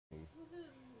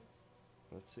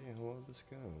let's see how well this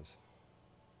goes.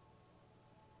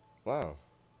 Wow.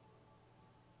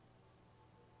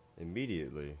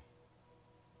 Immediately.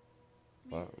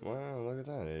 Wow, look at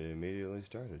that. It immediately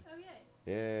started. Oh, yay.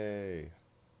 Yay.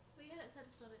 We had it set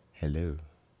to start it. Hello.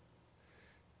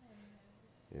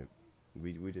 Yep.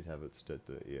 We did have it set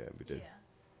yeah, we did. Yeah.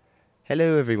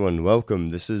 Hello everyone, welcome.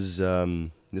 This is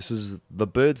the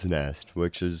bird's nest,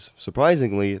 which is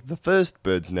surprisingly the first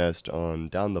bird's nest on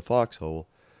Down the Foxhole,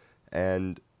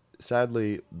 and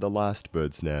sadly the last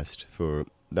bird's nest for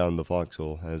Down the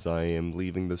Foxhole, as I am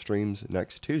leaving the streams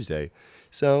next Tuesday.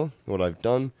 So what I've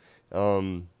done,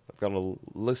 I've got a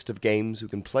list of games we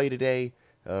can play today.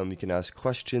 You can ask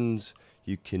questions.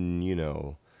 You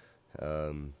can,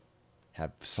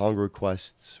 have song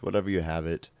requests, whatever you have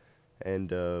it.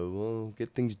 And we'll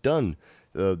get things done.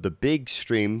 The big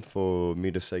stream for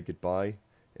me to say goodbye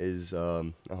is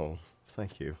oh,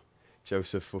 thank you,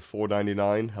 Joseph, for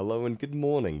 $4.99. Hello and good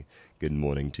morning. Good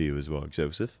morning to you as well,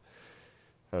 Joseph.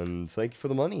 And thank you for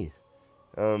the money.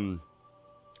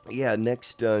 Yeah,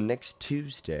 next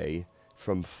Tuesday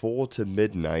from 4 to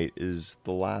midnight is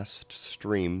the last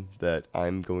stream that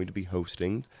I'm going to be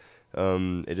hosting.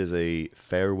 It is a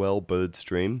farewell bird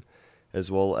stream,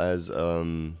 as well as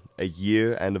a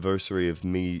year anniversary of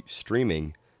me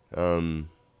streaming, and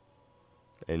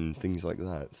things like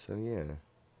that. So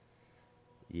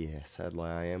yeah, sadly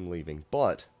I am leaving,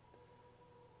 but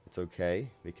it's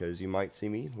okay, because you might see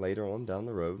me later on down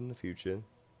the road in the future.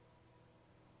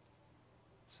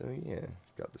 So yeah,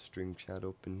 got the stream chat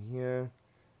open here,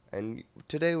 and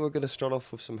today we're gonna start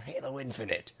off with some Halo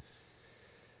Infinite.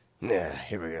 Nah,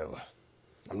 here we go.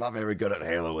 I'm not very good at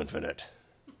Halo Infinite.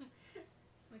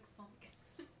 Like Sonic.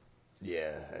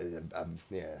 Yeah,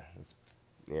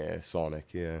 yeah,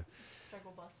 Sonic, yeah.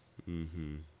 Struggle bus.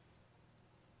 Mm-hmm.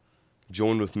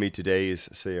 Joined with me today is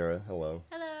Sarah. Hello.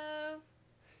 Hello.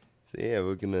 So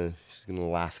yeah, she's gonna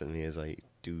laugh at me as I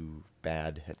do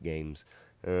bad at games.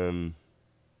 So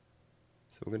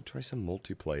we're gonna try some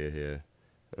multiplayer here.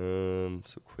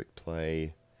 So quick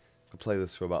play. I'll play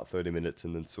this for about 30 minutes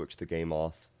and then switch the game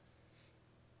off.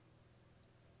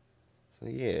 So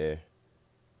yeah.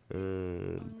 The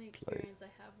only experience I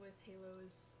have with Halo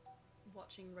is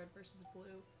watching Red vs.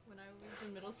 Blue when I was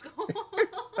in middle school.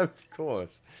 Of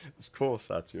course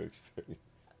that's your experience.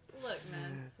 Look,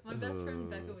 man, my best friend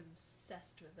Becca was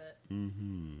obsessed with it.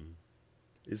 Mm-hmm.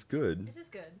 It's good. It is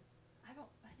good. I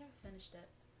never finished it.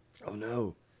 Oh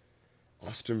no.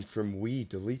 Austin from Wii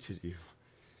deleted you.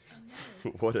 Oh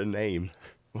no. What a name.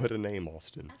 What a name,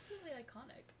 Austin. Absolutely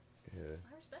iconic. Yeah.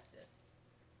 I respect it.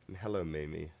 And hello,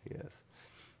 Mamie. Yes.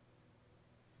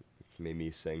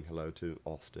 Mamie saying hello to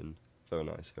Austin. Very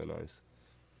nice, very nice.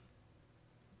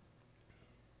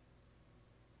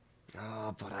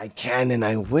 Oh, but I can and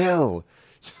I will.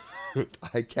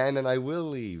 I can and I will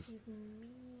leave. He's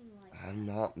mean like I'm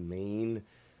not mean.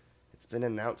 It's been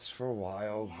announced for a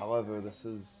while. However, this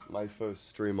is my first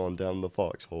stream on Down the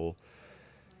Foxhole.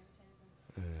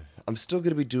 I'm still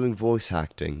going to be doing voice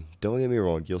acting. Don't get me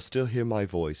wrong, you'll still hear my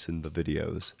voice in the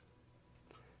videos.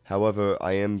 However,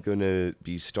 I am going to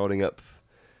be starting up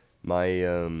my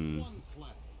own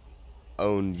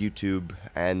YouTube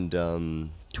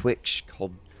and Twitch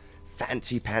called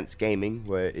Fancy Pants Gaming,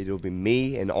 where it'll be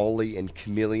me and Ollie and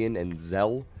Chameleon and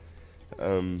Zell.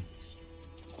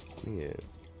 Yeah.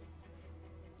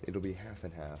 It'll be half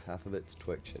and half. Half of it's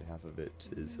Twitch and half of it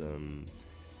is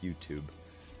YouTube.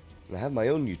 And I have my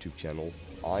own YouTube channel,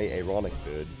 Ironic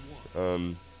Bird.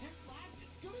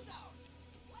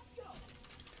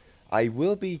 I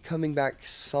will be coming back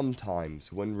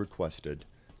sometimes when requested.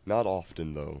 Not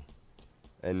often though.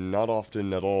 And not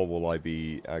often at all will I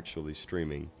be actually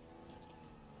streaming.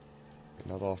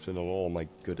 Not often at all am I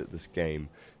good at this game.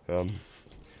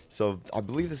 So I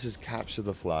believe this is Capture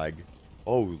the Flag.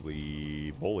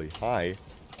 Holy moly, hi.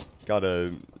 Got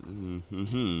a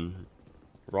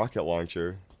rocket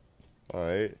launcher.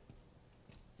 Alright.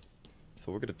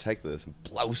 So we're gonna take this and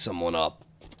blow someone up.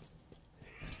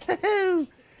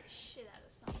 shit out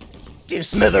of something. Do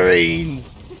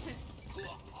smithereens!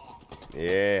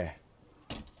 Yeah.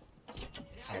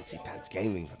 Fancy Pants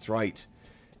Gaming, that's right.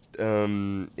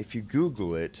 If you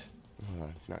Google it,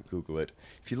 not Google it.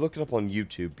 If you look it up on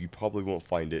YouTube, you probably won't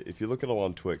find it. If you look it up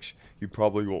on Twitch, you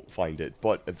probably won't find it.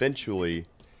 But eventually,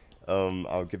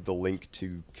 I'll give the link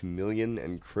to Chameleon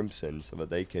and Crimson so that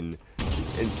they can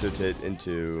insert it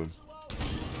into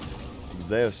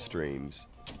their streams,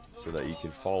 so that you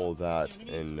can follow that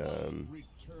and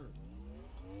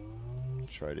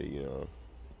try to,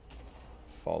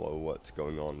 follow what's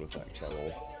going on with that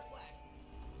channel.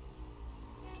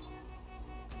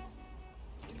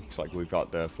 Looks like we've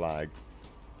got their flag.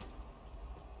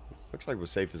 Looks like we're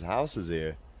safe as houses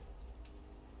here.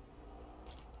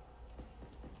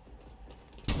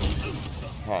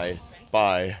 Hi.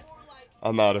 Bye.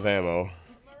 I'm out of ammo.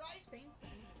 Spain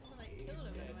when I killed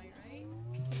him, am I right?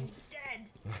 He's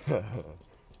dead.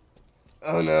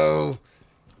 Oh no.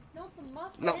 Not the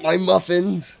muffin. Not my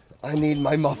muffins. I need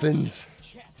my muffins.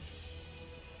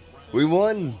 We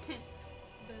won.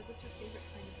 What's your favorite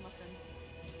kind of muffin?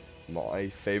 My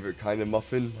favorite kind of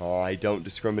muffin? Oh, I don't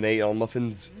discriminate on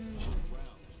muffins.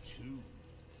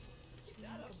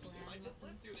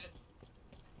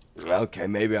 Okay,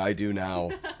 maybe I do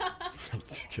now. I'm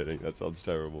just kidding, that sounds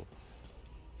terrible.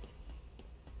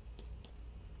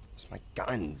 Where's my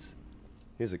guns?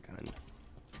 Here's a gun.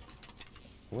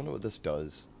 I wonder what this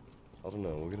does. I don't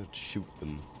know, we're gonna shoot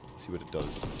them. See what it does.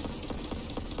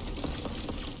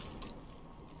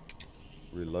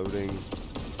 Reloading. I'm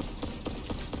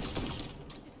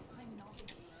not the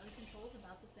gamer. Are the controls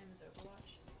about the same as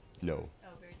Overwatch? No. Oh,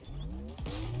 very different.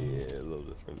 Yeah, a little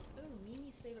different. Oh,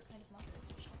 Mimi's favorite kind of muffin is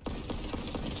chocolate.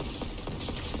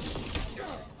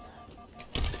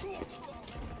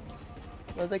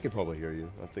 Oh, they could probably hear you.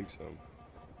 I think so.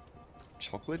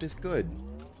 Chocolate is good.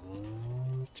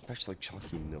 Especially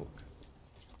chalky milk.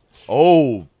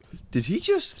 Oh! Did he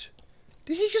just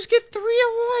get 3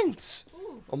 at once?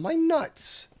 Ooh. Oh, my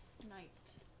nuts.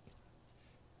 Sniped.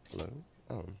 Hello?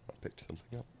 Oh, I picked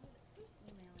something up. Who's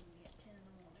emailing me at 10 in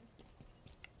the morning?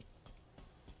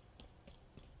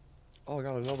 Oh, I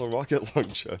got another rocket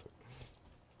launcher. Oh, okay,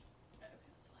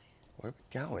 that's why. Where are we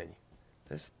going?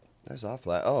 There's our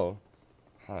flat. Oh.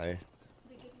 Hi.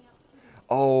 They're giving out hoodies.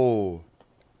 Oh.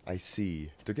 I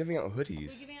see. They're giving out hoodies.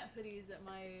 They're giving out hoodies at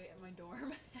my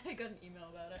dorm. I got an email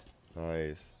about it.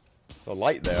 Nice. There's a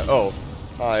light there. Oh.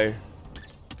 Hi.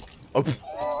 Oh.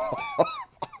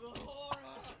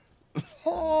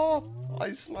 Oh,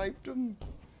 I sniped him.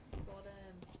 Got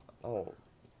Oh.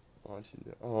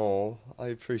 Oh, I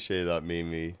appreciate that,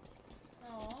 Mimi.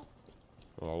 Aww.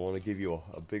 Oh, I want to give you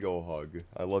a big ol' hug.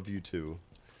 I love you too.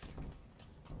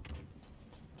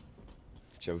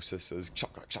 Joseph says,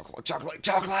 chocolate, chocolate, chocolate,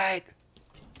 chocolate!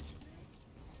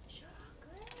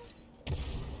 Chocolate.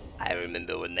 I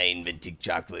remember when they invented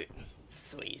chocolate.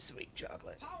 Sweet, sweet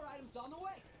chocolate. Power items on the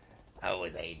way. I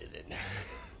always hated it.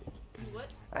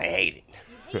 What? I hate it.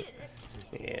 You hated it.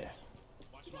 Yeah.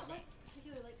 You don't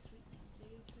particularly like sweet things, do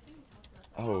you? 'Cause I think we talked about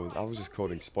that. Oh, I was just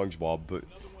quoting SpongeBob, but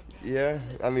yeah,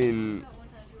 I mean, About one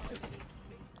time you wanted to eat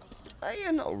candy.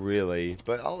 yeah, not really,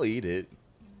 but I'll eat it.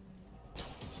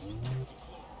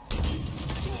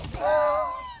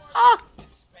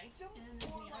 Spanked him? And then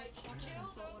More we like had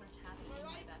killed saltwater him? taffy in my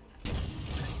Right?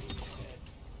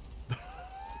 backpack.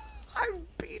 I'm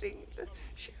beating the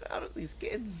shit out of these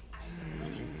kids. I'm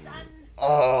winning, son.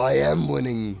 Oh, I am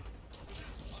winning.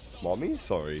 Mommy?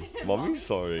 Sorry. Mommy?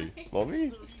 Sorry.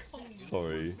 Mommy?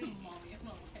 Sorry. Mommy on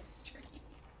a live stream.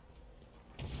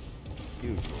 You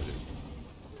enjoyed it.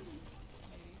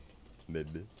 Maybe.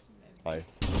 Maybe. Hi.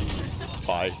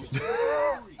 Bye.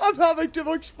 I'm having too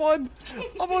much fun.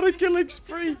 I'm on a killing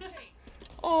spree.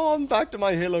 Oh, I'm back to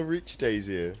my Halo Reach days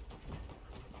here.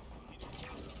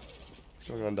 What's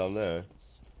going on down there?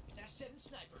 That's 7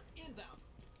 sniper inbound.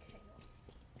 Chaos.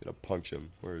 Gonna punch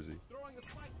him. Where is he? Throwing a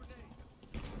spike grenade.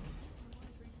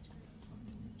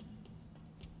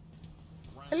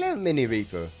 Hello, Mini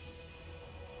Reaper.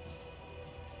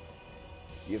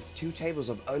 You have 2 tables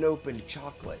of unopened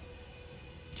chocolate.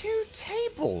 2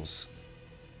 tables?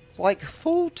 Like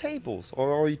full tables?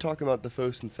 Or are you talking about the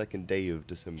 1st and 2nd day of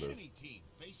December? Enemy team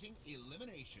facing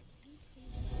elimination.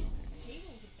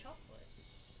 Tables of chocolate.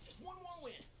 Just one more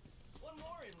win. One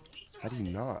more and we How do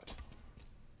you not?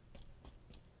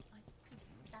 I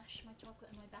just stash my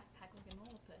chocolate in my backpack like a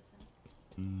normal person.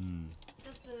 Mmm.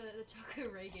 That's the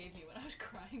chocolate Ray gave me when I was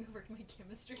crying over my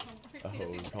chemistry homework. the Oh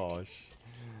other day. gosh.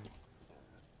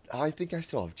 I think I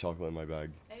still have chocolate in my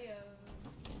bag. Ayo.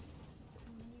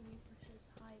 Mini Reaper says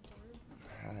hi,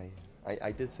 Barb. Hi.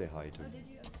 I did say hi to Oh, him. did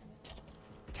you? Okay.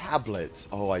 Tablets.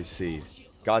 Oh, I see.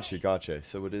 Gotcha, gotcha.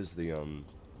 So it is the 2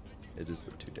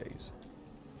 days.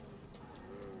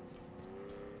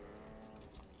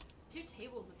 2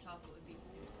 tables of chocolate would be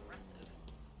impressive.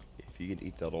 If you can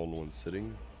eat that all in one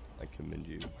sitting, I commend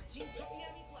you. Our team took the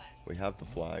enemy flag. We have the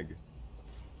flag.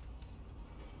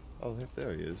 Oh,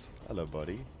 there he is. Hello,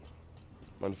 buddy.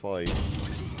 Mind if I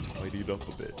tidy it up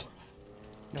a bit?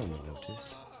 No one will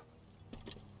notice.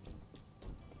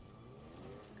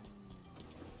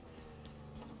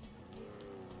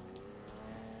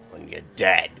 When you're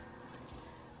dead.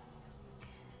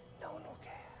 No one will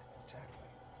care. Exactly.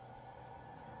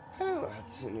 Oh,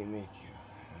 I'd certainly make you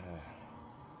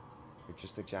You're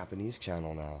just a Japanese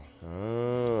channel now.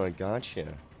 Oh, I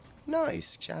gotcha.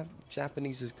 Nice.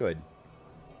 Japanese is good.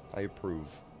 I approve.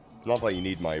 Not that you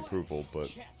need my approval, but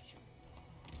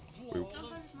we,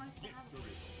 Sometimes it's nice to have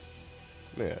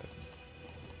yeah.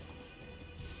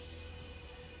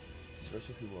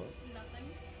 Especially if you what? nothing.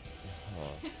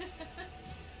 Huh.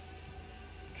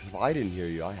 Because if I didn't hear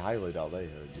you, I highly doubt they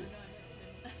heard you.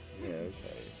 No, I Yeah, didn't.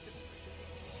 okay.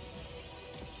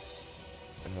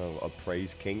 Oh, a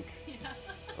praise kink? Yeah.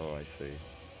 Oh, I see.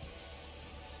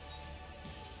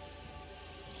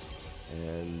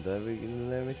 And there we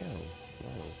go.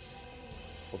 Wow.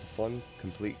 For the fun,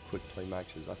 complete quick play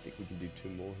matches. I think we can do 2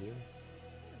 more here.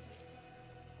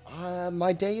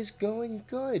 My day is going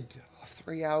good.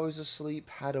 3 hours of sleep,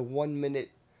 had a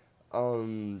 1-minute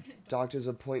doctor's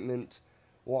appointment,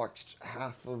 watched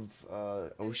half of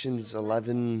Ocean's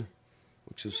 11,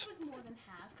 which was... It was more than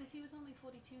half, because he was only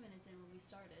 42 minutes in when we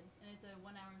started, and it's a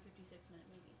 1 hour and 56-minute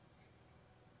movie.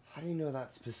 How do you know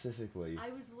that specifically? I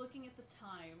was looking at the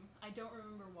time. I don't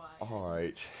remember why.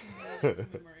 Alright. It's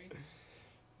memory.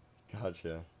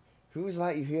 Gotcha. Who is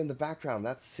that you hear in the background?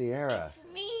 That's Sierra. It's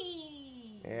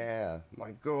me! Yeah,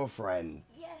 my girlfriend.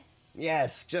 Yes!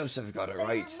 Yes, Joseph got it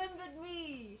right. They remembered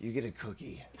me! You get a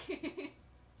cookie.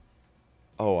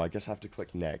 Oh, I guess I have to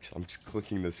click next. I'm just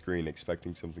clicking the screen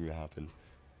expecting something to happen.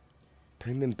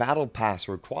 Premium battle pass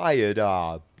required.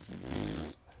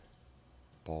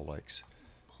 Bollocks.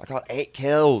 I got 8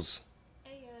 kills.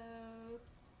 Heyo.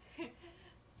 Heyo.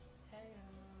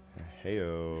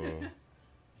 Heyo.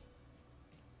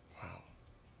 Wow.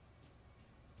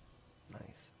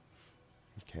 Nice.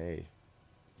 Okay.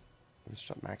 Let's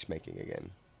start matchmaking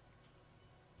again.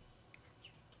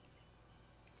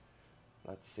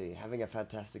 Let's see. Having a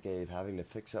fantastic day of having to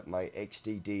fix up my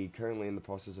HDD. Currently in the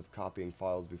process of copying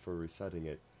files before resetting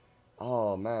it.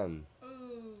 Oh, man.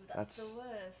 Ooh, that's the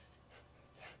worst.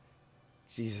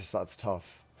 Jesus, that's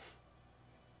tough.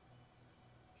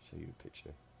 Show you a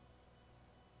picture.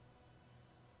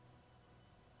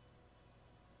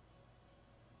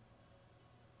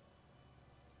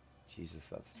 Jesus,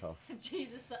 that's tough.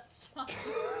 Jesus, that's tough.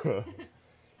 I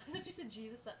thought you said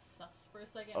Jesus, that's sus for a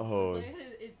second. Oh. I was like,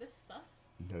 is this sus?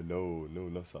 No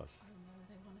sus. Oh no,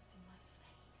 they want to see my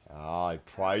face. Ah, he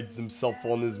prides himself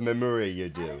on his memory, you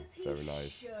do. As he Very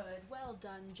nice. should. Well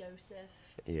done, Joseph.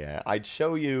 Yeah, I'd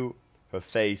show you her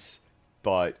face,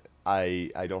 but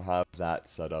I don't have that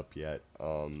set up yet,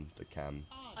 the cam.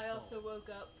 I also woke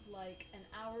up like an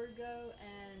hour ago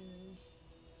and...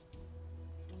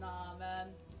 Nah, man.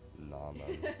 Nah,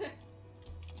 man.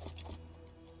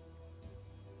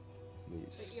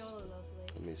 But you're lovely.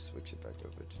 Let me switch it back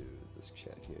over to this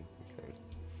chat here. Okay.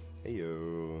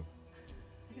 Heyo.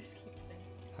 I just keep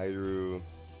thinking. Hairu.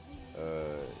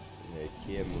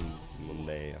 Kia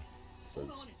Monday says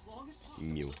Hold on as long as possible.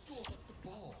 Mew. The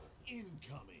ball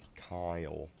incoming.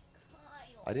 Kyle.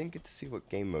 I didn't get to see what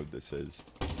game mode this is.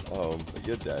 Oh, but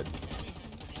you're dead.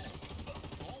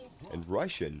 In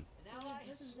Russian. An ally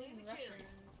has slain the carrier.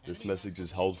 This message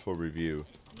is held for review.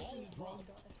 Ball drop.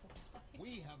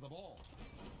 We have the ball.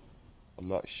 I'm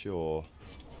not sure.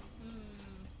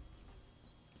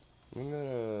 I'm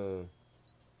gonna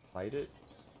hide it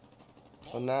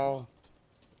for now.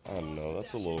 I don't know,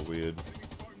 that's a little weird.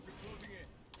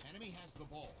 Enemy has the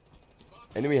ball.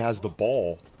 Enemy has the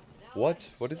ball. What?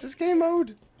 What is this game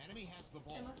mode? Enemy has the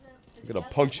ball. I'm gonna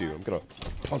punch you. I'm gonna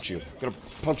punch you. I'm gonna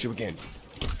punch you again.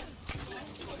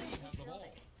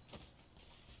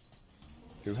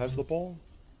 Who has the ball?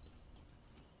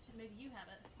 Maybe you have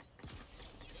it.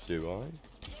 Do I?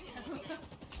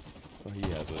 Oh, he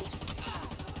has it.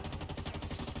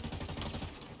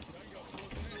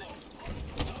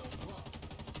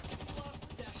 Lost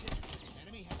possession.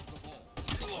 Enemy has the ball.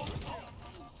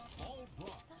 Ball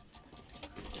drop.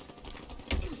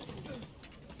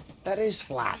 That is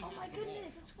flat. Oh my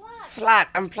goodness, it's flat. Flat.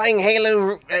 I'm playing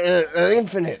Halo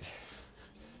Infinite.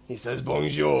 He says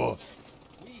bonjour.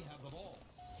 We have the ball.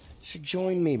 You should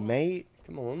join me, mate.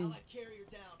 Come on. Allied carrier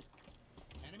down.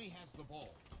 Enemy has the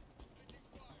ball.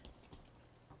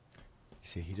 You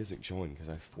see, he doesn't join because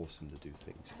I force him to do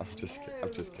things. I'm just kidding.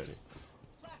 I'm just kidding.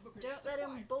 Plasma Don't grenades let him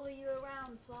acquired. bully you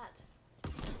around, flat.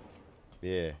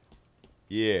 Yeah.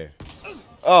 Yeah.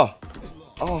 Oh.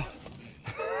 Oh.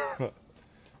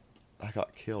 I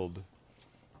got killed.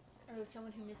 Oh,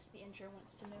 someone who missed the intro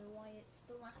wants to know why it's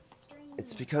the last stream.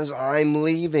 It's because I'm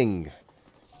leaving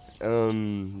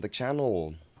the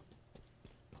channel.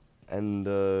 And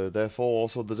therefore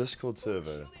also the Discord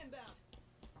server. Shield inbound.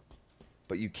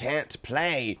 But you can't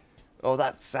play. Oh,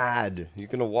 that's sad. You're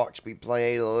gonna watch me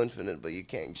play Halo Infinite, but you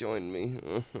can't join me.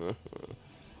 Overshield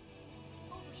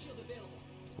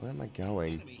available. Where am I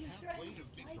going? Enemy You halfway threaten to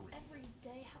his life victory. every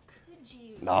day. How could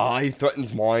you? Nah, he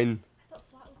threatens mine. I thought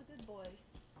Flat was a good boy.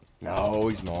 No,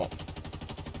 he's not.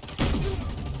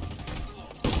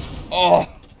 Oh!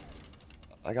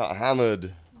 I got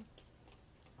hammered.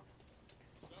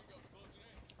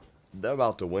 They're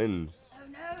about to win. Oh Or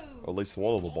no! at least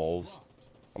one of the balls.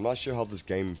 I'm not sure how this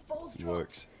game Balls dropped.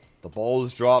 works. The ball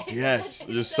is dropped, It yes. said-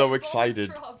 You're it so said balls excited.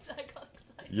 dropped. I got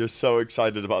excited. You're so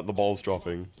excited about the balls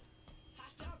dropping.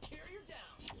 Hostile carrier down.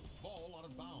 Ball out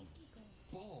of bounds.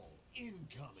 Ball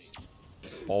incoming.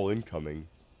 Ball incoming.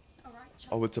 Alright,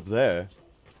 Oh, it's up there.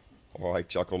 Alright,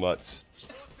 chuckle nuts.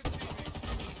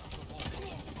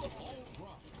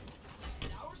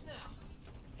 Ours now.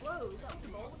 Whoa, is that what the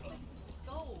ball looks like? It's a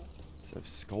skull. It's a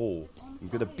skull. On I'm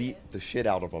gonna fire. beat the shit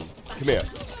out of him. Come here.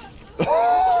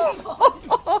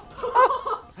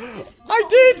 I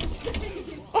did!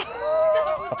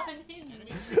 That was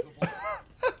unhinged.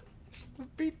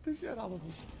 Beat the shit out of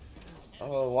him.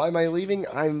 Oh, why am I leaving?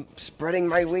 I'm spreading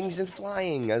my wings and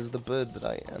flying as the bird that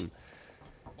I am.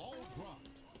 Ball dropped.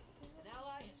 An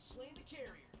ally has slain the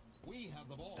carrier. We have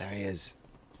the ball. There he is.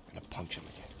 I'm gonna punch him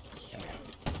again. Come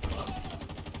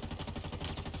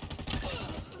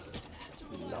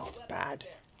here. Not bad.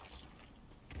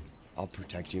 I'll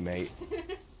protect you, mate.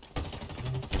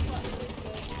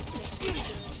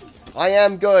 I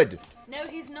am good. No,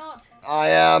 he's not. I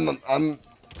am. I'm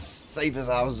safe as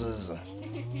houses.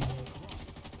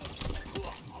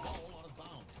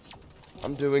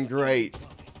 I'm doing great.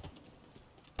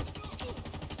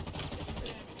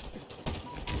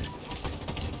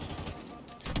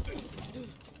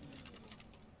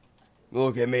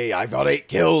 Look at me. I got 8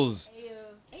 kills.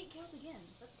 8 kills again.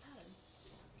 That's a pattern.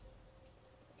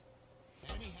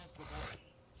 Enemy has the ball.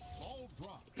 Ball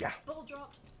dropped. Yeah. Ball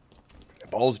dropped.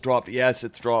 Ball's dropped. Yes,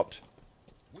 it's dropped.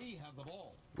 We have the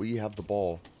ball. We have the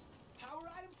ball. Power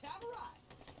items have arrived.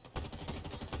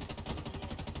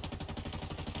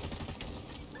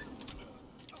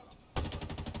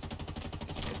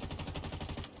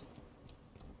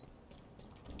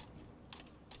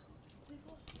 We've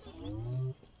lost the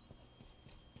ball.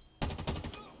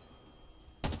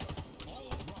 Ball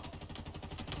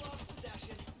dropped. Lost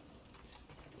possession.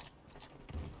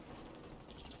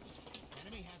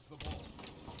 Enemy has the ball.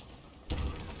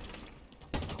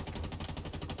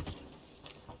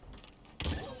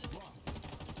 Ball dropped.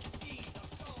 Seize the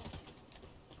skull.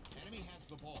 Enemy has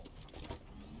the ball.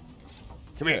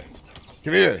 Come here.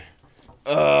 Come here.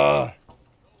 Ball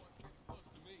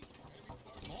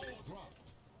dropped.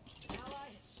 Ally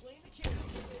has slain the carrier.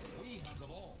 We have the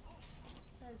ball.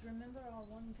 Says, remember our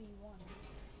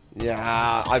 1v1.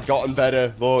 Yeah, I've gotten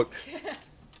better. Look.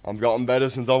 I've gotten better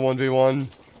since I 1v1.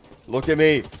 Look at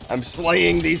me. I'm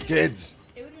slaying these kids.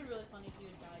 It would have been really funny if you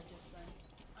had died just then.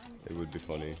 I'm It would be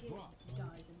sorry, funny. the kid dies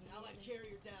Allied immediately.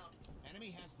 carrier down. Enemy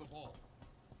has the ball.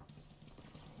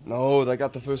 No, they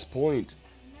got the first point.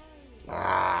 No.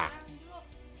 Ah. I'm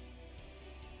lost.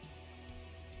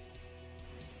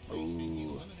 Facing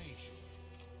Ooh. elimination.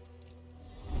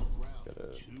 Round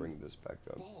Gotta 2. bring this back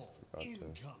up. Ball Forgot to.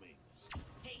 incoming.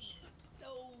 Hey, so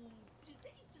did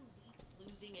they delete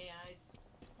losing AIs?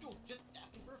 No, just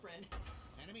asking for a friend.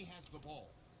 Enemy has the ball.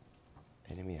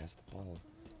 Enemy has the ball.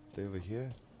 They over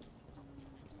here?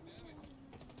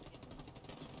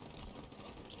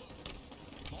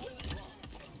 Ball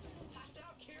dropped.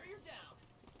 Hostile carrier down.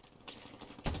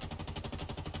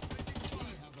 We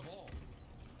have the ball.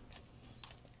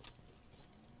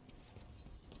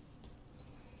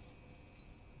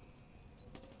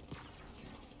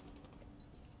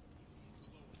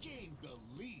 Gained the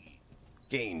lead.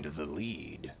 Gained the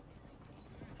lead.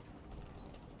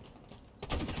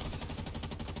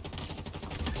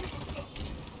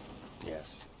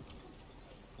 Yes.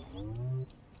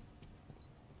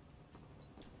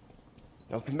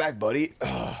 Now come back, buddy.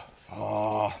 Ah.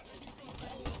 Allied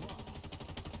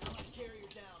carrier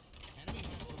down. Enemy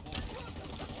has the ball.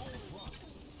 Ball dropped.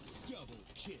 Double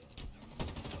kill.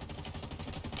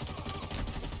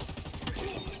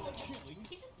 Killing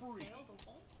He just spree. sailed the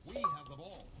wall. We have the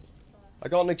ball. I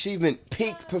got an achievement.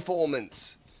 Peak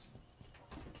performance.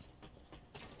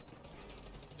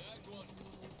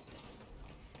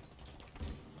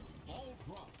 Ball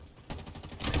dropped.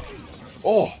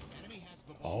 Oh! Enemy has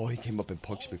the ball. Oh, he came up and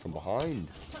punched me from behind.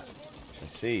 I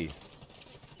see.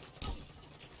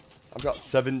 I've got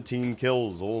 17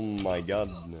 kills. Oh my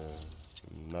god.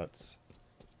 Nuts.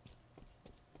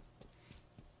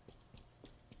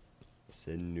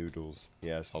 Send noodles.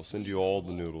 Yes, I'll send you all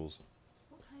the noodles.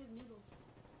 What kind of noodles?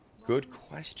 Good Ramen?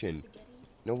 question. Spaghetti?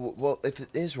 No, well, if it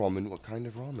is ramen, what kind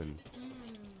of ramen?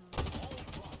 That's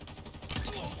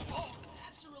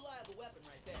a reliable weapon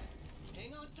right there.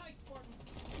 tight, Spartan.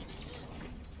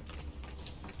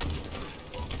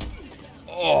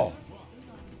 Oh,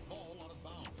 Ball out of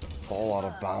bounds. ball out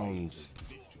of bounds.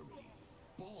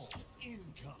 Ball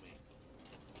incoming.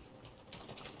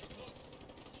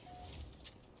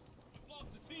 Lost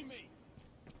a teammate.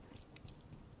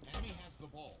 Enemy has the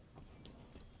ball.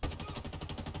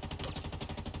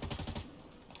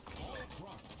 Ball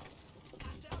dropped.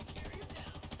 Hostile carrier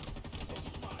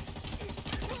down.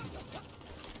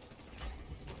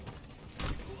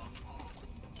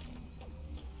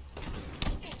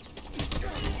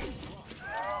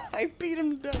 I beat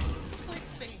him to death. Like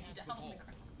face down on the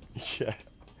ground. Yeah.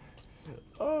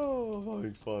 Oh,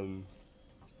 having fun.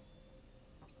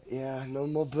 Yeah, no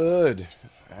more bird.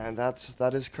 And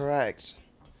that is correct.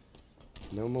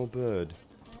 No more bird.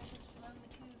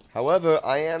 However,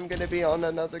 I am gonna be on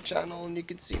another channel, and you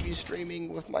can see me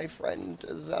streaming with my friend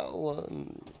Azelle,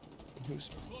 who's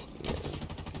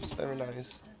very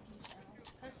nice.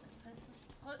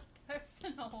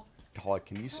 Personal. God,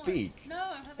 can you speak? No,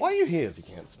 I'm having Why are you here if you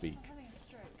can't speak? I'm having a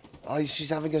stroke. Oh, she's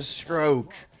having a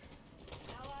stroke.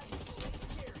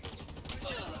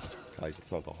 Guys,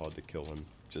 it's not that hard to kill him.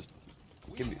 Just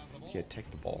give me. Yeah, take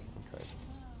the ball. Okay.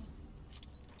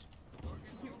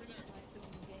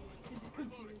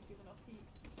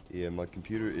 Yeah, my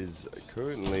computer is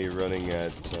currently running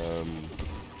at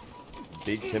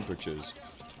big temperatures.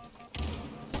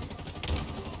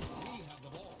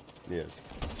 Yes.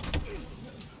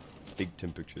 Big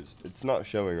temperatures. It's not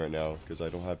showing right now because I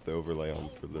don't have the overlay on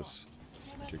for this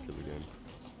particular game.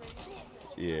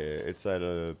 Yeah, it's at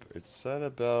about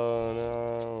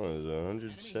what is it,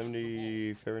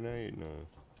 170 Fahrenheit. No.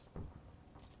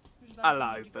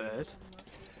 Hello, bird.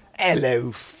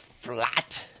 Hello,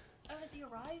 flat. Oh, has he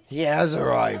arrived? He has Oh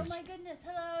arrived. my goodness,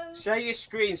 hello. Share your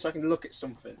screen so I can look at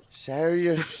something. Share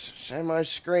my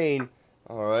screen.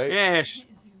 All right. Yes.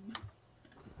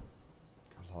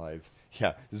 Live.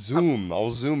 Yeah. Zoom.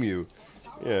 I'll zoom you.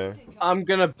 Yeah. I'm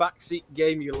gonna backseat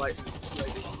game you like.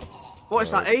 What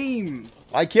is that aim?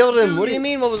 I killed him. What do you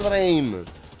mean? What was that aim?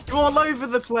 You're all over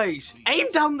the place.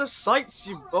 Aim down the sights,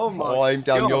 you. Oh my. Oh, I'm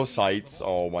down God. your sights.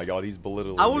 Oh my God, he's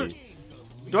belittling I would. me.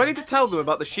 Do I need to tell them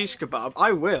about the shish kebab?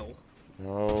 I will.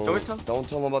 No. Don't we tell- Don't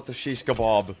tell them about the shish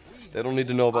kebab. They don't need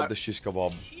to know about the shish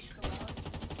kebab.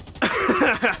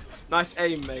 Nice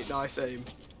aim, mate. Nice aim.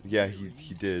 Yeah,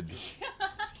 he did.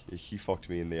 He fucked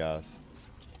me in the ass.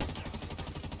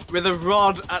 With a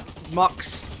rod at Mach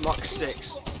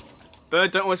 6.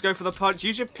 Bird, don't always go for the punch.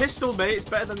 Use your pistol, mate. It's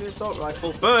better than the assault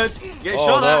rifle. Bird, get Oh,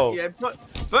 shot no. at. Yeah, but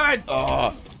Bird,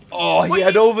 Oh, he What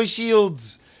had you- over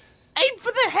shields. aim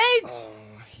for the head.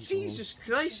 He's Jesus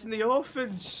Christ, and the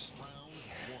orphans.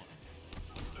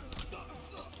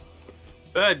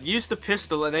 Bird, use the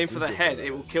pistol and aim for the head.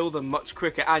 It will kill them much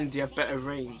quicker, and you have better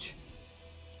range.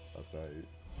 That's not it.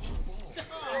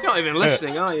 You're not even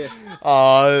listening, are you?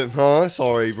 Huh?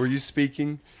 Sorry, were you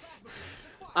speaking?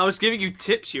 I was giving you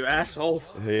tips, you asshole.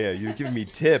 Yeah, you're giving me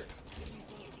tip.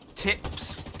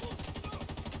 Tips.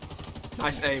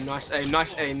 Nice aim, nice aim,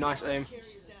 nice aim, nice aim.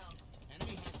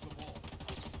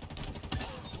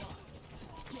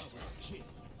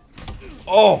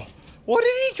 Oh, where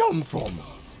did he come from?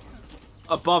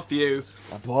 Above you.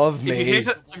 Above me.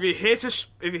 If you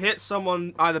hit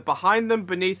someone either behind them,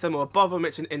 beneath them, or above them,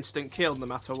 it's an instant kill, no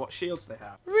matter what shields they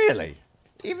have. Really?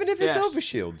 Even if it's Yes. over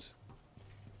shields?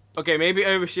 Okay, maybe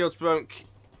overshields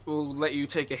will let you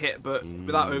take a hit, but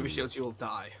without overshields, you'll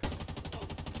die.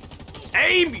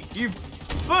 Aim, you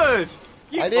bird!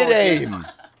 You I did aim.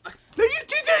 No, you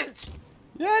didn't!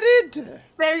 Yeah, I did.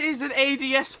 There is an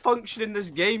ADS function in this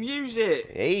game. Use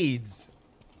it. AIDS.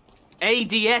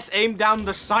 ADS, aim down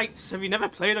the sights. Have you never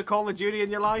played a Call of Duty in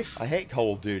your life? I hate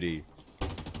Call of Duty.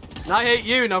 I hate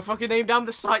you. Now fucking aim down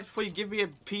the sights before you give me a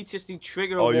PTSD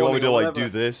trigger. Oh, or you want me warning to or like whatever. do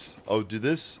this? Oh, do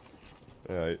this?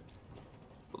 Alright.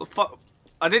 What the fuck?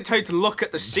 I didn't tell you to look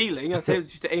at the ceiling. I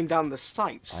told you to aim down the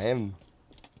sights. I'm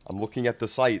looking at the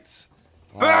sights.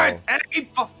 Bird, Wow. aim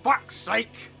for fuck's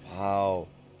sake! Wow.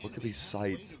 Look at these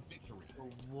sights.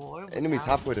 Enemy's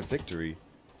halfway to victory.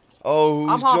 Oh, I'm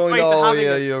who's halfway joined? to Oh, having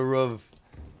yeah, a- you're rough.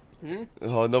 Hmm?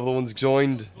 Oh, another one's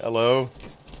joined. Hello.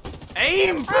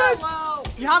 Aim, bird!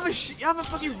 You have a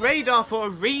fucking radar for a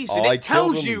reason. Oh, I It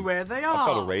tells killed you him. where they I've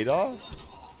got a are. radar.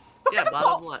 Yeah,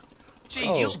 bottom left. Gee,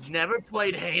 Oh. you've never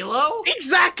played Halo?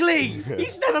 Exactly.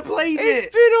 He's never played It's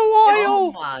it. been a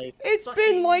Oh while. my It's been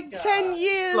fucking like God. 10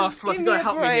 years. Look, Give you me gotta a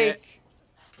help me here. break.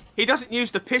 He doesn't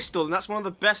use the pistol, and that's one of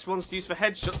the best ones to use for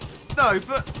headshots. No,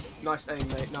 but nice aim,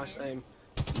 mate. Nice aim.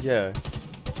 Yeah.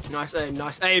 Nice aim.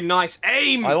 Nice aim. Nice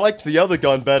aim. I liked the other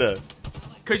gun better.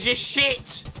 Cause you're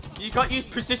shit. You can't use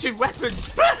precision weapons.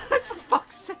 For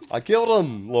fuck's I killed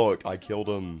him! Look, I killed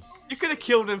him. You could have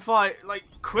killed him like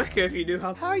quicker if you knew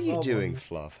how. How are you Oh, doing, my-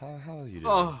 Fluff? How are you doing?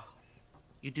 Oh,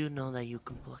 You do know that you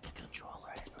can plug a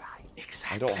controller in, right?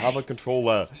 exactly. I don't have a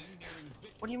controller.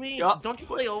 What do you mean? Yeah. Don't you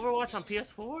play Overwatch on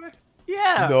PS4?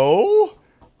 Yeah. No?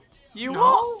 You No.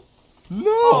 what? No!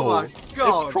 Oh my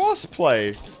God. It's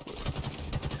crossplay.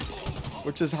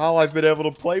 Which is how I've been able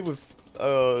to play with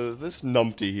this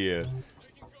numpty here.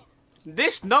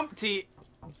 This numpty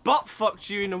butt fucked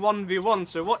you in a 1v1.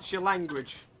 So what's your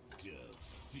language?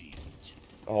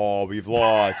 Oh, we've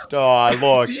lost. Ah,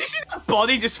 look. Did you see that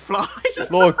body just fly?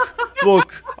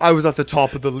 Look. I was at the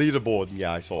top of the leaderboard.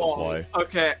 Yeah, I saw it Oh, fly.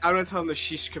 okay, I'm gonna tell him the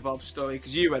shish kebab story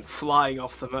because you went flying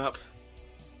off the map.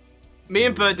 Me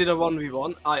and Bird did a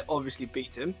 1v1. I obviously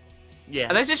beat him. Yeah.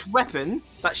 And there's this weapon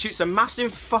that shoots a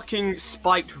massive fucking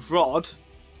spiked rod.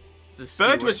 The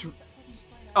Bird skewer. was.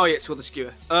 Oh yeah, it's called the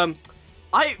skewer.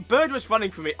 Bird was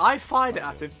running for me. I fired it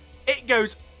at him. It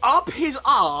goes up his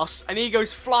ass, and he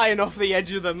goes flying off the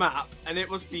edge of the map. And it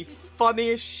was the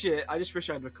funniest shit. I just wish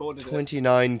I'd recorded it.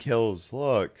 29 kills.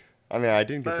 Look. I mean, I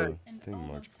didn't get the And thing much.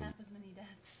 almost But half as many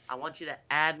deaths. I want you to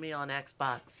add me on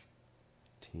Xbox.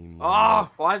 team.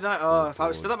 Oh, why is that? Oh, if I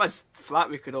was still at my flat,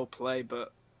 we could all play,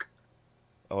 but.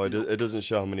 Oh, it doesn't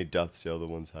show how many deaths the other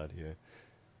ones had here.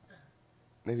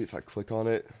 Maybe if I click on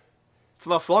it.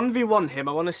 Fluff, 1v1 him.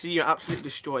 I want to see you absolutely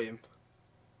destroy him.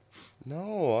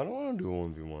 No, I don't want to do a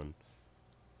 1v1.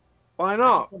 Why I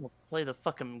not? just wanna play the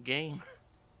fucking game.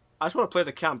 I just want to play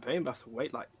the campaign, but I have to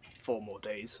wait like 4 more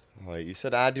days. Alright, you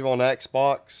said add you on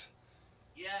Xbox?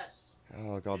 Yes.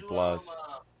 Oh, God bless.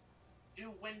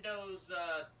 Do Windows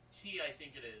T, I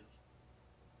think it is.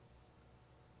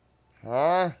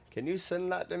 Huh? Can you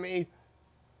send that to me?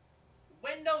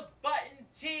 Windows button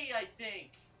T, I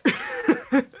think.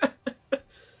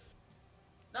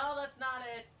 No, that's not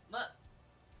it.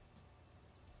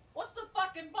 What's the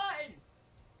fucking button?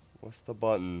 What's the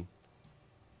button?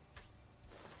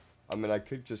 I mean, I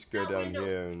could just go No, down Windows.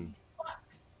 here and... Fuck.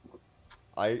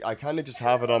 I kind of just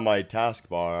have it on my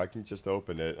taskbar. I can just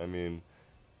open it. I mean...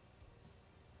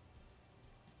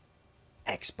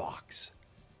 Xbox.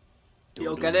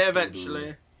 You'll get it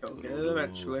eventually. You'll get it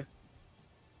eventually.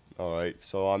 Alright,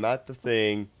 so I'm at the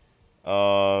thing.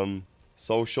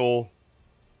 Social.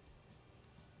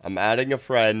 I'm adding a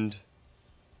friend.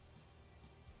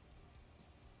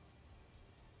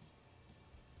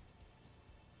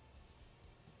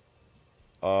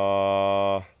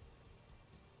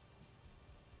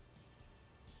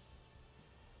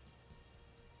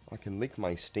 I can link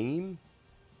my Steam.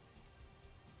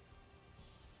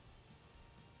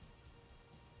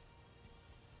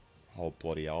 Oh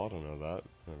bloody hell, I don't know that.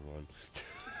 Never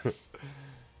mind.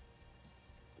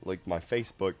 Like my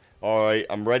Facebook. Alright,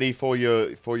 I'm ready for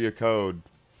your code.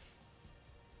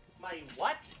 My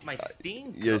what? My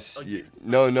Steam? Yes, Oh,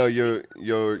 no, your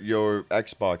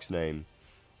Xbox name.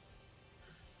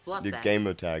 Fluff Your that.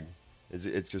 gamer tag.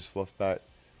 It's just Fluffbat.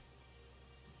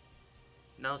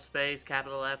 No space,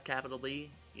 capital F, capital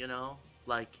B, you know?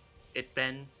 Like, it's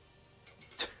been...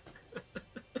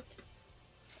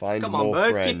 Find Come on, more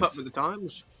Bird, friends. keep up with the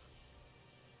times.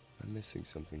 I'm missing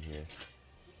something here.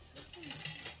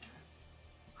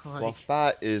 Like,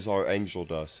 Fluffbat is our angel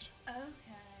dust. Okay.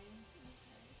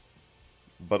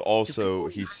 But do also people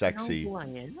he's not sexy. know who I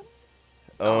am?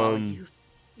 Oh, Um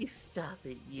you stop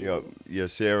it, you. yeah,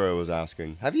 Sierra was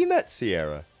asking. Have you met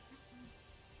Sierra?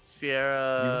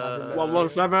 Sierra... You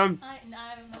 117. I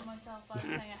haven't met myself. I was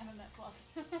saying I haven't met Fluff.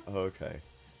 Okay.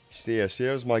 Yeah,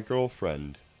 Sierra's my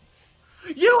girlfriend.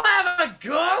 You have a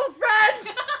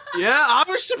girlfriend? Yeah, I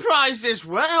was surprised as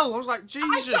well. I was like, I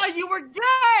Jesus. thought you were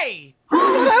gay!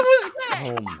 That was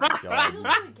oh my god. You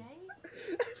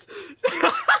were gay?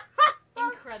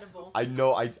 Incredible. I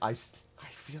know I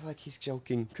feel like he's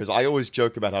joking because I always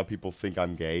joke about how people think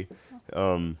I'm gay.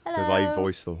 Because I Hello.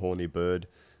 voice the horny bird.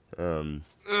 I'm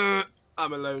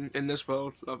alone in this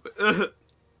world. Love it.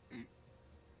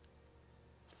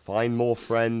 Find more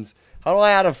friends. How do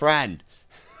I add a friend?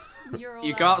 You're all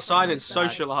You out go of outside and friends.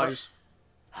 socialize.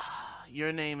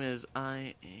 Your name is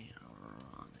I.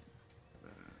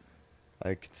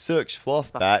 I could search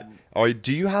Fluffbat. Or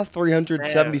do you have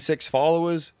 376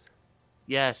 followers?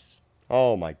 Yes.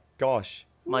 Oh my gosh.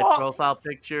 My What? profile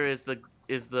picture is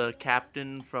the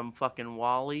captain from fucking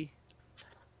Wally.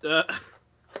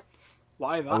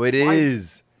 Why that? Oh, it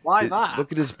is. Why that?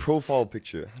 Look at his profile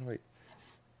picture. How do I?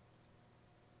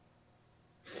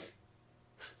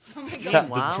 Oh my Captain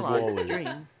god. Meanwhile, on Wally.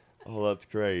 stream. Oh, that's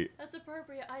great. That's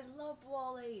appropriate. I love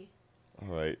Wally. All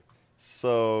right.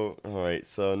 So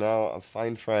now I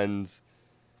find friends.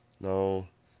 No.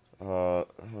 How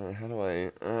do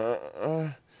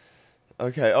I?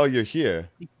 Okay. Oh, you're here.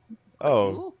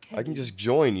 Oh, I Okay. can just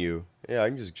join you. Yeah, I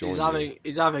can just join you.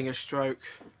 He's having a stroke.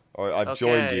 Alright, I've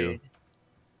joined you. Okay.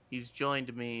 He's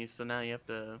joined me, so now you have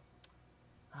to.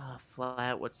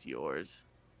 Flat, what's yours?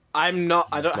 I'm not.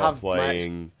 I He's don't not have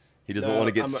playing. He doesn't No, want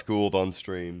to get I'm a- schooled on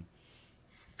stream.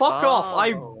 Fuck off!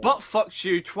 I Oh. butt fucked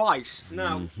you twice.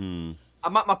 No, Hmm.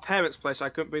 I'm at my parents' place, so I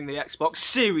couldn't bring the Xbox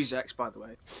Series X, by the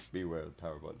way. Beware of the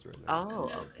power buttons right now. Oh,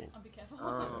 No, okay. I'll be careful.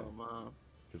 Oh, man.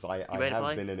 Because I ready to have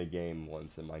play? been in a game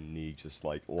once and my knee just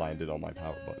like landed on my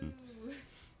power button.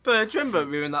 But do you remember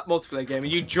we were in that multiplayer game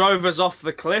and you drove us off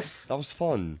the cliff? That was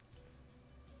fun.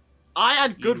 I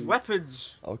had good You-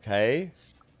 weapons. Okay.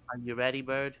 Are you ready,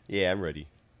 Bird? Yeah, I'm ready.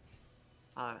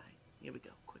 Alright, here we go.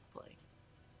 Quick play.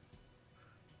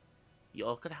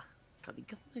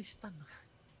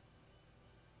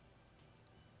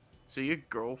 So your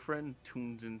girlfriend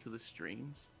tunes into the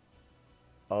streams?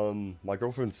 My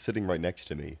girlfriend's sitting right next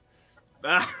to me.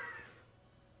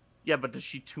 Yeah, but does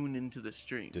she tune into the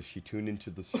stream? Does she tune into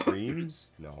the streams?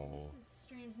 No.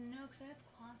 Streams, no, because I have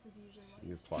classes usually. She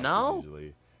has classes No?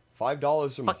 usually.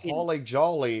 $5 from Fucking- Holly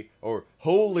Jolly or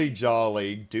Holy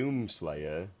Jolly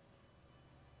Doomslayer.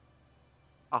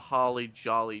 A holly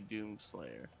jolly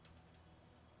doomslayer.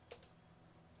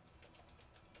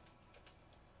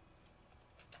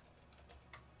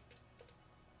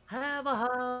 Have a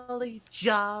holly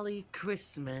jolly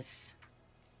Christmas.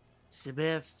 It's the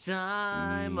best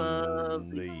time of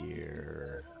The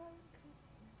year.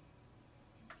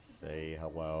 Say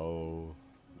hello,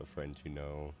 the friend you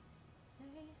know.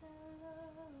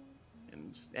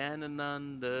 and standing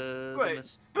under.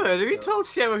 Wait, Bird, have you told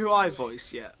Sierra who I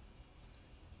voiced yet?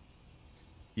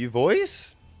 You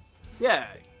voice? Yeah,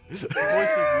 Voices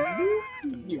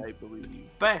you, I believe.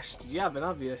 best. You haven't,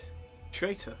 have you?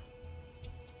 Traitor.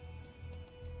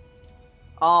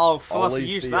 Oh, Fluffy,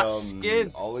 use that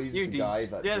skin. Ollie's You the guy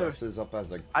that degenerate. dresses up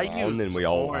as a I clown use and we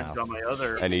all orange laugh. on my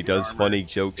other. And he does armor. funny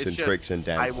jokes It's and just- tricks and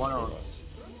dances wanna- for us.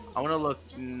 I want to look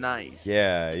nice.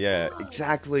 Yeah, yeah,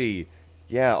 exactly.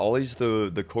 Yeah, Ollie's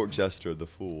the court jester, the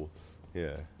fool.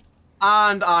 Yeah.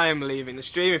 And I am leaving the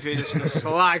stream if you're just gonna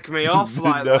slag me off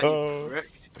like that, No. you prick.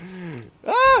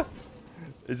 Ah!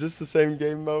 Is this the same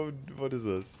game mode? What is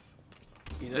this?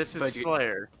 You know, This Bird, is you-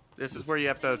 Slayer. This is where you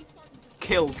have to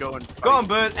kill. go and. Go on,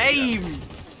 fight. Bird, aim!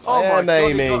 I am God,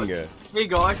 aiming. He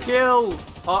got a kill!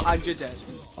 Oh, and you're dead.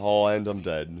 Oh, and I'm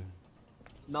dead.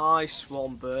 Nice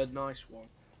one, Bird, nice one.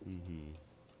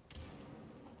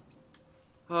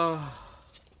 Oh,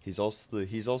 He's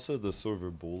also the server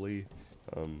bully.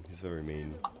 He's very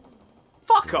mean.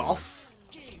 fuck off!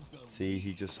 See,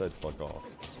 he just said fuck off.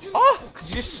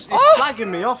 Cause you're slagging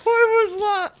me off. What was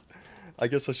that? I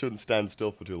guess I shouldn't stand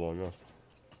still for too long, huh?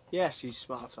 Yes, you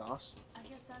smart ass. I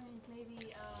guess that means maybe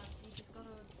you just gotta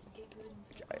get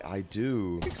good. I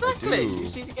do. Exactly, I you do.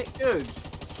 just need to get good.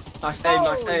 Nice aim,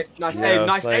 nice aim, nice Yeah, aim,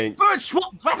 nice aim. thank- Bird,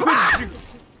 swap weapons!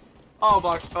 Oh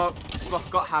my, Fluff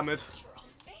got hammered.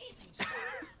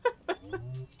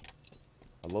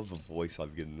 I love the voice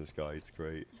I've given this guy. It's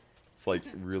great. It's like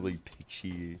really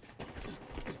pitchy.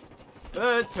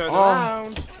 Bird, turn Oh.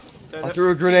 around. Turn I a-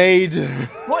 threw a grenade.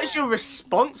 What is your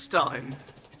response time?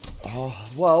 Oh,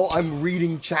 well, I'm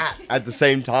reading chat at the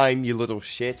same time, you little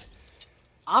shit.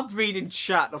 I'm reading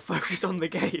chat, not focus on the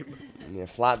game. Yeah,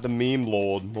 flat the meme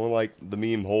lord, more like the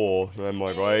meme whore. Am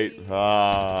I right? Hey.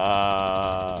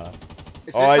 Ah.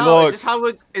 Is this, Alright, how,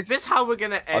 look. is this how we're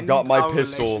gonna end got my our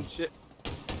pistol. relationship?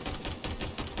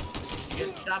 You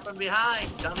get shot from behind,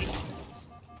 dummy.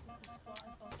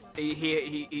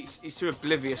 He's too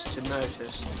oblivious to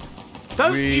notice.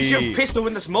 Don't use your Wee. pistol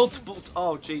when there's multiple.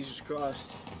 Oh Jesus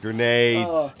Christ! Grenades.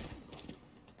 Oh.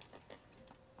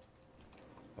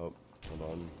 Oh,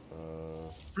 hold on.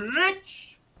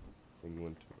 Bitch! Thing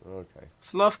went. Okay.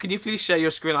 Fluff, can you please share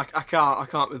your screen? I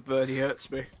can't with Bird. He hurts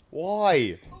me.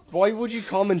 Why? Why would you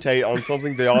commentate on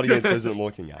something the audience isn't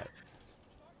looking at?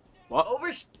 What?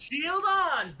 Over shield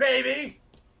on, baby!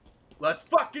 Let's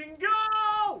fucking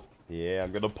go! Yeah,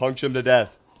 I'm gonna punch him to death.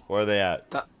 Where are they at?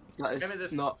 That Give me this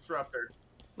is not. disruptor.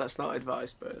 That's not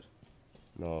advice, Bird.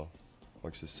 No.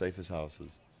 Works as safe as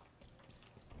houses.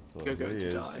 Oh, You're here going he to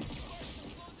is. die.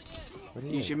 Where do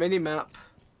you- Use your mini map.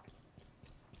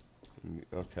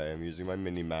 Okay, I'm using my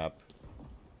mini map.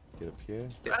 Get up here.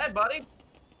 Hey, buddy.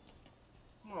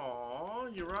 Aw,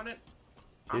 you run it.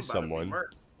 I'm Here's about to be someone.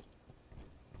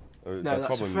 murked.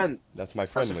 that's a friend. That's my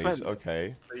That's a friendlies. friend.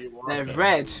 Okay. So you want They're them.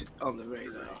 red on the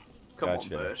radar. Come Gotcha. on,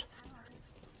 Bird.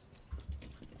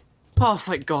 Oh,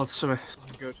 thank God, something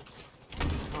good.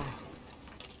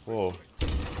 Whoa.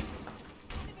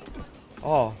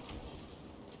 Oh.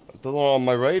 They're not on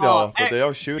my radar, but they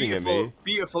are eh, shooting at me.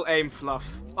 Beautiful aim, Fluff.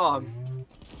 Oh,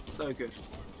 so good.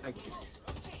 Thank you.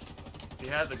 He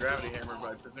had the gravity hammer,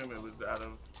 but I presume it was out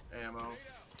of ammo.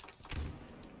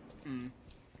 Hmm.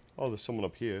 Oh, there's someone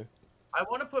up here. I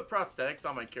want to put prosthetics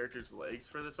on my character's legs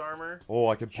for this armor. Oh,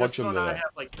 I can punch Just him so that I there.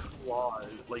 have like claws,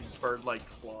 like bird-like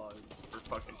claws for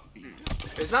fucking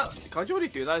feet. Is that? Can't you already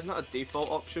do that? Isn't that a default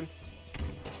option?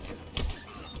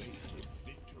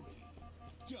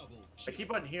 I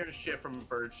keep on hearing shit from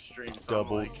bird stream. So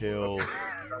Double I'm like, kill. Okay,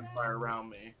 gunfire around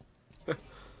me.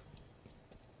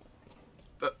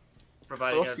 But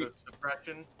Providing Fluffy- as a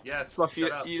suppression. Yes. Fluff,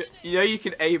 shut up. you know you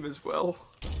can aim as well.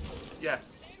 Yeah.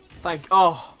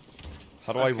 Oh,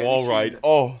 How do I Okay, wall shoot ride? it.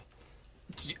 Oh.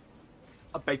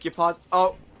 I beg your pardon.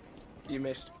 Oh, you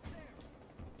missed.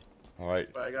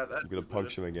 Alright. But I got that. I'm gonna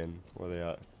punch him again. Where are they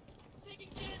at?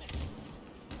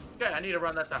 Okay, I need to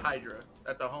run that to Hydra.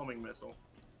 That's a homing missile.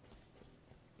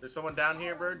 There's someone down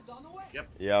here, Bird? Yep.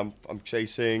 Yeah, I'm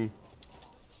chasing.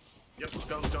 Yep, let's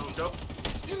go, let's go, let's go.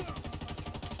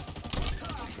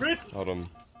 Rich! Hold him.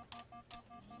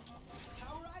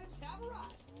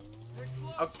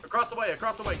 Across the way,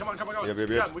 across the way. Come on, come on, come on. Yep,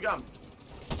 We yep, got him, we got him.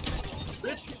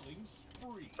 Rich!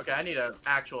 Okay, I need an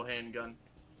actual handgun.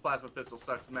 Plasma pistol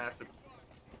sucks massive.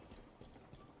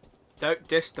 Don't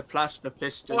diss the plasma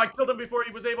pistol. Oh, I killed him before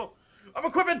he was able. I'm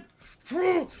equipping!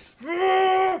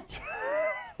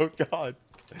 Oh god.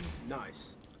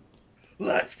 Nice.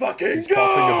 Let's fucking He's go!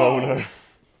 popping a boner.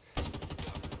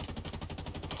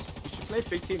 You should play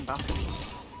big team battle.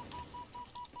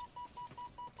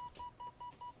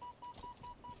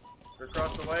 We're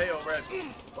across the way,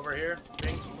 over here.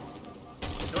 Pink.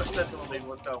 North Sentinel lead,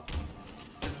 let's go.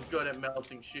 This is good at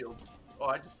melting shields. Oh,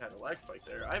 I just had a lag spike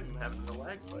there. I'm having the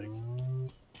lag spikes.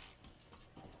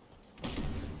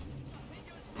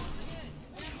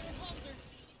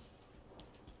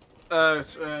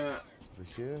 Over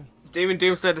here. Demon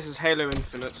Doom said this is Halo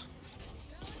Infinite.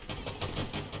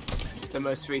 The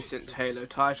most recent Halo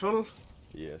title.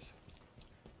 Yes.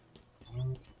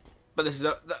 But this is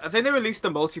I think they released the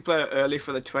multiplayer early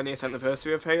for the 20th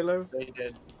anniversary of Halo. They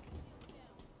did.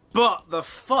 But the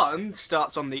fun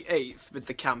starts on the 8th with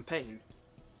the campaign.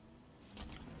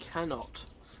 Cannot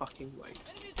fucking wait.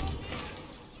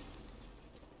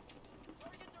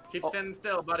 Keep standing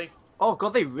still, buddy. Oh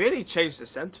god, they really changed the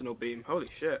Sentinel beam. Holy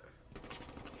shit.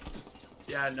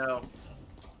 Yeah, no.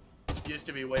 Used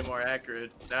to be way more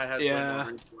accurate. That has Yeah.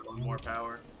 way more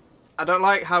power. I don't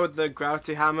like how with the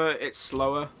gravity hammer it's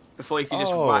slower before you can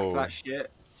just whack Oh. that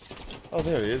shit. Oh,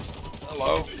 there he is.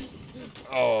 Hello.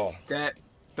 Oh. Dead.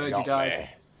 Bird, you Got died. me.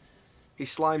 He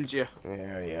slimed you.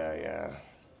 Yeah.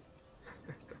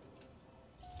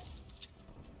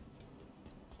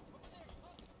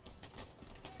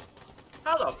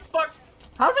 How the fuck?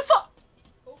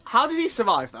 How did he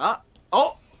survive that?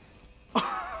 Oh!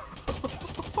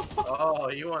 Oh,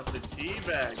 he wants the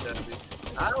teabag, does he?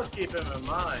 I'll keep him in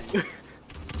mind.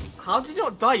 How did you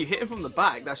not die? You hit him from the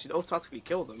back. That should automatically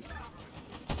kill them.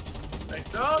 Hey,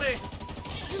 Tony!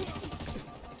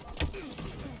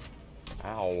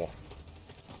 Ow.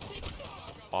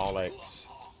 Alex.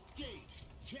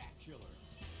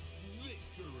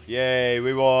 Yay,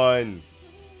 we won.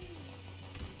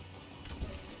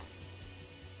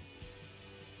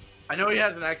 I know he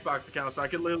has an Xbox account, so I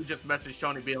could literally just message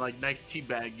Tony being like, nice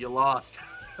teabag, you lost.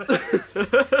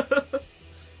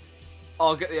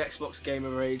 I'll get the Xbox Gamer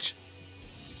Rage.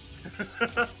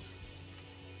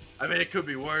 I mean, it could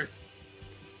be worse.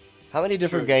 How many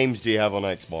different True. games do you have on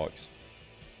Xbox?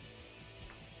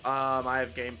 I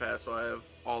have Game Pass, so I have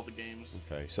all the games.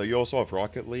 Okay, so you also have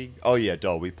Rocket League? Oh yeah,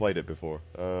 duh, we played it before.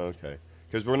 Okay.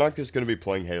 Because we're not just going to be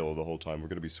playing Halo the whole time, we're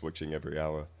going to be switching every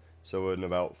hour. So in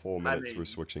about 4 minutes, we're mean-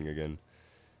 switching again.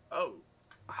 Oh,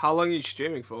 How long are you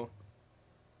streaming for?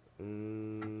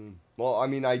 Well, I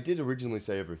mean, I did originally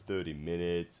say every 30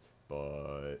 minutes,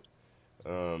 but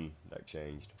that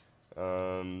changed.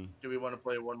 do we want to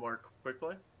play one more quick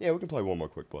play? Yeah, we can play one more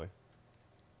quick play.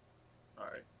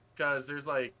 Alright. Because there's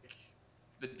like,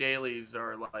 the dailies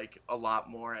are like a lot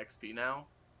more XP now,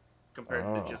 compared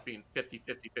Oh. to just being 50,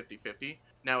 50, 50, 50.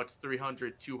 Now it's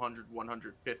 300, 200,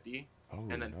 150, Oh,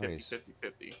 and then nice. 50,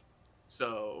 50, 50.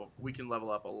 So we can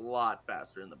level up a lot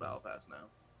faster in the Battle Pass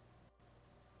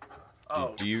now.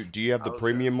 Oh, Do you have the I was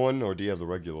premium one, or do you have the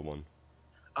regular one?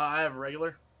 I have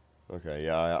regular. Okay,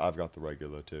 yeah, I've got the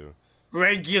regular too.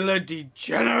 Regular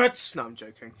degenerates! No, I'm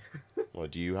joking. Well,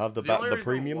 do you have the only the reason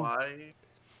premium? Why,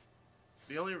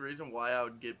 the only reason why I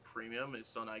would get premium is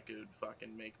so I could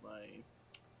fucking make my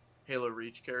Halo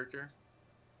Reach character.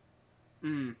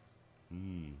 Hmm.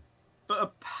 Hmm. But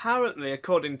apparently,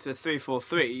 according to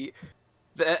 343,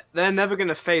 They're never going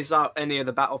to phase out any of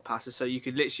the battle passes, so you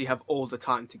could literally have all the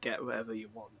time to get whatever you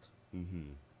want.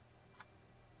 Mm-hmm.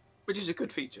 Which is a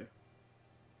good feature.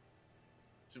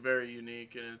 It's very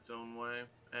unique in its own way,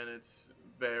 and it's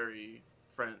very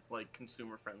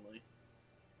consumer friendly.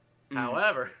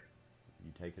 However,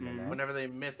 You taking them out? whenever they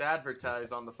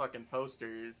misadvertise on the fucking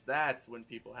posters, that's when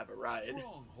people have a riot.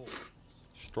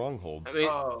 Strongholds. I mean,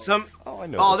 Oh. Oh, I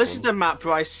know. Oh, this is the map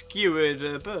where I skewered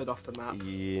a bird off the map.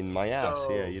 In my ass.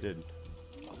 So- Yeah, you did.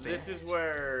 This is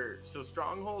where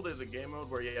Stronghold is a game mode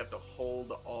where you have to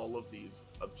hold all of these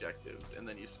objectives and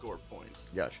then you score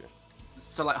points. Gotcha.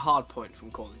 So like hard point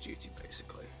from Call of Duty,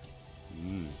 basically.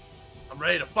 Mm. I'm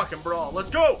ready to fucking brawl.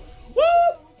 Let's go! Woo!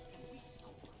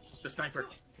 The sniper.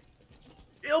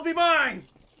 It'll be mine.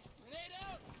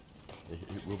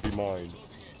 It will be mine.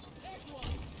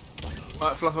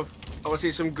 Alright, Fluffer. I want to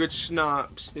see some good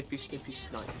snippy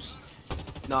snipes.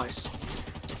 Nice.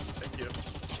 Thank you.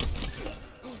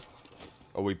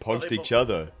 Oh, we punched they each both-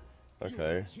 other.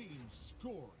 Okay.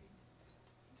 All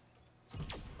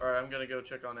right, I'm gonna go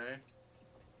check on A.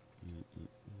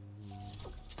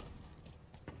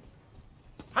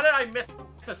 How did I miss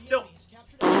a still?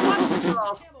 What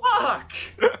the fuck?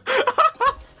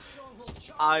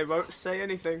 I won't say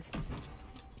anything.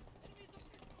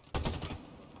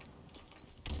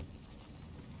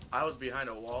 I was behind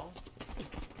a wall.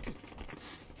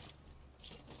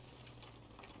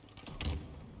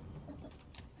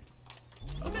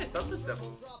 Okay, something's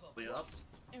definitely up.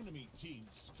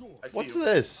 I see What's you.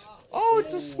 this? Oh,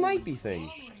 it's a snipey thing.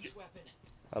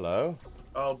 Hello.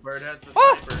 Oh, Bird has the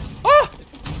Ah! sniper. Ah!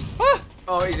 Ah!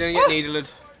 Oh, he's gonna get needled.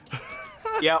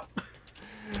 Yep.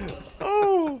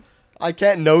 Oh! I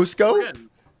can't no scope. We're good.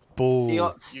 Bull.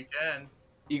 You can.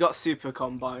 You got super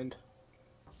combined.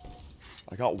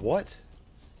 I got what?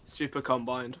 Super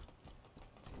combined.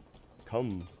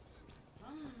 Come.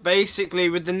 Basically,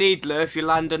 with the needler, if you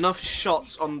land enough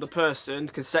shots on the person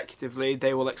consecutively,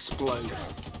 they will explode.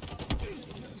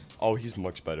 Oh, he's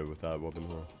much better with that weapon,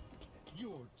 huh?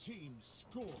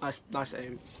 Nice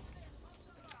aim.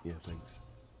 Yeah, thanks.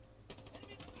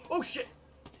 Oh shit!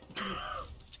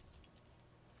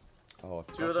 Oh,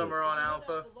 I Two of them are on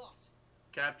Alpha.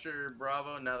 Capture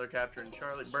Bravo. Now they're capturing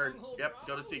Charlie. Bird. Yep.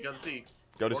 Go to C. Go to C.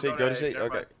 Go to Or C. Go to A, C. never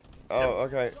Okay. mind. Oh,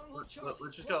 okay. Let's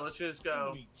just go. Let's just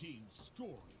go.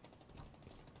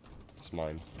 It's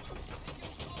mine.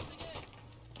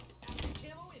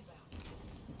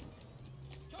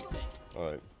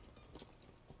 All right.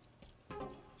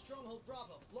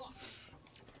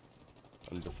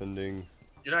 I'm defending.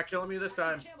 You're not killing me this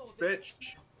time, bitch.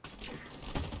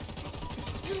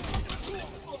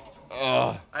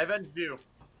 Ah. I avenged you.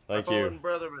 Thank My you. fallen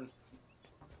brethren.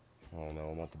 Oh no,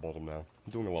 I'm at the bottom now.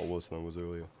 I'm doing a lot worse than I was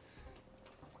earlier.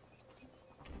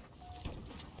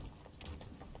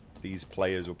 These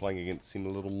players we're playing against seem a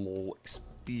little more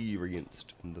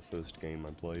experienced than the first game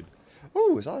I played.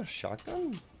 Oh, is that a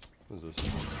shotgun? What is this?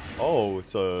 Oh,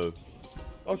 it's a...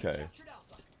 Okay.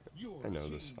 I know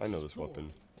this. I know this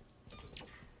weapon.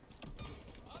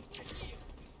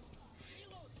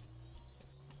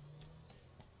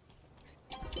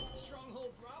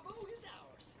 Stronghold Bravo is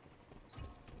ours.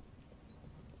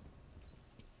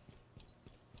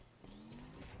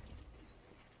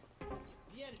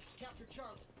 The enemy's captured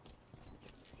Charlie.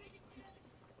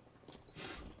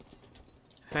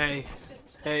 Hey,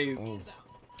 Oh,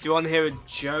 do you want to hear a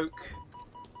joke?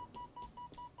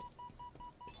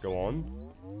 go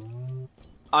on.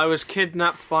 I was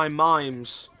kidnapped by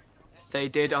mimes. They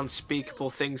did unspeakable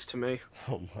things to me.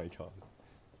 Oh my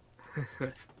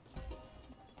god.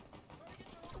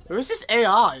 Who is this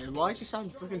AI? Why does she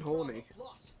sound fucking horny?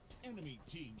 Lost. Enemy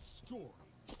team scoring.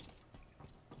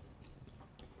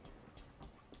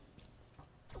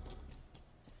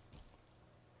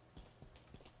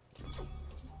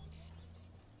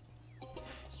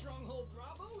 Stronghold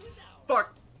Bravo is ours.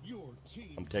 Fuck. Your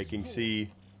team. I'm taking C.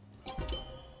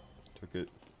 Took it.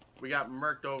 We got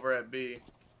murked over at B.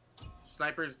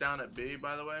 Snipers down at B,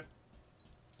 by the way.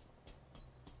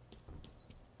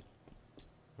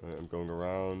 Alright, I'm going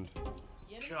around.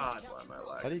 God, why am I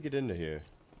How lagging? do you get into here?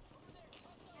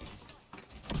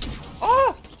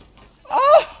 Ah!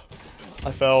 Ah!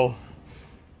 I fell.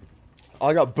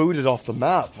 I got booted off the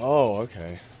map. Oh,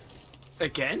 okay.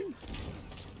 Again?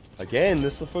 Again,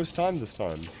 this is the first time this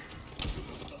time.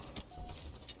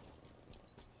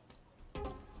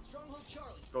 Stronghold Charlie.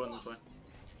 Going this way.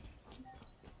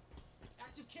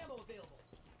 Active camo available.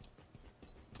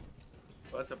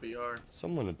 Oh, that's a BR.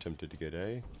 Someone attempted to get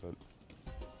A, but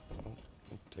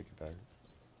I'll take it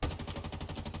back.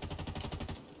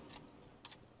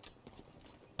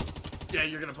 Yeah,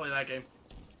 you're gonna play that game.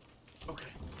 Okay.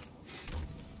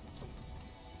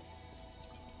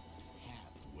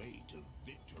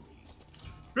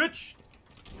 Switch!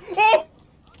 Oh!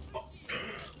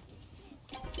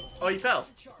 Oh, he fell.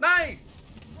 Nice!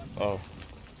 Oh.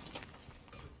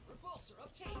 Repulsor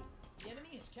obtained. The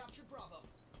enemy has captured Bravo.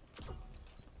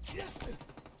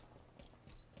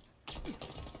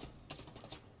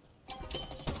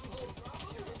 Stronghold Bravo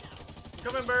is ours.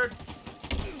 Come in, bird.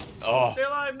 Oh. Stay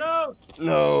alive, no!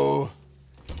 No.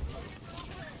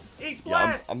 Eat Yeah,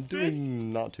 blast! I'm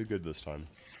doing not too good this time.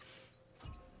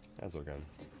 That's okay.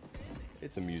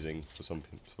 It's amusing for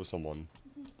someone,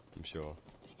 I'm sure.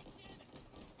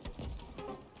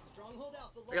 Stronghold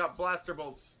Alpha I got blaster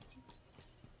bolts.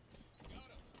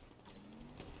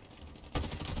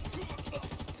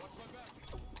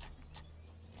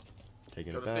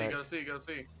 Taking Go it to see, back. go to see, go to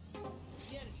see.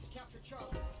 The enemy's captured Charlie.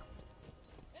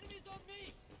 Enemies on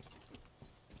me!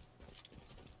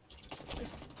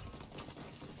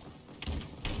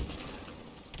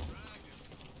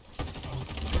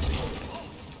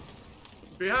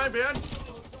 Behind, behind.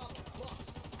 Stronghold Bravo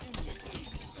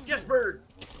lost. Yes, bird.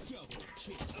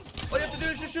 All you have to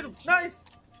do is just shoot him. Nice.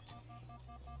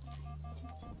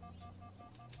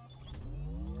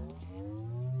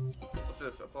 What's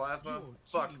this? A plasma?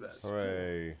 Fuck that.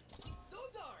 Hooray. Those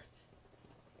ours.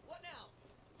 What now?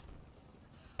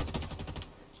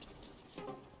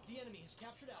 The enemy has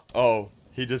captured Alpha. Oh,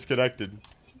 he disconnected.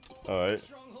 Alright.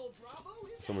 Stronghold Bravo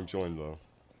is Someone ours. joined though.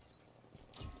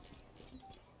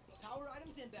 Power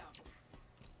items inbound.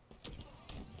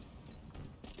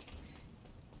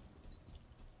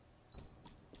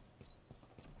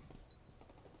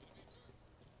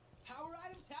 Power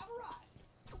items have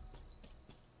arrived.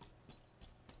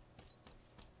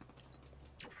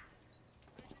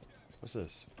 What's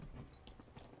this?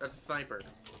 That's a sniper.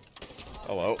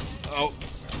 Oh, oh. Oh.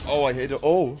 Oh, I hit it.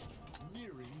 Oh.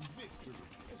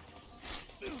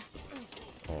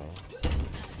 Oh.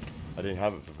 I didn't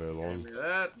have it for very long. Give me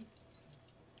that.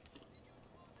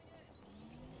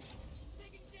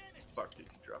 Fuck, did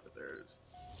you drop it? There it is.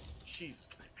 Jesus,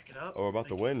 can I pick it up? Oh, we're about to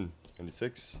Thank you. win.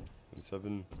 96,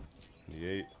 97,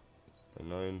 98,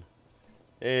 99.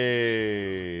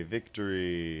 Hey,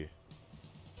 victory.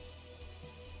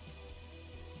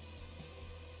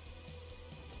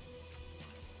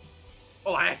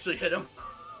 Oh, I actually hit him.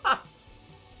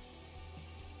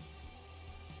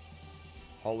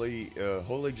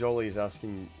 Holy Jolly is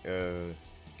asking,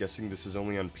 guessing this is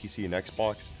only on PC and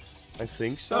Xbox. I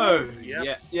think so. Oh,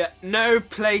 Yep. yeah. No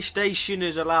PlayStation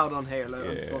is allowed on Halo, Yeah.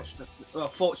 unfortunately. Well,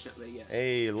 fortunately, yes.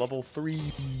 Hey, level 3.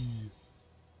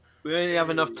 We only have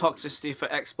enough toxicity for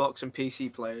Xbox and PC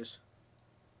players.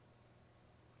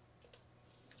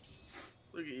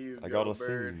 Look at you. I got go, a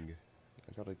bird. thing.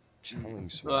 I got a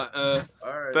challenge Right, sword.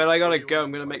 Alright. but I what gotta do you go. wanna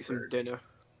I'm gonna play, make some bird? dinner.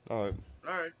 Alright.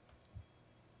 Alright.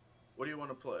 What do you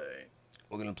want to play?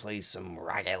 We're gonna play some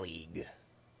Rocket League.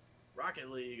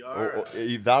 Rocket League. Or,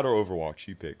 Alright. that or Overwatch,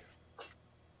 you pick.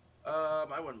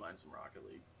 I wouldn't mind some Rocket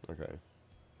League. Okay.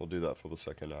 We'll do that for the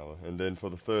second hour. And then for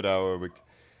the third hour,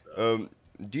 So,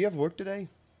 do you have work today?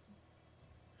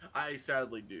 I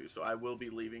sadly do, so I will be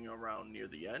leaving around near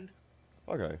the end.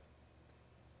 Okay.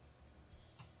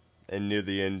 And near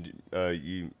the end,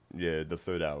 the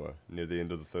third hour. Near the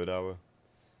end of the third hour?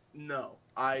 No,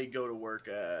 I go to work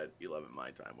at 11 my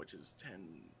time, which is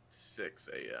 10:06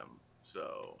 a.m.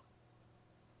 So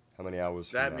How many hours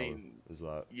from That now mean- is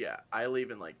that? yeah, I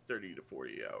leave in like 30 to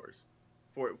 40 hours.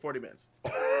 40 minutes.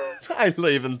 I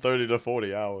leave in 30 to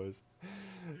 40 hours.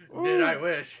 Did I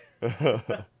wish?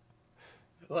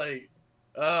 Like,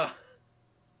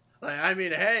 I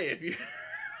mean, hey, if you,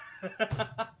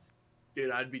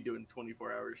 dude, I'd be doing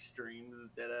 24-hour streams,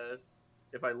 deadass,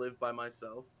 if I lived by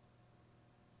myself.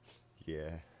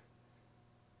 Yeah.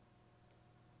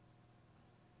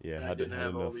 Yeah, And I had didn't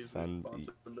have all enough these fun.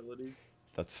 responsibilities.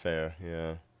 That's fair,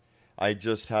 yeah. I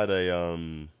just had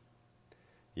a,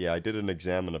 yeah, I did an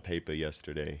exam and a paper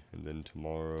yesterday, and then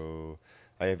tomorrow,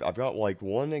 I've got like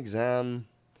one exam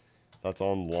that's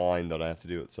online that I have to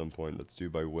do at some point that's due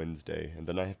by Wednesday, and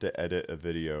then I have to edit a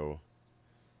video.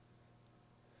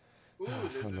 Ooh,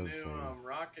 there's a Another new thing.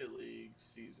 Rocket League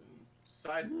season.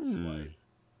 Side Hmm. swipe.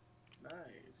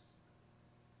 Nice.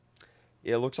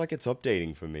 Yeah, it looks like it's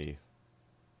updating for me.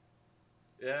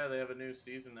 Yeah, they have a new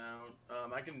season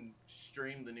out. I can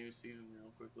stream the new season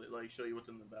real quickly, like show you what's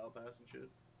in the battle pass and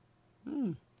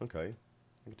shit. Okay.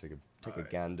 I can take a Alright.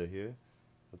 gander here.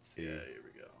 Let's see. Yeah, here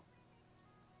we go.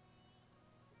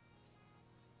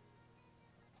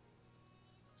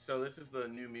 So this is the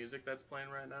new music that's playing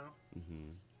right now.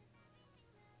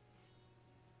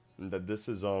 And that this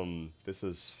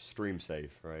is stream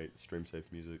safe, right? Stream safe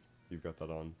music. You've got that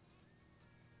on.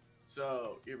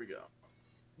 So here we go.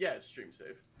 Yeah, it's stream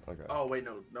safe. Okay. Oh wait,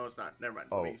 no, it's not. Never mind.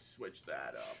 Oh. Let me switch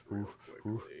that up real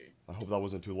quickly. I hope that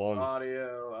wasn't too long.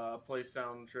 Audio, play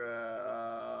soundtrack.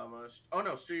 Oh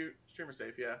no, streamer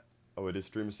safe. Yeah. Oh, it is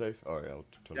streamer safe? Alright, I'll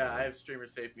turn it Yeah, on. I have streamer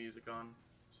safe music on.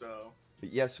 So.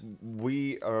 But yes,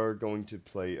 we are going to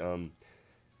play,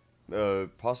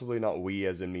 possibly not we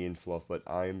as in me and Fluff, but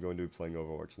I am going to be playing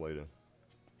Overwatch later.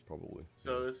 Probably.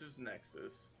 So this is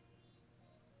Nexus.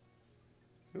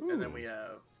 Ooh. And then we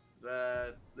have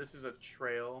that. This is a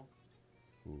trail.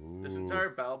 Ooh. This entire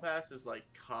battle pass is like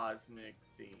cosmic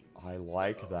themed. I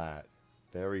like so. that.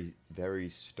 Very, very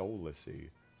Stolas-y.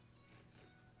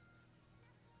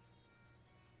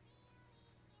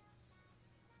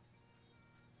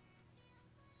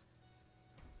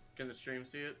 Can the stream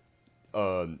see it?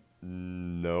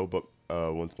 No, but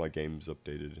once my game's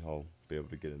updated, I'll be able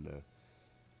to get in there.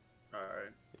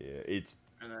 Alright. Yeah, it's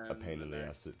And then a pain in the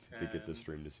ass to get the 10.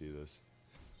 stream to see this.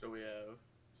 So we have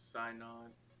sign on,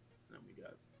 and then we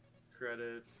got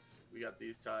credits, we got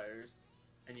these tires,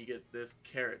 and you get this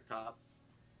carrot top,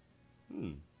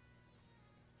 Hmm.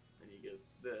 and you get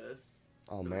this.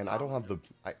 Oh man, I don't have the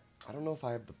I don't know if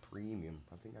I have the premium.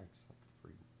 I think I just have the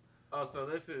free. Oh, so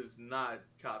this is not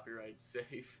copyright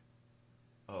safe.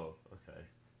 Oh, okay.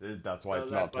 That's why So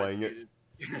it's that's not why playing it.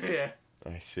 muted. Yeah.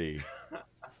 I see. Right,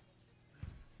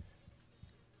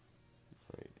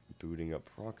 booting up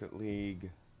Rocket League.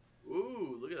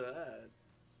 Ooh, look at that.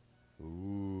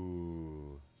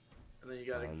 Ooh. And then you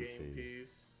got a Fancy. game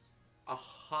piece, a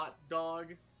hot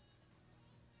dog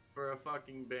for a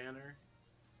fucking banner.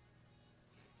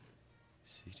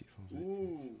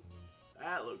 Ooh,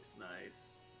 that looks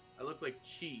nice. I look like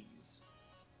cheese.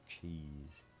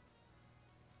 Cheese.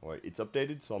 Alright, it's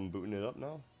updated, so I'm booting it up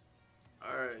now.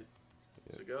 Alright,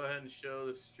 Yep. so go ahead and show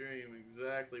the stream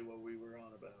exactly what we were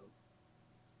on about.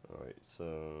 Alright,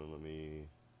 so let me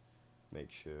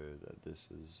make sure that this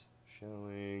is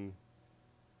showing.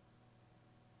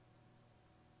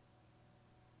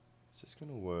 Is this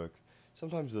gonna work?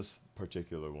 Sometimes this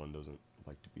particular one doesn't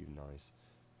like to be nice,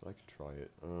 but I can try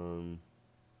it.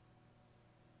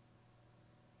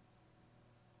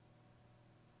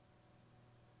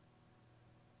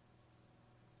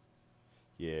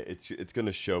 Yeah, it's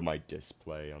gonna show my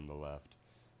display on the left.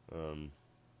 Because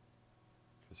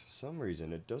for some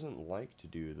reason it doesn't like to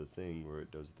do the thing where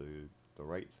it does the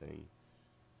right thing.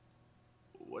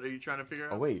 What are you trying to figure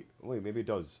out? Oh wait, maybe it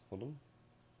does. Hold on.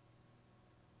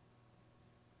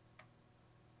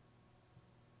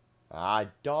 Ah, it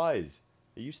does.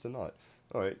 It used to not.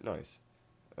 Alright, nice.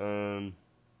 Alright.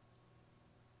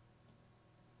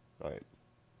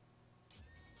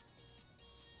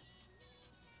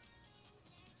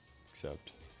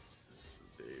 Accept. This is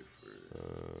the day for...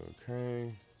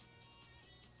 Okay.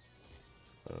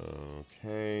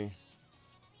 Okay. And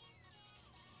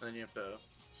then you have to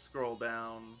scroll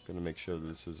down. Gonna make sure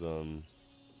this is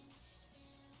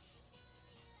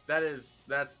That's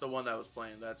the one that was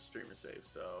playing. That's streamer safe.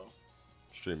 So,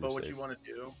 streamer but what safe. you want to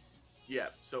do? Yeah.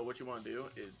 So what you want to do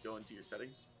is go into your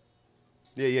settings.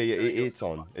 Yeah. And then go It's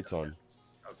on. It's on.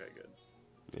 Okay, good.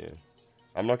 Yeah.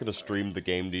 I'm not gonna stream the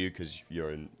game to you because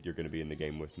you're gonna be in the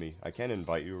game with me. I can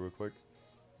invite you real quick.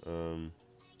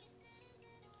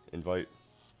 Invite.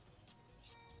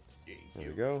 Thank There you.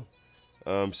 we go.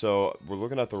 So we're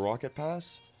looking at the Rocket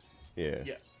Pass. Yeah.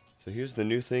 Yeah. So here's the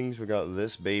new things. We got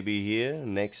this baby here,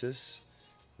 Nexus.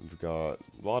 We've got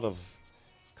a lot of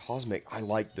cosmic. I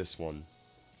like this one.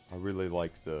 I really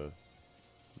like the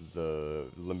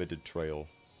limited trail.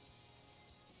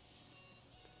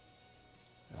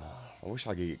 I wish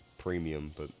I could get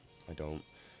premium, but I don't.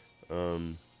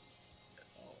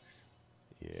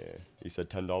 Yeah. You said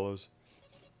 $10?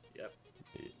 Yep.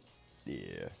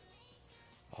 Yeah.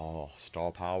 Oh,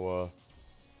 star power.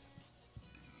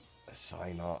 A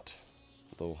Cynot.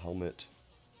 Little helmet.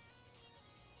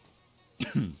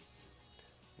 Look at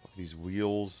these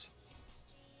wheels.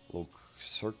 Little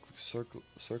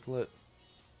circlet.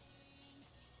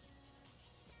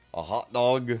 A hot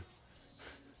dog.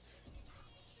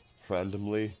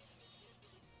 Randomly.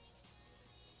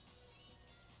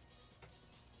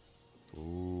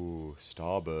 Ooh,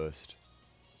 Starburst.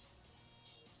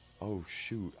 Oh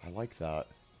shoot, I like that.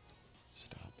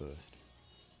 Starburst.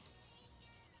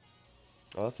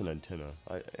 Oh, that's an antenna.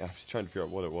 I was trying to figure out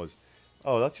what it was.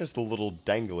 Oh, that's just a little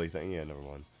dangly thing. Yeah, never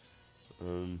mind.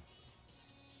 Ooh.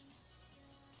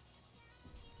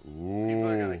 People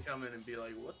are gonna come in and be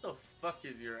like, "What the fuck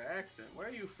is your accent? Where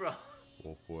are you from?"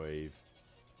 Wolf wave.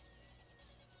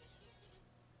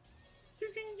 You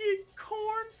can get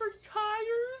corn for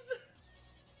tires.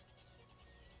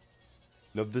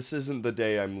 No, this isn't the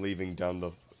day I'm leaving down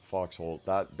the Foxhole.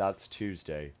 That's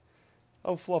Tuesday.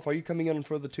 Oh, Fluff, are you coming in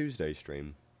for the Tuesday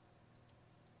stream?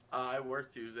 I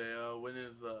work Tuesday.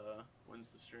 When's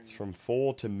the stream? It's from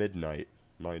 4 to midnight,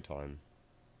 my time.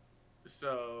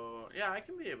 So yeah, I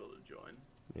can be able to join.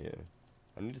 Yeah.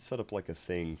 I need to set up like a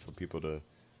thing for people to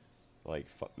like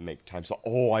make time. So,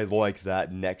 oh, I like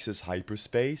that Nexus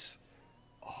hyperspace.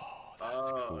 Oh,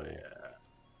 that's cool. Yeah.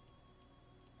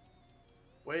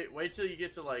 Wait till you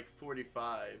get to like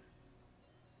 45.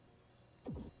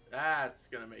 That's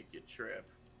gonna make you trip.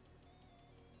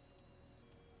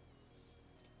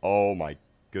 Oh my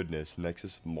goodness,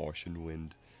 Nexus Martian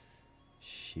Wind.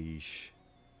 Sheesh.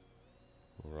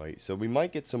 Alright, so we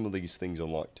might get some of these things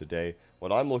unlocked today.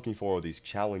 What I'm looking for are these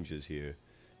challenges here.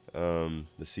 The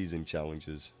season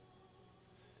challenges.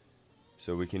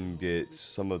 So we can get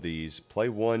some of these. Play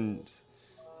one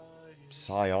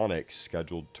psionics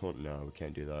scheduled no, we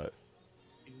can't do that.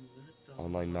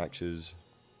 Online matches.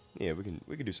 Yeah, we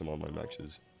can do some online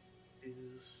matches.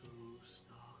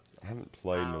 I haven't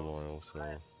played in a while,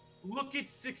 so. Look at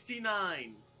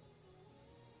 69.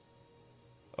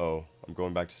 Oh, I'm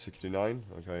going back to 69?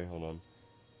 Okay, hold on.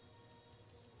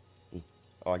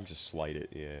 Oh, I can just slide it.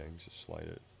 Yeah, I can just slide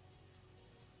it.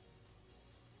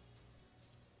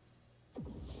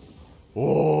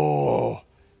 Oh,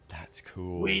 that's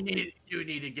cool. You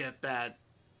need to get that.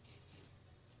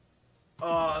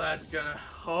 Oh, that's gonna.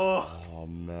 Oh,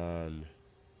 man.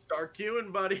 Start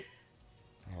queuing, buddy.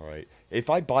 Alright. If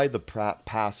I buy the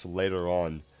pass later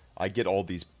on, I get all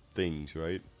these things,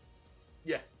 right?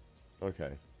 Yeah.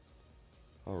 Okay.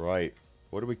 Alright.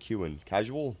 What are we queuing?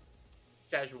 Casual?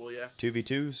 Casual, yeah.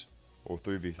 2v2s? Or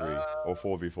 3v3? Or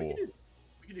 4v4?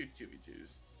 We can do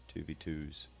 2v2s.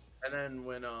 2v2s. And then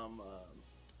when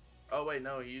oh wait,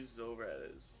 no, he's over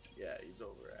at his. Yeah, he's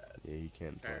over at. Yeah, he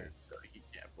can't play. Parents, so he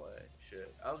can't play.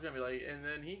 Shit. I was gonna be like, and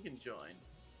then he can join.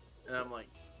 And I'm like,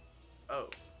 oh,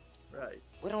 right.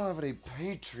 We don't have any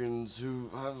patrons who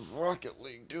have Rocket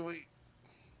League, do we?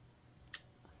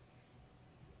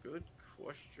 Good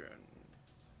question.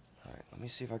 Alright, let me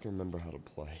see if I can remember how to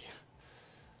play.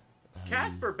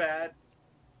 Casper bad.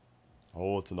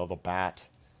 Oh, it's another bat.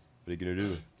 What are you gonna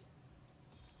do?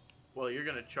 Well, you're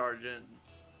gonna charge in.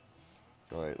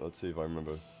 Alright, let's see if I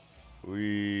remember.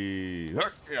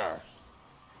 Yeah.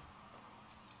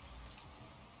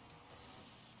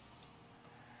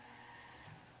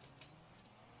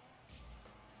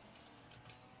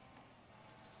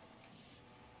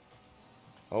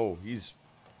 Oh, he's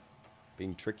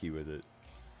being tricky with it.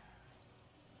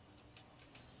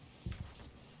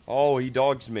 Oh, he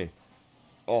dodged me.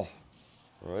 Oh,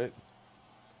 alright.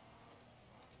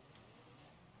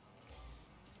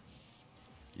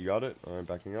 You got it? Alright,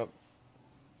 backing up.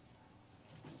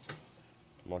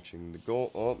 I'm watching the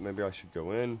goal. Oh, maybe I should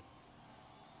go in.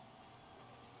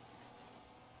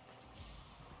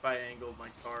 If I angled my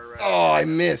car right. Oh, I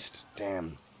missed.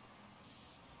 Damn.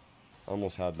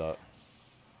 Almost had that.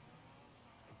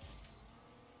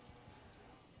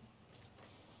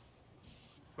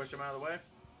 Push him out of the way.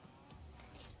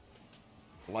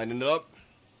 Lining it up.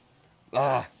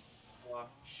 Ah.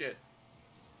 Shit.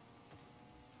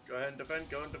 Go ahead and defend.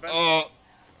 Go and defend. Oh.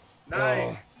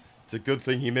 Nice. It's a good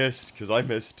thing he missed, because I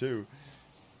missed too.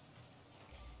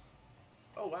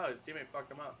 Oh wow, his teammate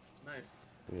fucked him up. Nice.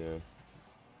 Yeah.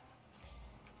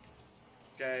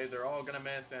 Okay, they're all gonna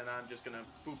miss, and I'm just gonna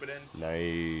poop it in.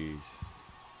 Nice.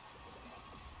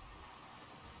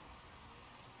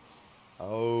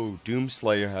 Oh,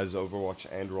 Doomslayer has Overwatch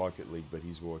and Rocket League, but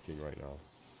he's working right now.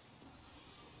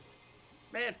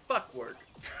 Man, fuck work.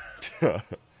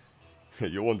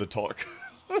 You want to talk?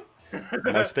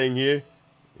 Am I staying here?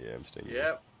 Yeah, I'm staying here.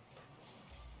 Yep.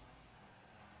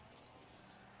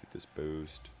 Get this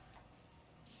boost.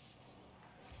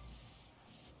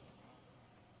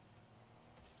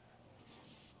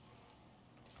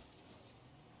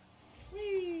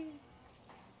 Whee.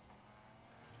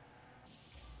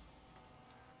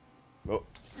 Oh.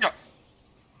 Yeah.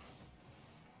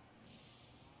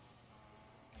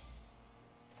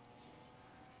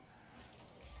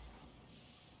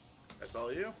 That's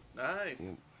all you? Nice.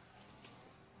 Yep.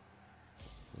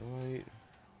 Right.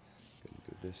 Gonna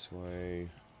go this way.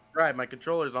 Right, my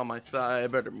controller's on my thigh. I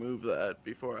better move that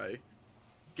before I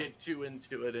get too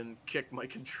into it and kick my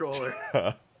controller.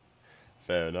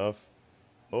 Fair enough.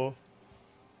 Oh.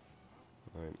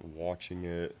 Alright, watching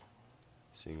it.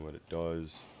 Seeing what it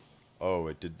does. Oh,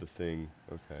 it did the thing.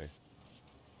 Okay.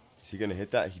 Is he gonna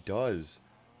hit that? He does.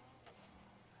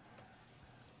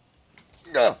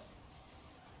 Go.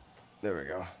 There we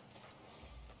go.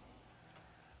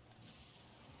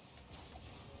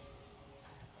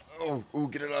 Oh, ooh,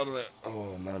 get it out of there.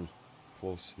 Oh, man.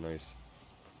 close. Nice.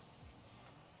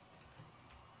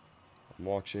 I'm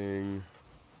watching.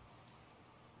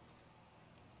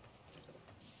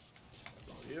 That's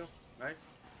all you.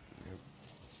 Nice. Yep.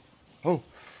 Oh!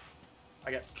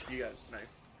 I got you got it.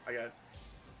 Nice. I got it.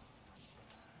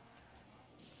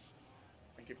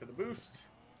 Thank you for the boost.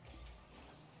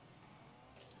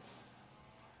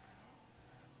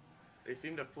 They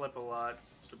seem to flip a lot,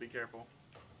 so be careful.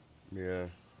 Yeah.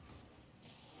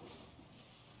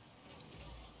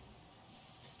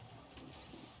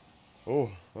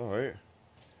 Oh, alright.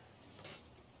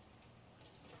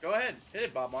 Go ahead, hit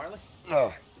it, Bob Marley.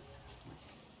 Ah.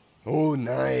 Oh,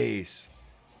 nice.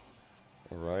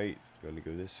 Alright, going to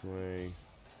go this way.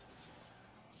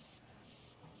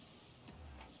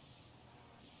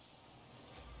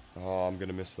 Oh, I'm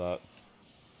gonna miss that.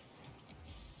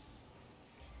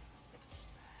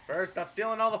 Bird, stop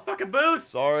stealing all the fucking boost!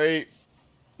 Sorry.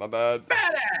 My bad.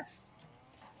 Badass!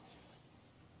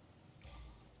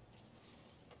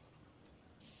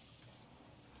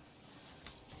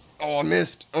 Oh, I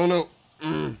missed. Oh, no.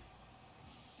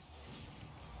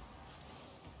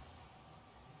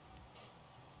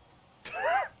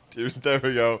 Dude, there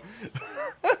we go.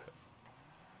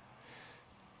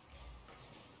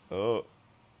 Oh.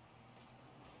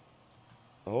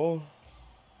 Oh.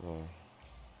 Oh.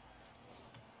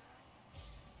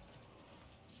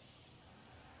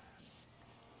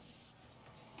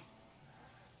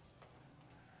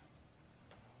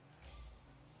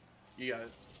 You got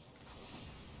it.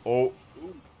 Oh.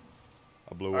 Ooh.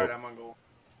 I blew Alright, up. I'm on goal.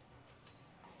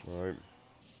 Alright.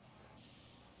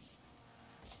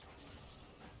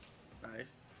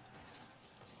 Nice.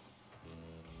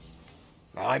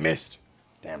 Oh, I missed.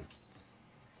 Damn.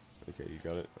 Okay, you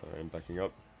got it. Alright, I'm backing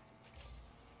up.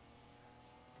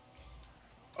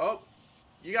 Oh,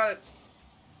 you got it.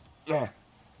 Ah.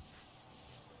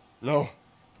 No.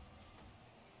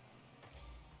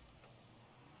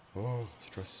 Oh,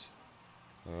 stress.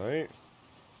 Alright.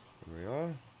 Here we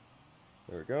are.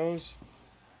 There it goes.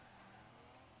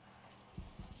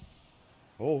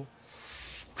 Oh.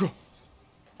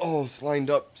 Oh, it's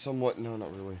lined up somewhat. No,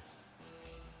 not really.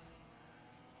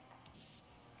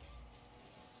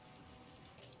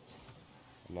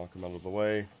 Knock him out of the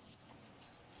way.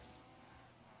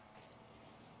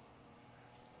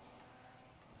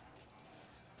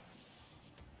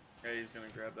 Yeah, he's gonna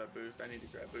grab that boost. I need to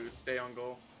grab boost. Stay on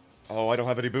goal. Oh, I don't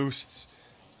have any boosts.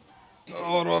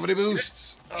 Oh, I don't have any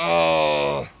boosts.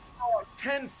 Oh.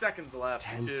 10 seconds left.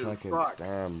 10 too. seconds. Fuck.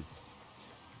 Damn.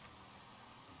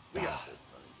 We got this,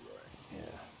 buddy.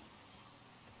 Yeah.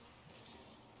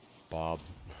 Bob.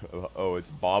 Oh, it's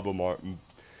Bob Omar. I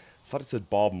thought it said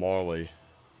Bob Marley.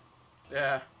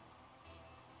 Yeah.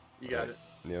 You got it.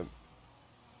 Yep.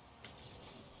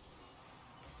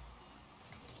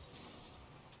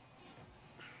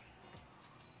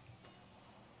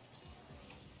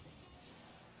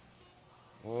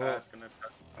 Oh. That's gonna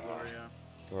touch the floor, yeah.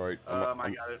 All right. I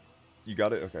got it. You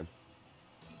got it? Okay.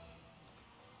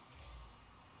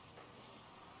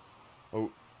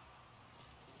 Oh.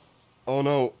 Oh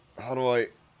no. How do I?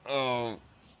 Oh.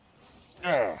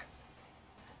 Ah.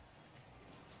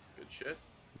 Good shit.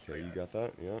 Okay, you got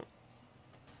that? Yeah.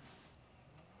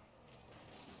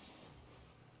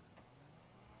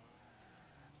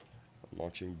 I'm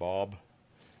watching Bob.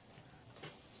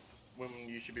 When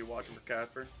you should be watching for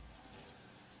Casper.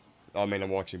 I mean, I'm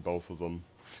watching both of them.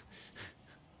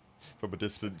 From a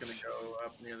distance. It's gonna go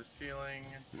up near the ceiling.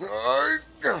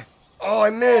 Oh, I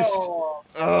missed! Oh,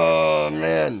 Oh,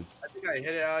 man. I think I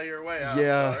hit it out of your way. I'm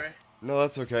Yeah. sorry. No,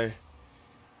 that's okay.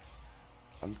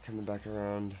 I'm coming back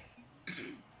around.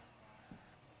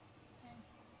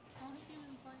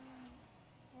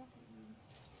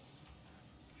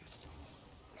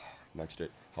 Next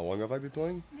it. How long have I been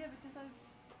playing? Yeah, because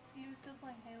you were still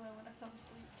playing Halo when I fell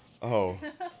asleep. Oh.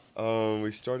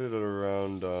 We started at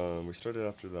around, we started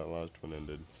after that last one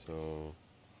ended, so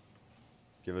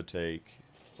give or take,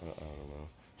 I don't know,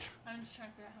 I'm just trying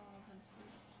to figure out how long I've been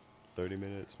asleep. 30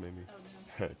 minutes maybe? Oh,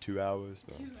 no. 2 hours?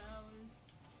 No. 2 hours.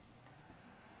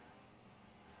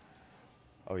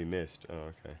 Oh, he missed. Oh,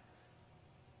 okay.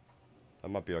 That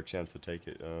might be our chance to take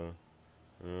it.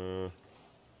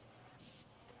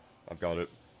 I've got it.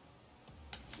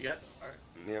 You got it? Alright.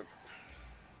 Yep.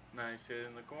 Nice hit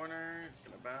in the corner. It's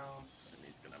gonna bounce, and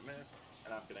he's gonna miss.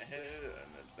 And I'm gonna hit it,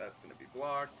 and that's gonna be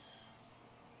blocked.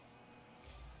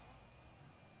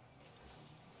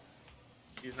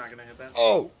 He's not gonna hit that.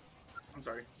 Oh! I'm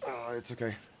sorry. It's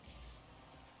okay.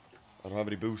 I don't have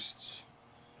any boosts.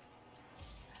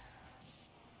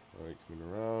 Alright, coming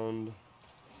around.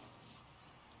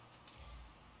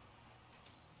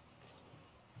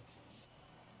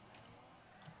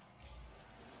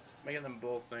 Making them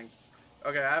both think.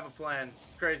 Okay, I have a plan.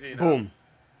 It's crazy enough. Boom.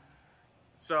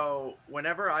 So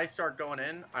whenever I start going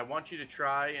in, I want you to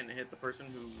try and hit the person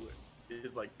who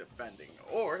is like defending.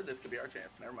 Or this could be our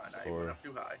chance. Never mind. I went up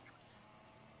too high.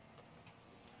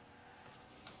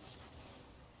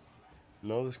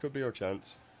 No, this could be our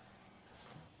chance.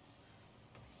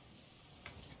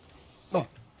 Oh,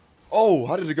 oh!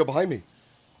 How did it go behind me?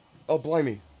 Oh,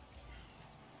 blimey!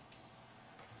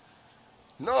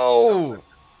 No!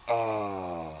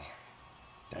 Ah,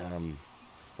 damn.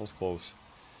 That was close.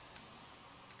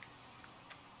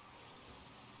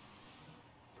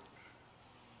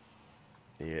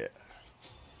 Yeah.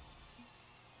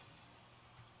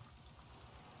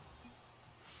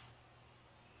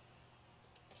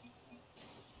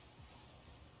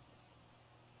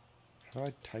 How do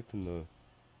I type in the...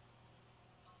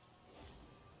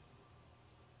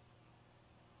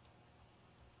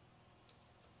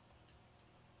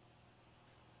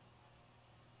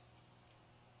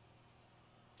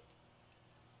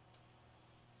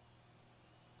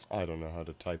 I don't know how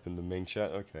to type in the main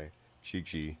chat. Okay.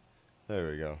 GG.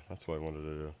 There we go. That's what I wanted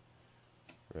to do.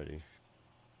 Ready.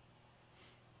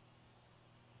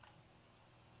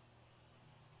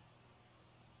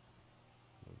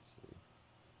 Let's see.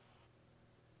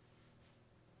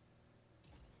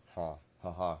 Ha.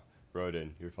 Ha ha.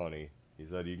 Rodin, you're funny. He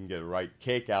said you can get right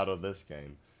kick out of this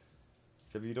game.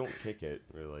 Except you don't kick it,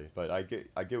 really. But I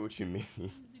get what you mean.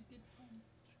 It's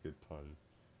a good pun.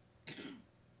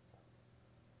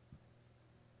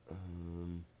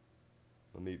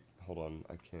 Let me, hold on,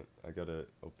 I gotta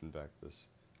open back this.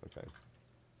 Okay.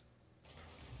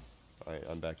 Alright,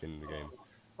 I'm back in the game.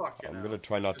 I'm gonna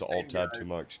try not to alt-tab too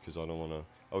much, because I don't wanna...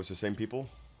 Oh, it's the same people?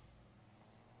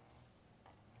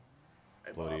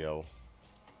 Hey, Bloody Bob. hell.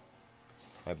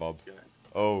 Hi, Bob. It's gonna-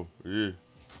 Oh, yeah.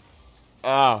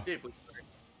 Ah! Deeply sorry.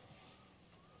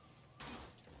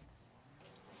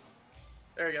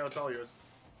 There you go, it's all yours.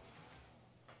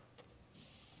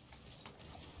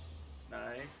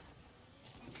 Nice.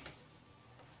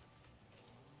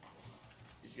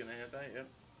 He's gonna hit that, yep.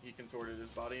 He contorted his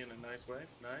body in a nice way.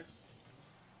 Nice.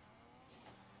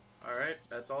 Alright,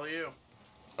 that's all you.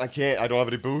 I don't have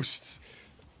any boosts.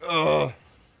 Ugh.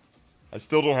 I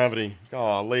still don't have any.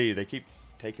 Golly, they keep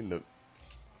taking the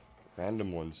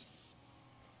random ones.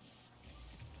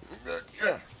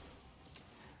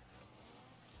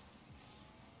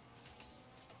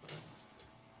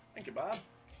 Thank you, Bob.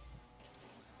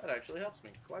 That actually helps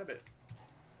me quite a bit.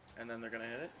 And then they're gonna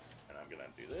hit it, and I'm gonna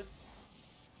do this.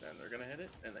 Then they're gonna hit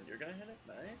it, and then you're gonna hit it.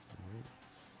 Nice.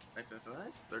 Nice, nice,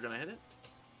 nice. They're gonna hit it.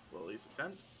 We'll at least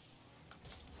attempt.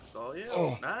 That's all you.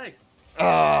 Oh. Nice.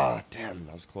 Ah, damn,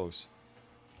 that was close.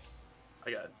 I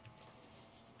got it.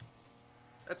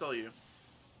 That's all you.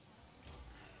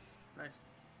 Nice.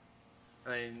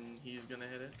 And then he's gonna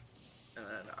hit it, and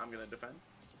then I'm gonna defend.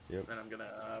 Yep. Then I'm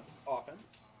gonna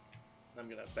offense. I'm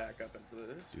gonna back up into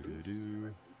this. Boost. He's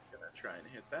gonna try and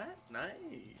hit that.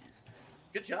 Nice.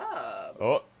 Good job.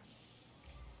 Oh.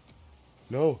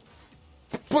 No.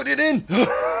 Put it in!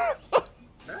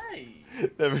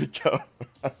 Nice. There we go.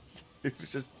 He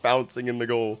was just bouncing in the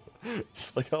goal.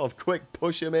 It's like, oh, quick,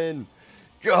 push him in.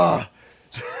 Gah!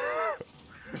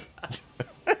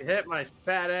 You hit my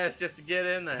fat ass just to get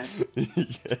in there.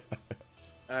 Yeah.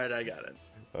 Alright, I got it.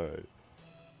 Alright.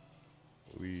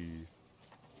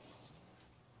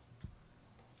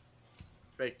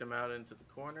 Faked him out into the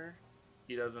corner.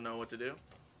 He doesn't know what to do.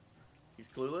 He's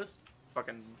clueless.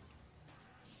 Fucking.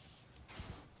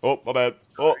 Oh, my bad.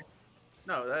 Oh.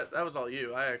 No, that was all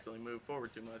you. I accidentally moved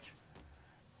forward too much.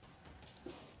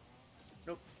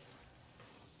 Nope.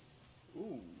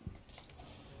 Ooh.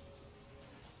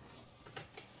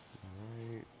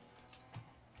 Alright.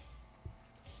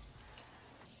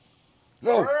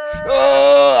 No!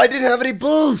 Oh, I didn't have any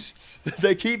boosts!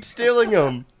 They keep stealing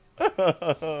them.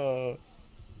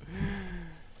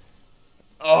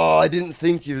 Oh, I didn't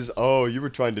think he was... Oh, you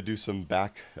were trying to do some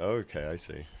back... Okay, I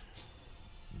see.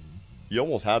 You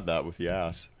almost had that with the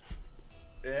ass.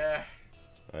 Yeah.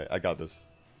 Alright, I got this.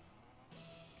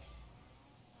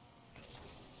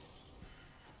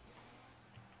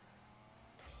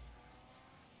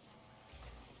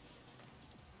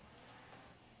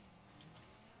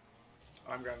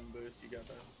 I'm grabbing boost. You got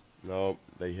that. No,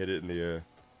 they hit it in the air.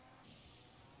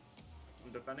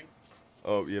 I'm defending.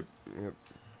 Oh, yep, yep.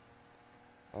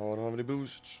 Oh, I don't have any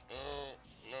boosts. Oh,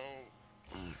 no.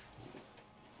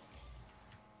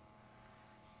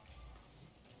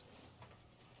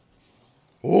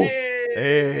 Oh!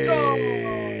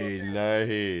 Hey!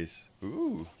 Nice.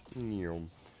 Ooh.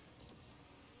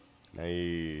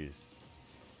 Nice.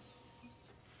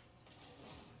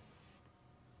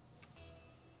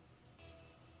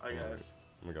 I got it. Alright,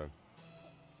 I'm gonna go.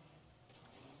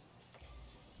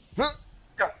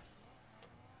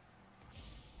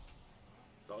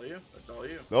 That's all you? That's all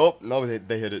you. Nope, no,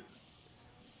 they hit it.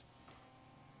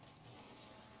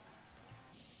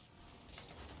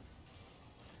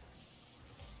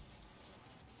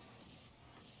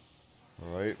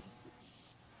 Alright.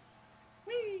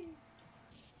 Whee!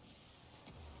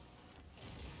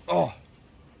 Oh!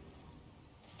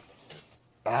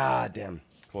 Ah, damn.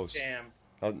 Close. Damn.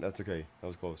 Oh, that's okay. That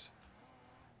was close.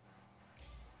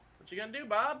 What you gonna do,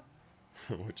 Bob?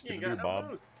 What You you ain't gonna got do, no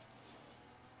Bob?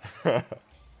 booth.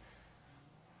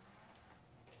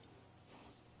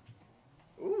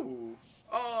 Ooh.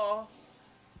 Oh.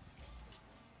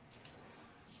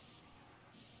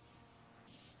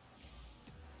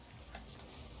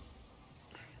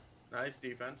 Nice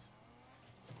defense.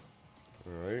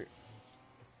 Alright.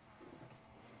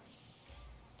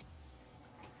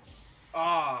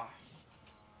 Ah.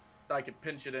 Thought I could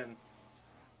pinch it in.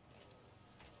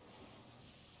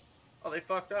 Oh, they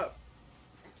fucked up.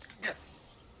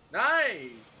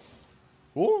 Nice.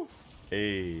 Ooh!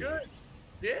 Hey. Good.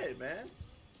 Yeah, man.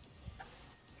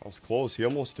 That was close. He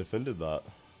almost defended that.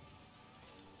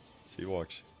 See,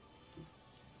 watch.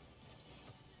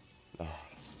 Ah,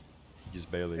 he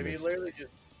just barely If he missed. literally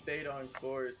just stayed on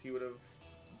course, he would have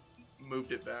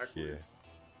moved it backwards. Yeah.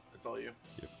 That's all you.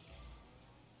 Yep.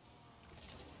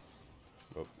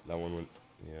 Oh, that one went.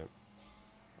 Yeah.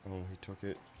 Oh, he took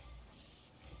it.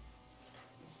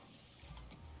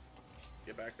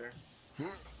 Get back there.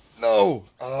 No!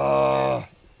 Ah!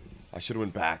 I should have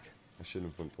went back. I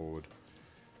shouldn't have went forward.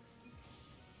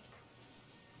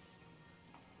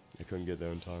 I couldn't get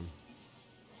there in time.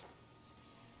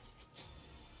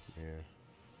 Yeah.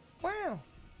 Wow!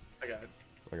 I got it.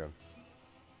 Okay.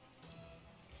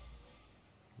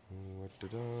 What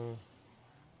did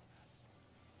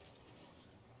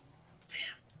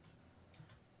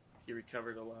He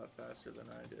recovered a lot faster than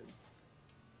I did.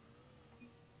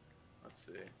 Let's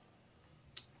see.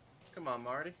 Come on,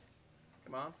 Marty.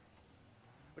 Come on.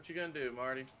 What you gonna do,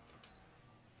 Marty?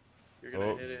 You're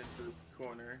gonna Oh. hit it into the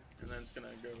corner, and then it's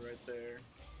gonna go right there.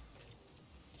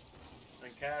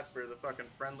 And Casper, the fucking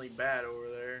friendly bat over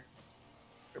there.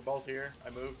 They're both here. I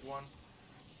moved one.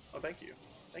 Oh, thank you.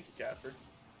 Thank you, Casper.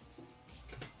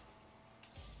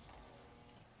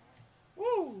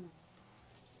 Woo!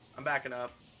 I'm backing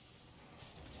up.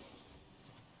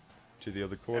 to the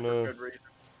other And for corner? good reason.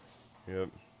 Yep.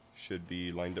 Should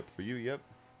be lined up for you, yep.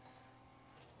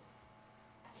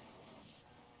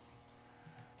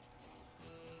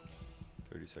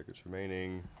 "30 seconds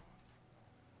remaining."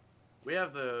 We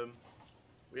have the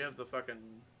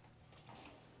fucking.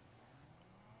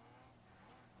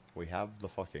 We have the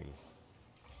fucking.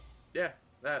 Yeah,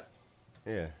 that.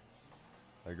 Yeah.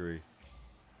 I agree.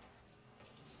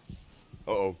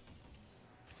 Uh-oh.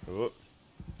 Oh.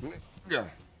 Yeah.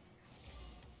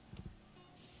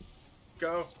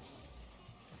 Go.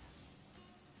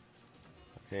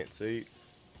 I can't see.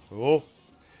 Oh.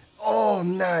 Oh,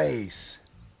 nice.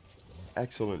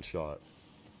 Excellent shot.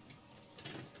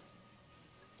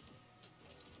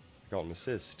 Got an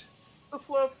assist. The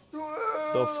fluff.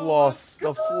 The fluff.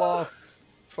 The fluff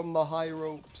from the high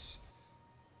ropes.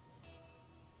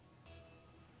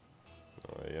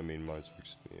 Alright, I mean, mine's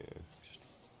yeah.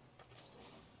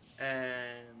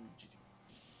 And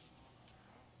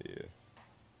Yeah.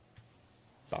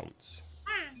 Bounce.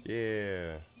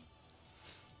 Yeah.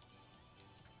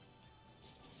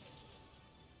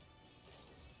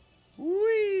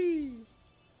 Whee!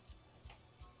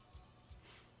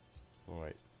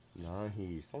 Alright.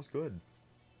 Nice. That was good.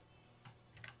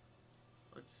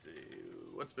 let's see,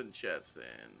 what's been chat saying?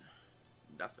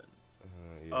 Nothing.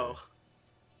 Yeah. Oh.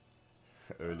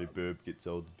 Early bird gets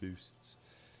all the boosts.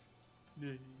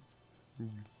 I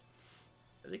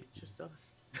think it's just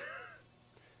us.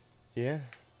 Yeah.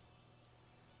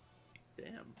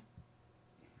 Damn.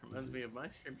 Reminds me of my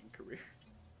streaming career.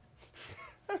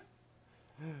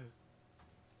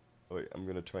 Wait, I'm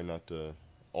gonna try not to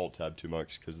alt tab too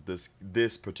much because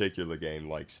this particular game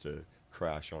likes to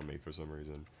crash on me for some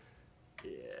reason.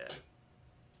 Yeah.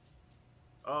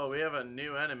 Oh, we have a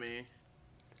new enemy.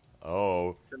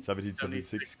 Oh, 1776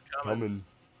 1776 coming. coming.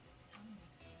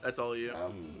 That's all you.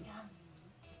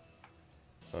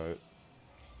 Alright.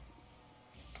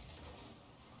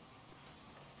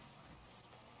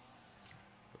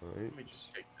 Alright. Let me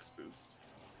just take this boost.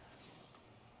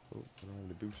 Oh, I don't have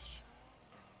any boost.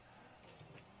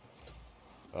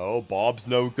 Oh, Bob's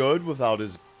no good without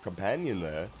his companion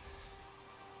there.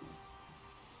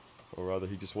 Or rather,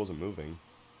 he just wasn't moving.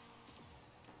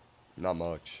 Not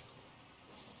much.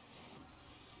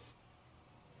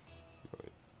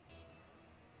 Right.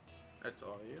 That's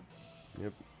all you.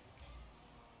 Yep.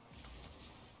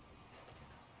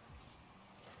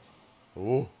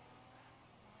 Oh.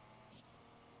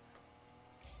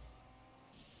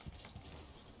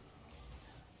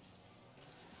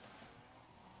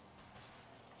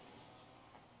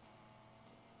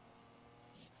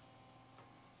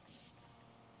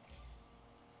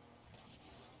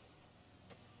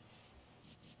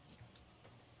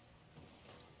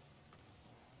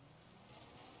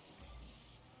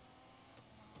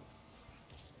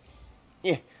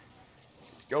 Yeah.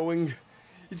 It's going.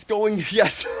 It's going.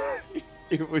 Yes.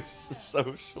 It was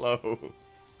so slow.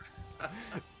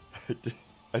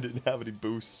 I didn't have any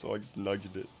boosts, so I just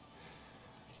nudged it.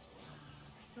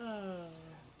 Oh.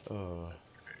 That's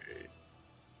great.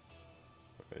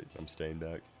 Alright, I'm staying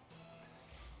back.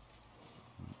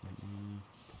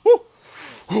 Woo!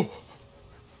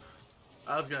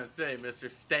 I was gonna say, Mr.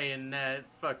 Stay in Net,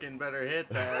 fucking better hit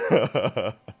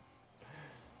that.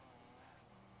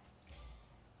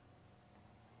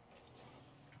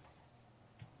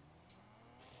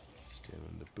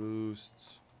 Scaling the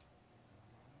boosts.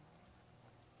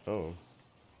 Oh.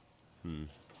 You're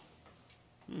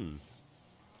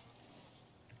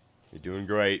doing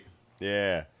great.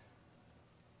 Yeah.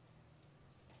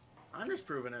 I'm just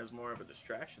proving as more of a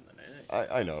distraction than anything.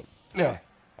 I know. Yeah.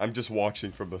 I'm just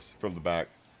watching from the back.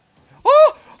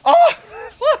 Oh! Oh!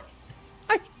 Look!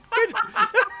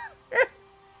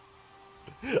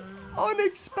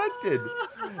 Unexpected.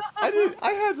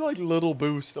 I had like little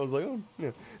boost. I was like, oh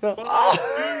yeah. Bob,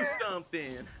 do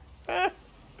something.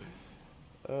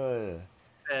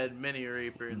 Said Mini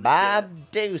Reaper in the Bob,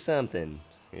 chat. do something.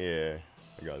 Yeah,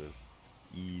 I got this.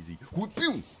 Easy. Whoop,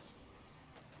 boom.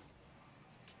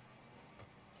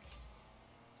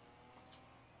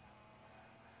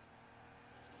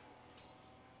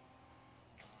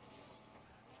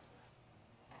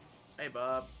 Hey,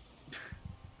 Bob.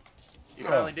 You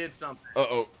finally did something.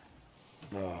 Uh-oh.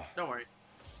 Oh. Don't worry.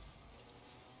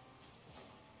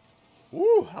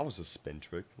 Woo, that was a spin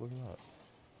trick. Look at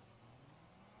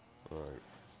that. Alright.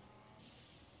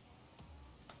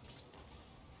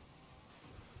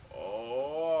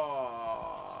 Oh.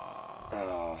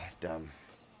 Oh, damn.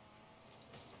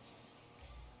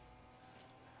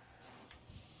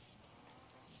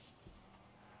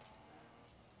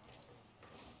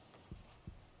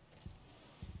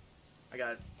 I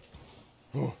got it.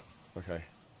 Oh, okay.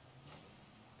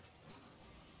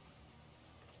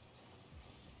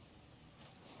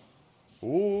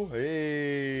 Oh,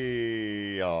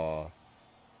 hey.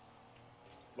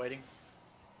 Waiting.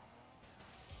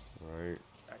 Alright.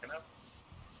 Backing up.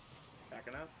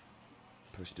 Backing up.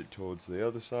 Pushed it towards the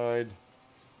other side.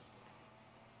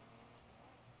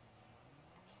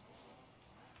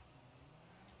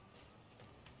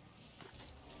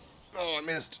 Oh, I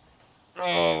missed.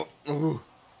 Oh. Ooh.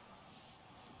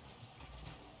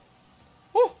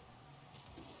 Oh.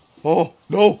 Oh,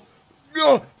 no.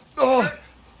 Oh. Oh.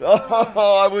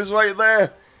 Oh, I was right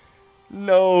there.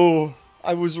 No.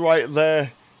 I was right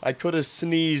there. I could have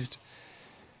sneezed.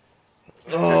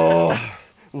 Oh.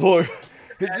 Lord.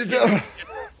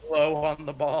 Low on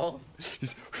the ball.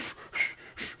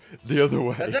 The other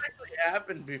way. That's actually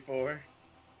happened before.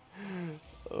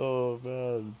 Oh,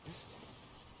 man.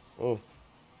 Oh.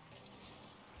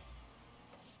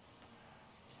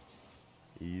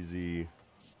 Easy.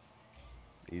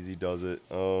 Easy does it.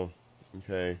 Oh,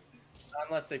 okay.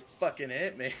 Unless they fucking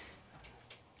hit me.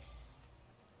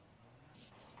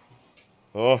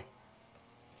 Oh.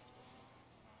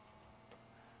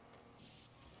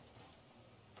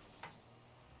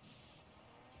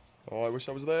 Oh, I wish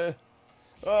I was there.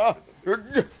 Ah!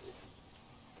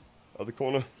 Other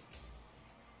corner.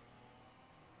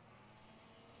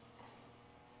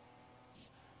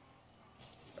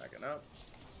 Backing up.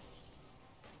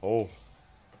 Oh.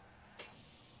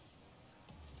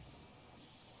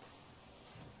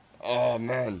 Oh,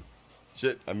 man.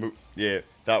 Shit, I moved. Yeah,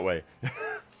 that way.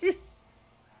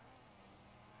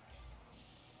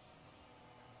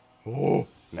 Oh,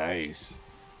 nice.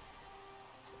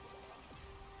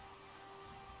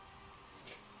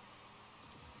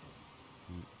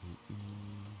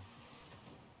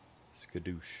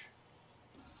 Skadoosh.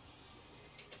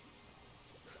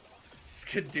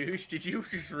 Skadoosh? Did you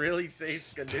just really say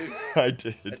skadoosh? I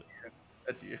did.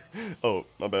 That's you. Oh,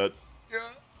 my bad.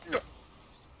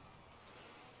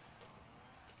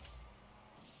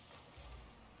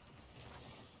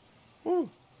 Woo.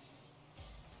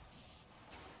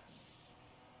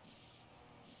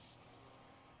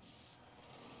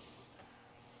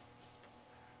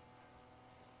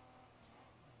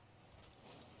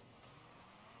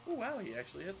 Oh wow, he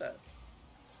actually hit that.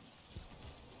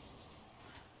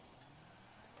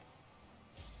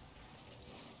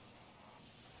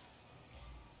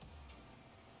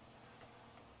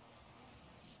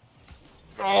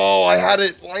 Oh, I had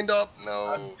it lined up.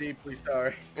 No. I'm deeply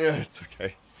sorry. Yeah, it's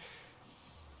okay.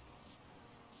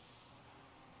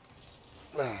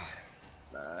 Nice.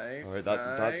 All right, nice.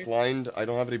 that's lined. I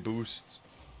don't have any boosts.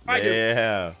 I do.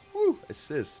 Yeah. Woo,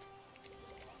 assist.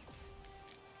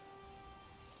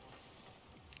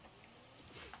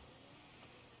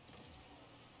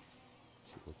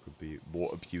 What could be?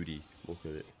 What a beauty. Look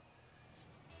at it.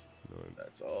 No.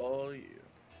 That's all you.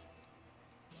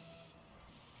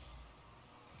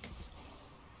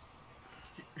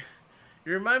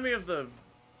 You remind me of the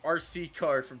RC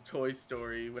car from Toy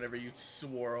Story whenever you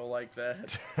swirl like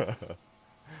that.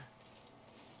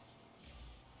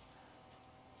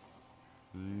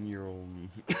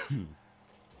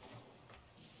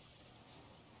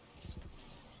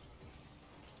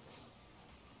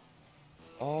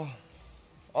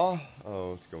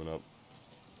 Oh, it's going up.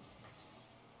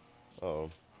 Uh-oh.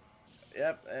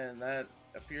 Yep, and that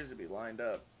appears to be lined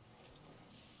up.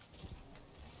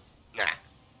 Nah,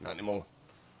 not anymore.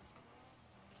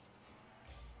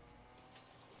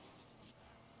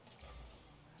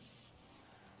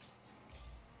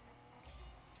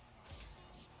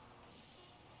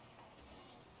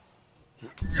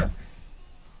 Yeah.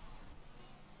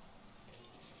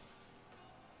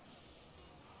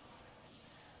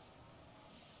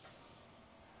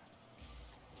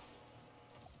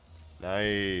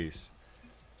 Nice.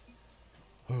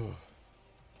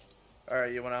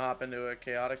 Alright, you want to hop into a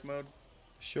chaotic mode?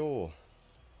 Sure.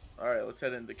 Alright, let's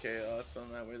head into chaos, so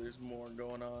that way there's more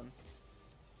going on.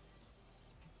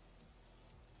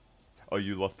 Oh,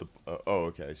 you left the... oh,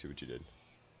 okay, I see what you did.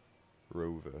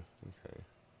 Rover, okay.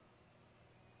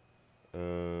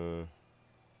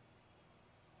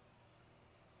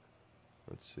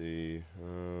 Let's see.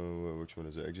 Which one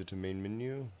is it? Exit to main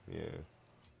menu? Yeah.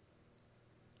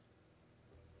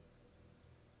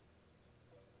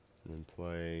 And then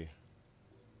play.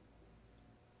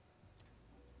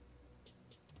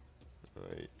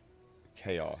 Alright.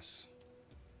 Chaos.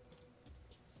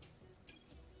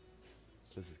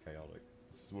 This is chaotic.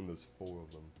 This is when there's 4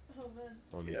 of them Oh man.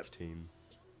 on Yep. each team.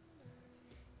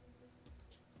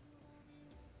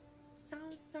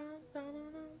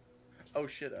 Oh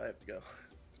shit, I have to go.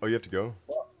 Oh, you have to go?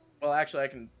 Well, actually, I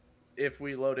can... If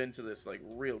we load into this, like,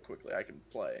 real quickly, I can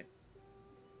play.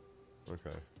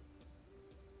 Okay.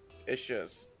 It's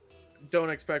just... Don't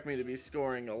expect me to be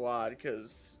scoring a lot,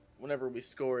 because whenever we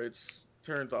score, it's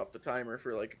turns off the timer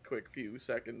for, like, a quick few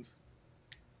seconds.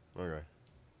 Okay.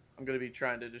 I'm gonna be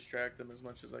trying to distract them as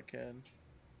much as I can.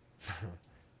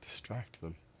 Distract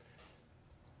them.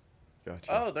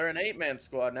 Gotcha. Oh, they're an 8-man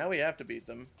squad. Now we have to beat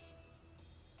them.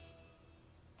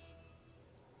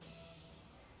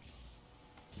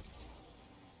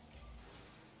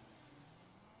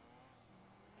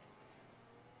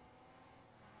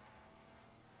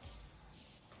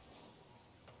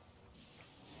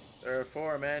 There are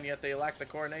 4, man, yet they lack the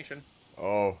coronation.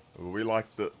 Oh, we like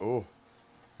the... Oh,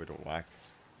 we don't like.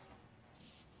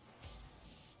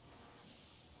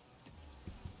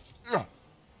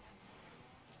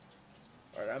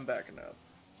 Alright, I'm backing up.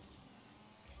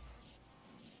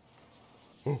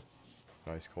 Oh,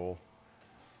 nice call.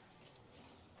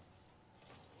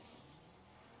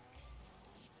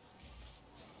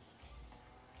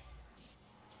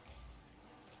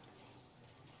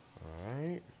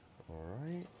 Alright,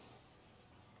 alright.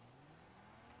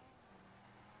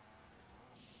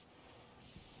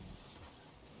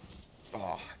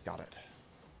 Oh, got it.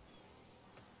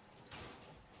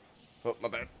 Oh, my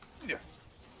bad. Yeah.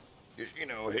 Just, you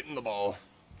know, hitting the ball.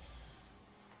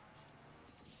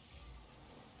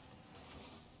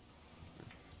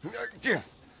 Yeah.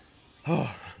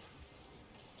 Oh.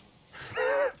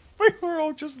 We were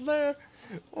all just there.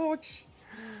 Oh,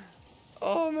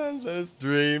 oh man, there's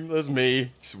Dream. There's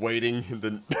me. Just waiting, and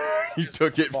then he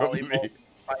took it from me. Volleyball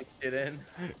spiked it in.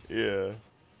 Yeah.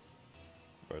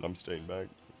 Right, I'm staying back.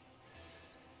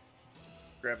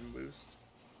 Grab and boost.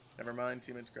 Never mind,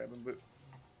 teammates grab and boost.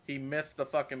 He missed the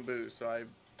fucking boost, so I...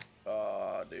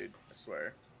 Oh, dude, I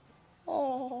swear.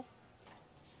 Oh.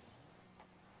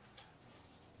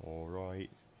 All right,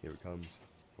 here it comes.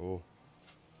 Oh.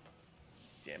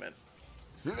 Damn it.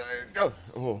 Go.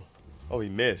 Oh. Oh, he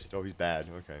missed. Oh, he's bad.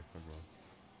 Okay.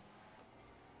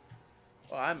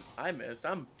 Well, I missed.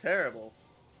 I'm terrible.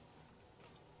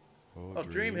 Oh,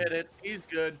 Dream hit it. He's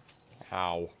good.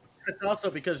 How? It's also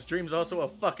because Dream's also a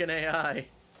fucking AI.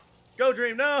 Go,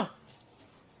 Dream, no!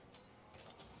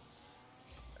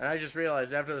 And I just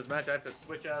realized after this match I have to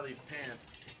switch out of these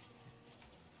pants.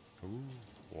 Ooh.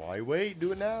 Why wait?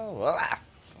 Do it now. Ah.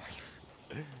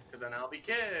 Because then I'll be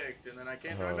kicked, and then I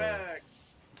can't run back.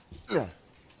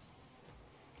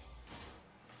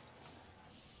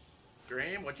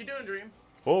 Dream, what you doing, Dream?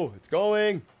 Oh, it's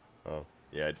going. Oh,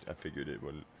 yeah, I figured it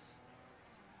wouldn't.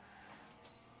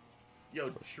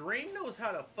 Yo, Dream knows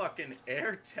how to fucking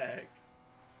air tag.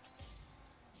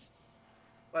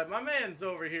 Like, my man's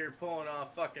over here pulling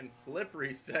off fucking flip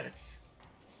resets.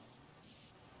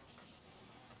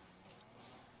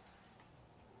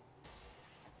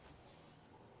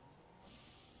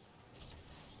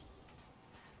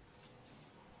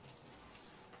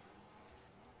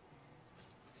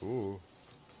 Ooh,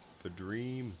 the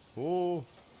dream. Oh,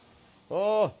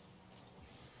 oh,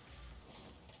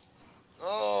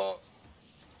 oh,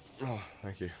 oh,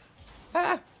 thank you.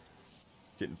 Ah!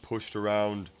 Getting pushed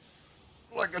around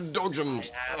like a dodgems.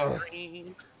 I have a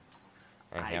dream.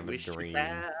 I have a wish you dream.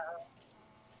 well.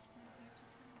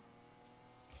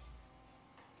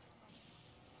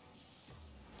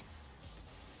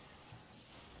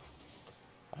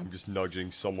 I'm just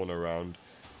nudging someone around.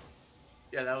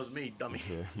 Yeah, that was me, dummy.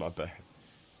 Yeah, my bad.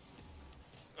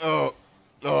 Oh,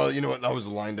 oh, you know what? That was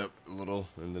lined up a little,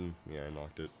 and then yeah, I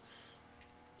knocked it.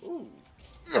 Ooh.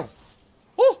 No.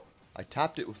 Oh! I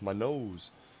tapped it with my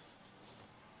nose.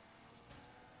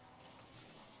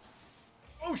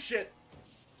 Oh shit!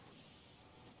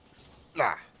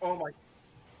 Nah. Oh my.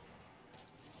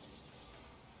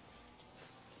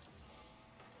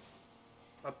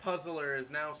 My puzzler is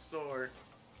now sore.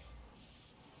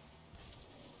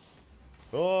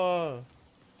 Oh.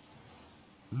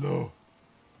 No.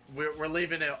 We're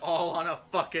leaving it all on a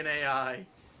fucking AI.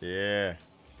 Yeah.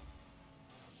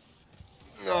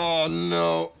 Oh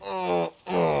no. Oh.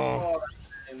 Oh. Oh,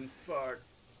 and fuck.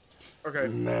 Okay.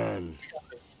 Man.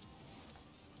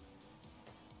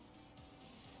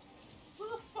 Who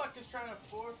the fuck is trying to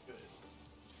forfeit?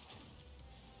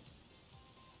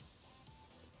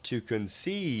 To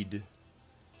concede.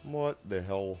 What the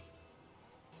hell?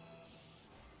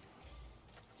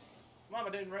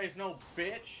 Mama didn't raise no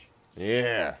bitch.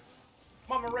 Yeah.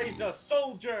 Mama raised a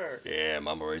soldier. Yeah,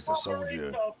 Mama raised a Mama soldier.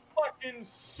 raised a fucking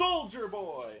soldier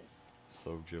boy.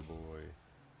 Soldier boy.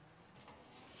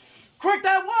 Quick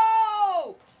that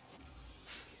wall!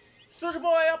 Soldier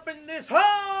boy up in this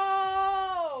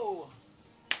hole!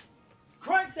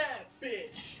 Crank that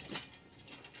bitch!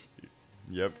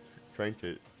 Yep. Crank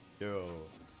it. Yo.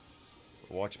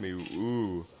 Watch me.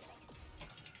 Ooh.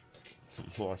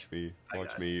 Watch me.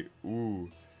 Watch me. Ooh.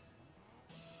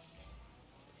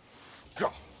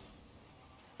 Go.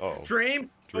 Oh. Dream?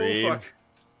 Dream. Oh, fuck.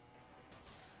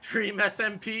 Dream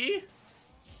SMP?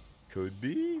 Could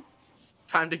be.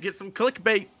 Time to get some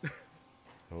clickbait.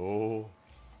 Oh.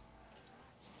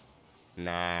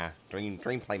 Nah. Dream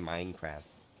play Minecraft.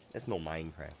 There's no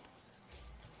Minecraft.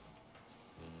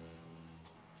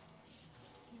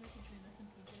 You make a dream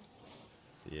SMP.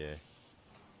 Yeah.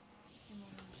 And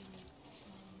one of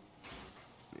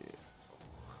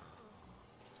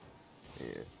the,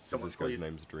 Yeah. Someone This guy's please.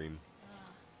 name's Dream.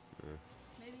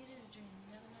 maybe it is dream.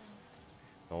 You never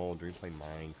know. Oh, Dream play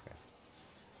Minecraft.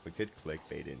 We could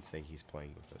clickbait it and say he's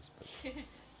playing with us, but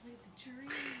With the dream.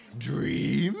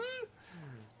 Dream?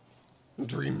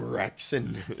 Dream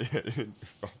Rexon.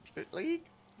 Rocket League?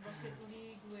 Rocket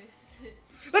League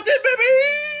with. That's it,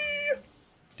 baby!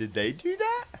 Did they do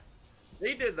that?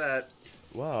 They did that.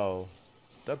 Wow.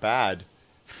 They're bad.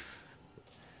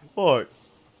 Look.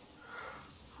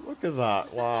 Look at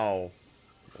that. Wow.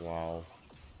 Wow.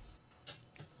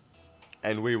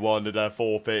 And we wanted a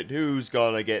forfeit. Who's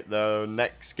gonna get the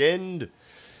neck skinned?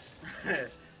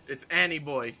 It's Annie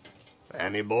Boy.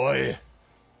 Annie boy.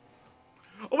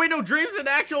 Oh wait, no, Dream's an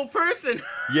actual person.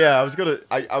 Yeah,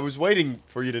 I was waiting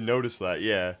for you to notice that,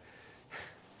 yeah.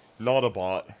 Not a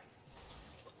bot.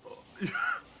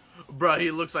 Bruh,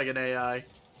 he looks like an AI.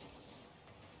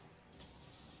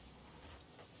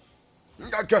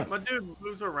 Okay. My dude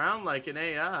moves around like an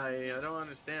AI. I don't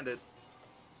understand it.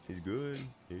 He's good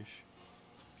ish.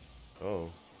 Oh.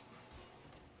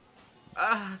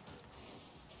 Ah,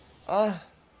 Ah.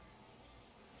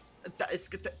 it's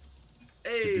good.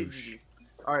 Hey. Skadoosh.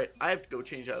 All right, I have to go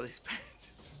change out these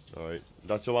pants. Alright.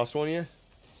 That's your last one, yeah?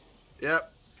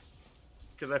 Yep.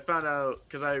 Because I found out,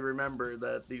 because I remember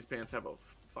that these pants have a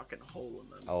fucking hole in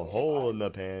them. A so- hole in the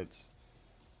pants.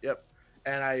 Yep.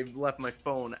 And I left my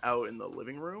phone out in the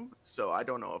living room, so I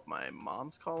don't know if my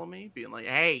mom's calling me, being like,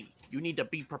 "Hey, you need to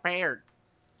be prepared."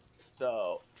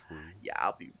 So, True. yeah,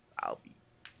 I'll be gone.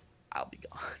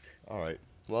 Alright.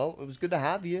 Well, it was good to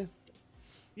have you.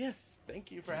 Yes,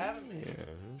 thank you for having me. Yeah, it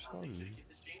was I'll make sure to fun. get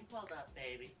the stream pulled up,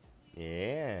 baby.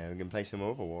 Yeah, we can play some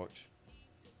Overwatch.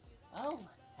 Oh,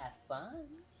 have fun.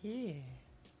 Yeah.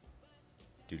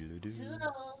 Doodle-doo.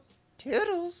 Toodles.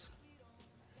 Toodles.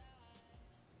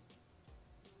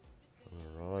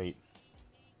 Alright.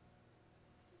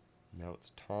 Now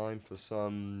it's time for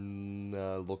some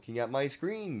looking at my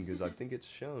screen, because I think it's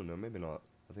shown. Or maybe not.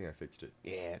 I think I fixed it.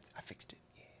 Yeah, I fixed it.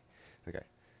 Yeah. Okay.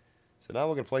 So now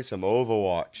we're going to play some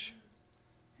Overwatch.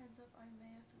 Heads up, I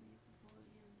may have to leave before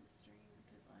the end of the stream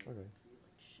because I Okay. feel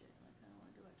like shit and I kind of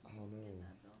want to go back to Oh, work no. and get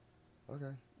that bill.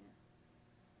 Okay. Yeah.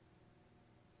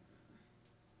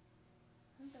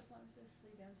 I think that's why I'm so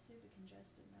sleepy. I'm super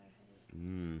congested and I hate it.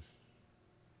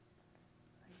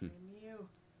 I blame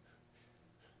you.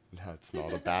 That's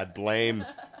not a bad blame.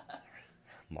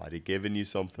 Might have given you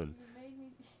something. You made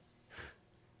me.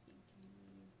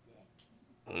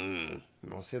 You dick. You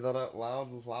want to say that out loud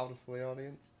for the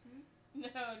audience? No,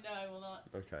 I will not.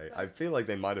 Okay. I feel like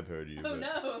they might have heard you. Oh but...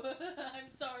 no! I'm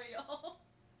sorry, y'all.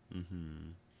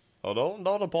 Oh,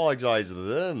 don't apologize to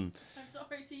them. I'm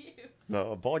sorry to you.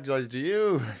 No, apologize to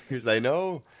you, because they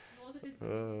know. What is it?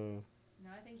 No,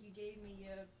 I think you gave me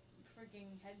a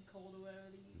freaking head cold or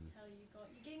whatever the hell you got.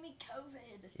 You gave me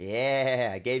COVID.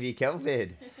 Yeah, I gave you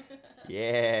COVID.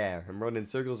 Yeah, I'm running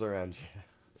circles around you.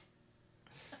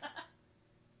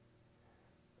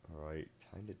 Alright,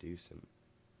 time to do some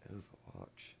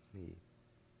Overwatch. Let me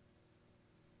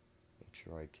make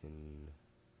sure I can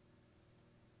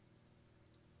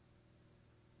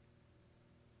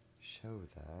show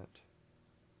that.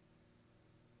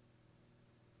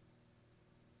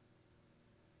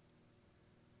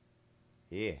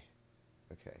 Yeah,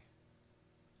 okay.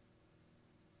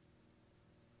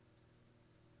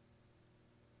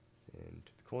 And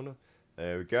to the corner.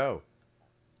 There we go.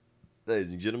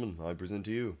 Ladies and gentlemen, I present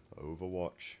to you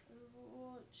Overwatch.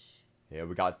 Overwatch. Yeah,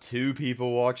 we got 2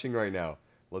 people watching right now.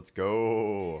 Let's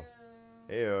go.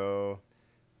 Heyo.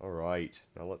 Alright,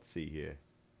 now let's see here.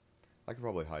 I could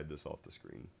probably hide this off the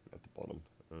screen at the bottom.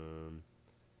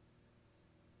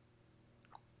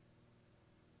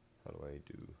 How do I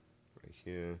do? Right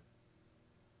here.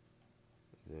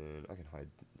 Then I can hide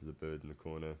the bird in the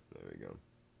corner. There we go.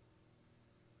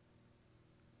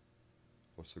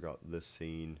 Also got this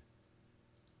scene.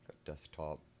 Got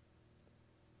desktop.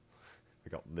 We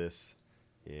got this.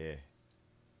 Yeah.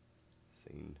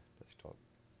 Scene. Desktop.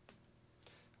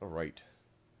 Alright.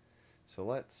 So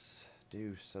let's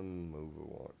do some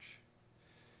Overwatch.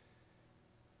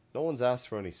 No one's asked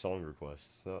for any song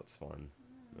requests, so that's fine.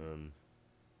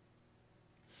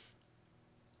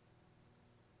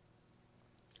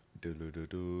 Do do do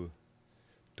do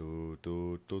do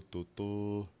do do do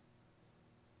do.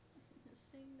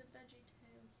 Sing the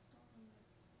VeggieTales song.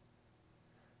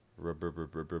 Rubber.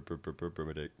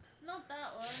 Not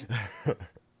that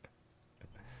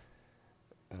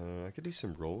one. I could do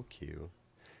some roll queue.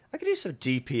 I could do some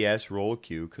DPS roll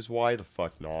queue, cause why the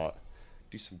fuck not?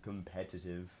 Do some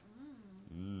competitive.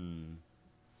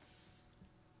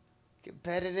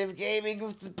 Competitive gaming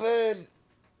with the bird.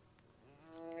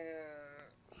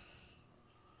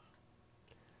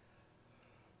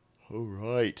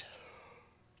 Alright.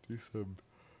 Do some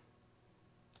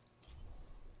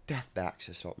deathbacks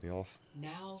to start me off.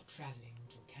 Now traveling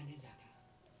to Kanizaka.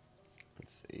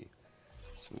 Let's see.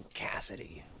 Some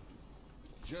Cassidy.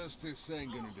 Justice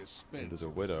ain't gonna dispense. There's a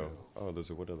widow. Oh, there's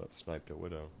a widow that sniped a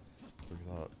widow. Look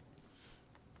at that.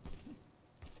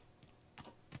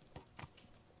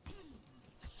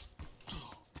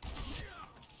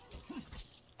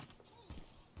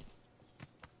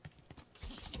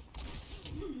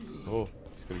 Oh,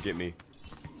 it's gonna get me.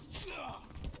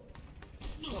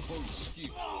 Oh,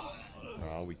 excuse.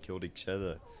 Ah, we killed each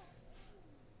other.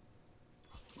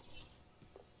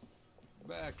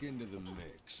 Back into the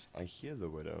mix. I hear the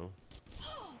widow.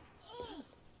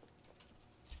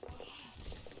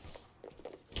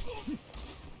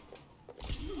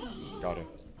 Got her.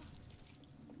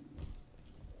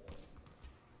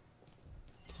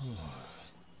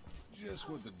 Just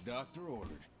what the doctor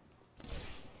ordered.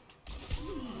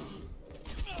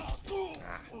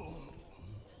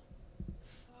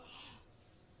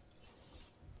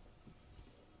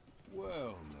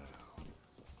 Well now.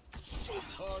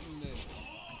 Pardon me.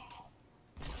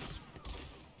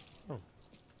 Oh.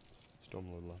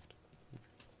 Stormlord left.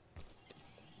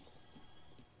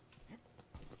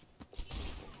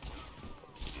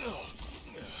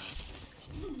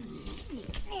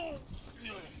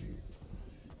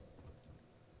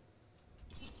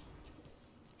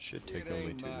 Should take It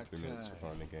only ain't 2 to my 3 minutes to time.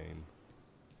 find a game.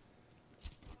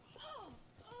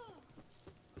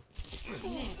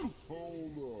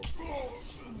 Hold up.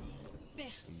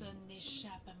 Personne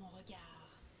n'échappe à mon regard.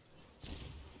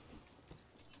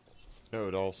 No,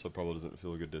 it also probably doesn't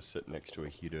feel good to sit next to a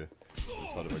heater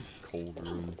inside of a cold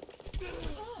room.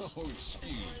 Oh,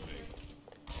 excuse me.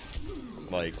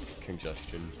 Like,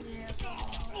 congestion.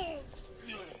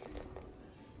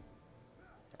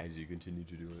 as you continue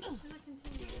to do it.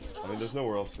 I mean, there's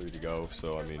nowhere else for you to go,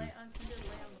 so I mean,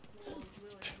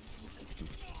 if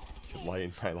you lay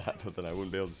in my lap, then I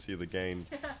wouldn't be able to see the game.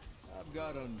 I've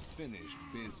got unfinished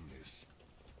business.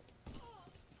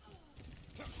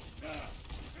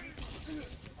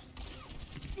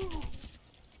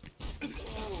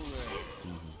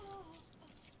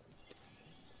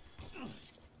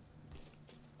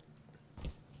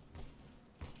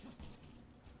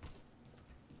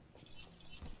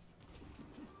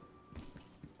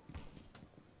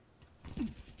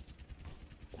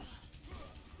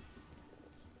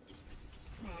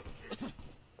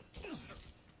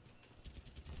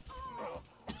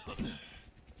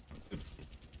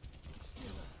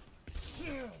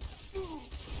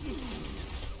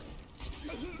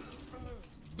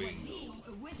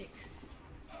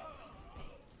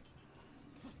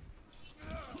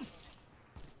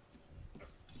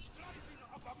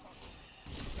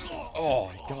 Oh,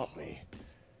 he got me.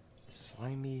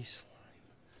 Slimy slime.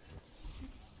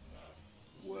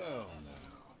 Well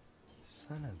now.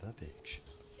 Son of a bitch.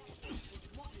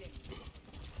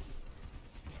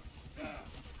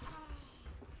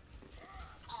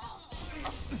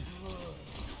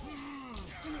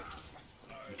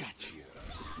 Gotcha.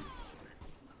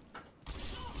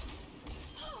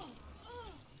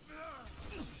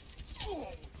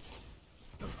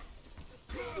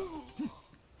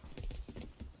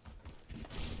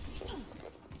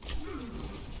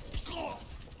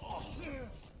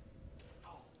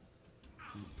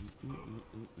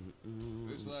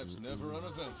 This life's never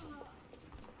uneventful.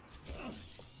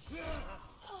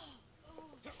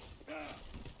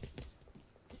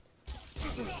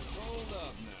 Hold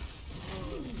up now.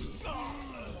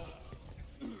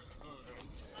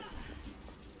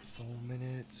 4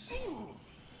 minutes.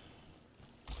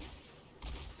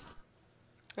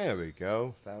 There we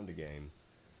go. Found a game.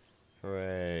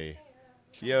 Hooray.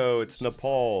 Yo, it's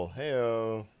Nepal.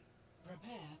 Heyo.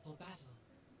 Prepare for battle.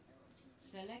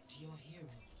 Select your hero.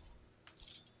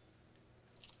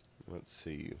 Let's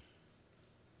see.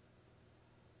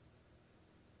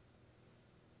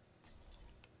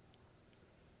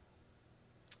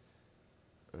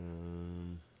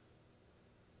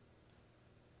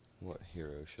 What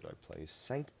hero should I play?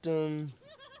 Sanctum?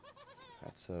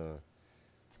 That's a...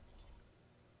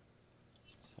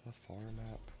 Is that a farm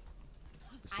map?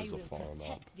 This is a farm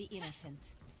map. The innocent.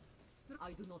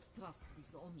 I do not trust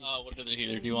this only. What other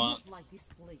healer do you want? Like this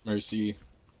place. Mercy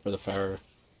for the Pharaoh.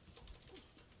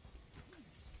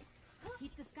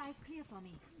 Keep the skies clear for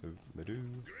me.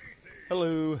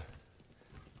 Hello.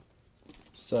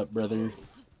 What's up, brother?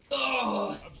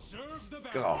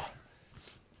 God.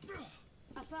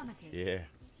 Affirmative.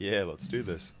 Yeah, let's do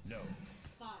this. No.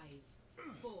 5,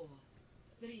 4,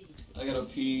 3. I gotta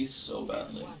pee so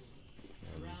badly. 1.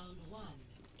 Round 1.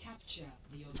 Capture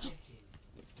the objective.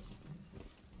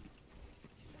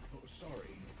 Oh,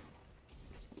 sorry.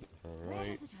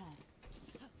 Alright.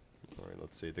 Alright,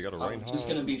 let's see. They got a rain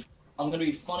I'm gonna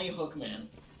be funny hook man.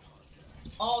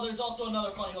 Oh, there's also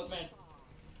another funny hook man.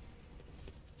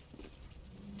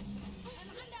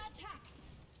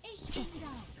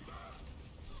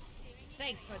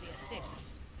 Thanks for the assist.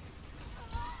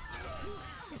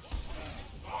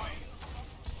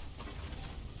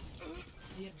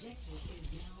 The objective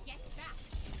is now. Get back.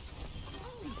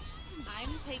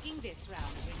 I'm taking this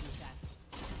round, Renita.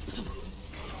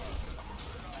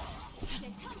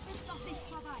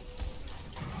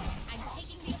 I'm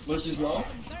taking the Mercy's low.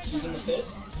 She's in the pit.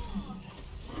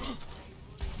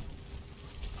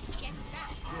 Get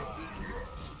back.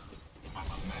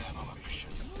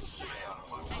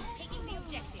 I'm taking the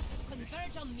objective.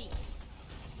 Converge on me.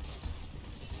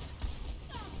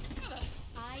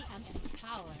 I am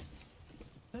empowered.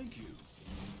 Thank you.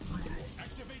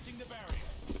 Activating the barrier.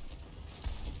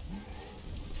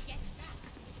 Get back.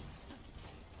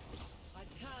 I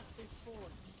cast this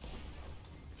forth.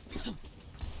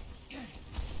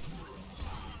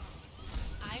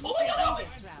 I'm taking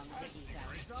this round,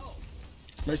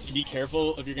 Renita. Mercy, be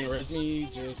careful if you're gonna res me.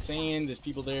 Just saying, there's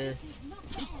people there. This is not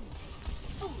the end.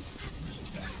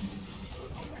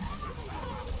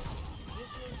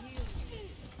 This will heal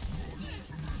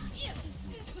you.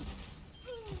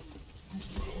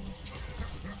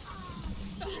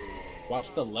 Watch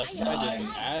the left side of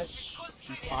the Ash.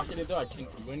 She's pocketed though, I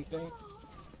can't do anything.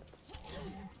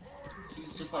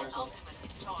 She's just by herself.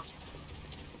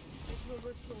 This will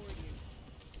restore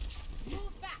you.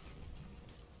 Move back.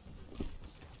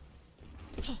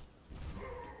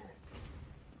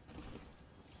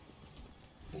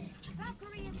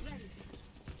 Valkyrie is ready.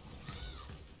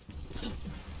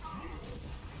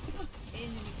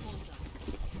 Enemy pulls up.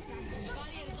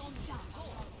 Barrier is on down.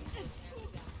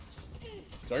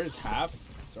 Zarya's half.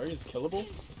 Zarya's killable.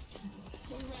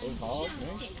 So is Hog.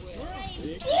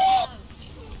 Nice.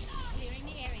 Clearing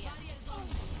the area.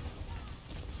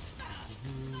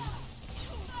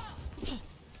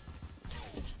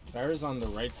 Zarya's on the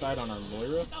right side on our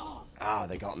Moira. Ah,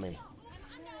 they got me.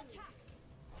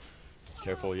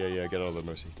 Careful, yeah, get out of the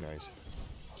Mercy. Nice.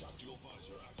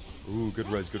 Ooh, good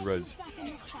res, good res.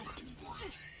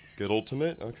 Good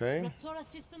ultimate, okay. Raptora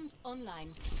systems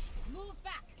online. Move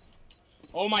back.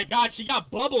 Oh my god, she got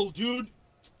bubbled, dude!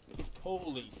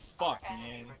 Holy fuck,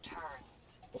 man.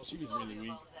 Well, she was really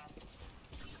weak.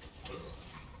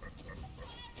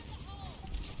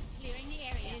 Clearing the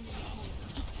area.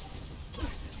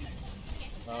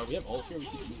 We have ult here, we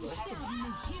can do that.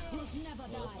 Oh,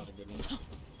 that's not a good one.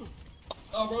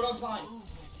 Oh, Roadhog's behind.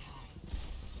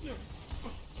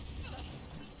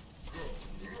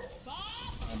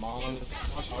 I'm on this.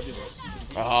 I'll give it.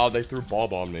 Ah, they threw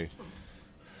Bob on me.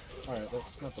 Alright,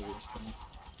 that's not the worst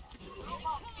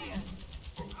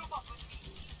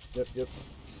thing. Yep.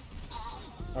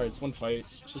 Alright, it's one fight.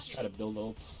 Let's just try to build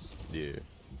ults. Yeah.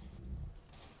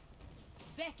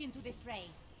 Back into the fray.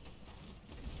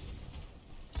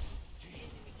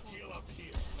 I'm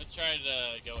gonna try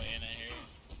to go in here.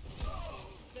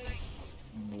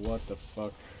 What the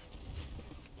fuck?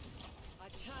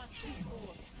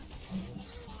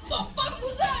 The fuck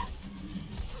was that?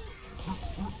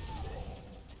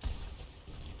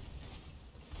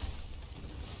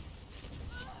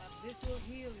 This will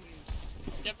heal you.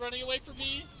 Kept running away from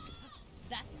me.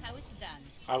 That's how it's done.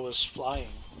 I was flying.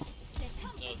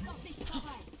 The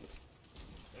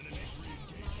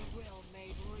will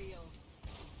made real.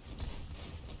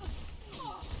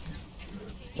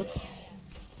 What?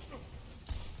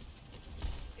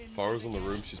 Farah's in the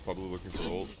room, she's probably looking for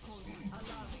ult.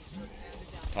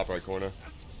 Top right corner.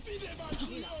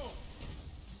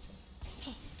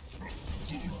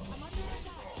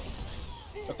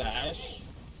 What the Ash?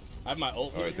 I have my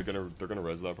ult. Alright, they're gonna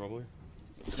res that probably.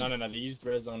 No, they used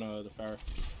res on the Pharah.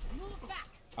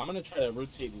 I'm gonna try to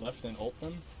rotate left and ult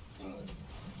them.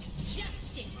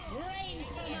 Justice reigns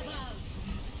from above.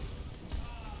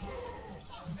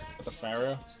 With the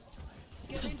Pharah.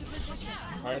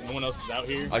 Alright, no one else is out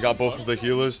here. I got both of the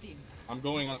healers. I'm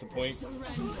going on to point.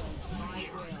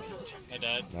 I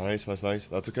died. Nice.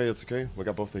 That's okay. We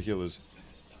got both the healers.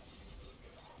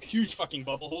 Huge fucking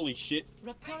bubble, holy shit.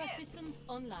 Raptora systems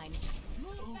online.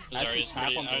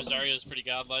 Zarya's pretty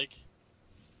godlike.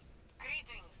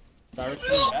 Pharah's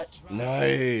coming back.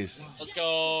 Nice. Let's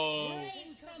go.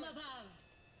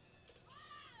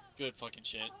 Good fucking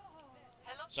shit.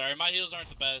 Sorry, my heals aren't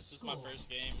the best. This is my first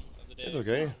game of the day. It's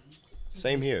okay.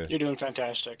 Same here. You're doing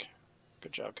fantastic.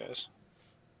 Good job, guys.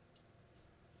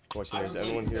 Question is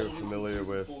anyone here familiar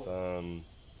with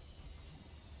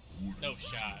No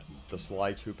shot. the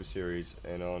Sly Cooper series,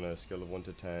 and on a scale of 1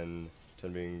 to 10,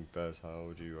 10 being best, how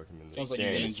would you recommend this? Sounds like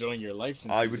you've been enjoying your life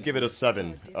since I would give it a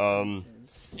 7.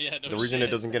 Yeah, no the reason shit.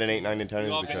 it doesn't get an 8, 9, and 10 We've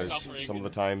is all been because suffering. some of the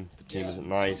time the team isn't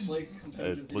nice.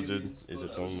 Blizzard is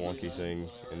its own wonky thing,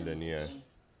 and then yeah.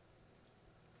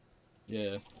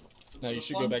 Yeah. Now you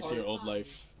should go back to your old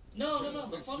life. No.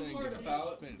 The fun part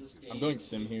about this game. I'm going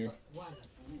sim here.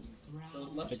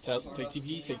 Take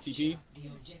TP, take TP.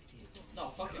 No,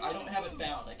 fuck it. I don't have it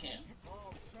bound. I can't.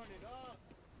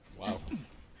 Wow.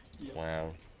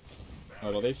 Wow.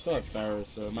 Oh, well, they still have Pharah,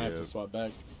 so I might have to swap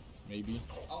back. Maybe.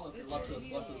 I'll look at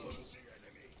Lexus.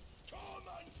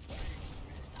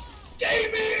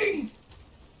 Gaming!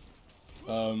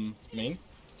 Main?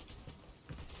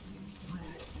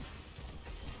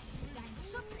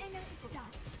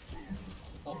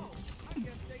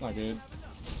 It's not good.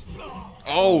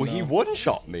 Oh, he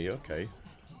one-shot me, okay.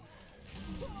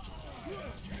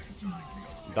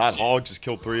 That hog just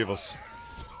killed 3 of us.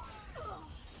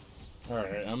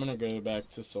 Alright, I'm gonna go back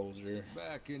to Soldier.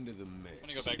 Back into the mix. I'm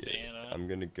gonna go back to Anna. I'm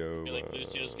gonna go. I feel like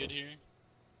Lucio's good here.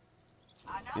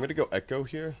 I'm gonna go Echo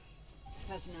here.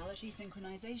 Personality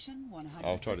synchronization 100%.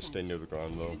 I'll try to stay near the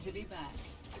ground though. Good to be back.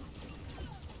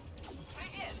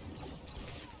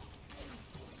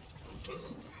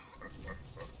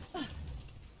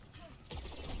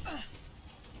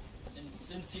 And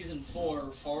since season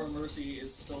 4, Far Mercy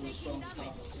is still the strongest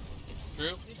combo.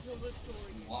 True.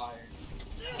 Why?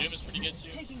 Doom is pretty good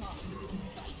too.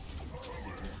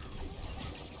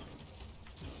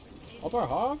 Up our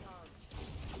hog?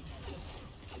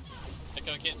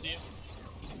 Echo, I can't see you.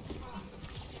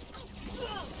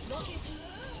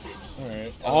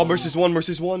 Alright. Oh, Mercy's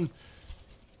one.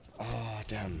 Oh,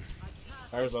 damn.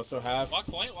 Pharah's also half. Walk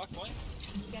point.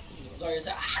 Sorry, is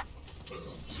that?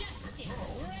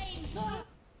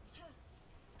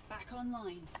 Back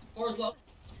online. Four's low.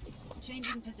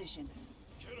 Changing position.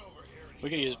 We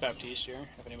could use Baptiste here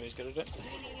if anybody's good at it.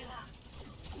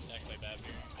 Yeah, I can play Bab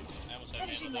here. I almost have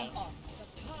Finishing mana them though. off.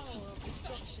 The power of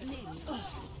destruction. I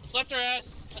slapped her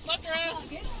ass! I slapped her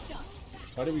ass!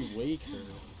 How do we wake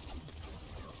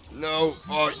her? No,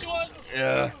 fuck. First one!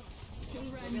 Yeah.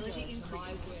 Ability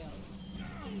increased.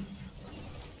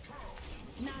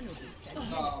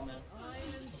 Oh man.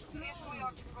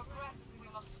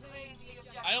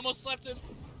 I almost slapped him.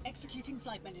 Executing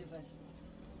flight maneuvers.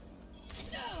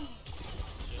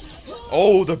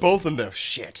 Oh, they're both in there.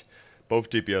 Shit. Both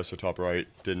DPS are top right.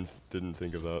 Didn't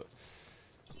think of that.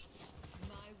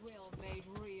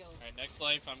 Alright, next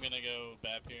life I'm gonna go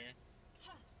Bab here.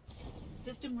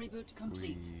 System reboot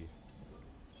complete.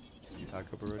 You pack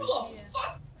up already? Yeah.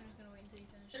 I'm just gonna wait until you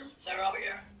finish. They're over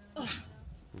here.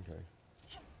 Okay.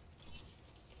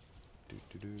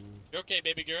 You okay,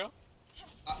 baby girl?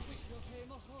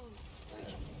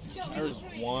 There's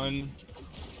one.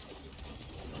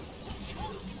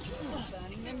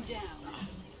 Burning them down.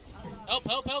 Help,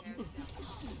 help, help!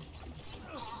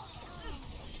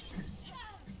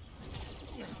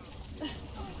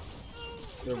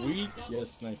 They're weak.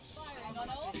 Yes, nice.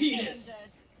 Penis.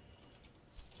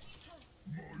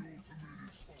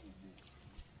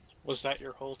 Was that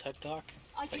your whole TED talk?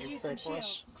 I that could you use some prepared for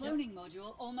us? shields. Cloning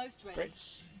module almost ready. Great.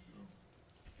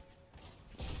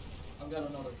 I've got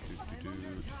another.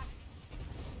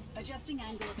 Adjusting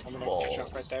angle of I'm attack. gonna catch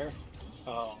up right there.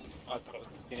 Oh, I thought it was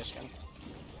penis skin.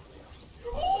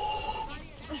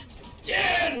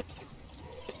 Dude!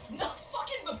 No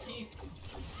fucking Baptiste!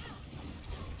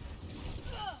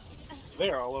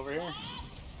 They're all over here.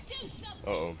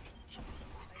 Uh-oh.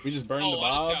 We just burned Oh, the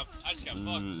bob. I just got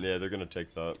fucked. Yeah, they're gonna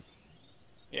take that.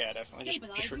 Yeah, definitely. Just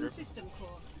Stabilizing trigger. system core.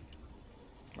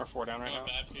 Or 4 down right Go now.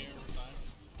 Bab here, we're fine.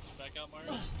 Back out,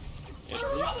 Mario. Yes,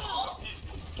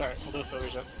 alright, we'll do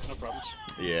fillers up. No problems.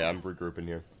 Yeah, I'm regrouping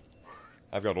here.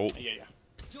 I've got ult. Yeah, yeah.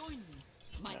 Join me.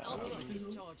 My ultimate is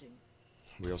charging.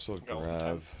 We also have Go.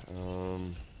 grab.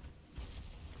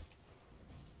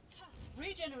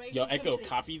 Regeneration Yo, Echo, complete.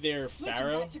 copy their Switching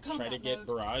Pharaoh. back to Try to combat get mode.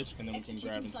 barrage, and then we can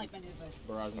grab Executing into flight maneuvers.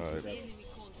 barrage and Alright. grab. Enemy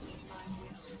control is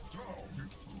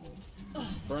my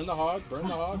Burn the hog. Burn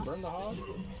the hog. Burn the hog.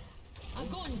 I'm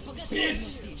going to forget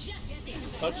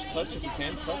Touch, touch if you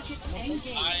can. Touch.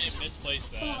 Engage. I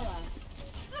misplaced that. Fire.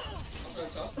 I'm gonna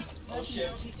talk. Oh shit.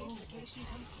 Personality duplication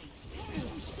complete.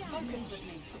 Focus with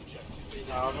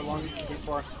me. However long you keep it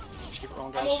for. Just keep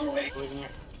rolling, guys. I'm overweight. I believe in you.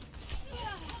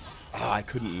 Ah, I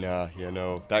couldn't. Yeah,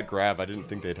 no. That grab, I didn't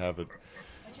think they'd have it.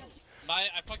 I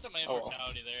fucked up my Oh.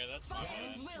 immortality there, that's my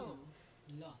bad. will.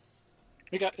 Lost.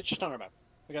 We got. It's just on our map.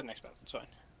 We got next map. It's fine.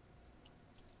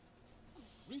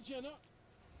 Regen up.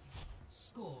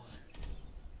 Score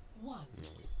 1-1. my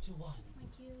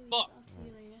cue. Fuck. I'll see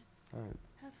you later. Alright.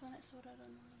 Have fun at Sword Art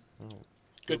Online. Alright.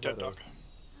 Good Go TED better. talk.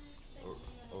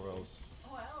 Or else.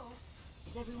 Oh, else.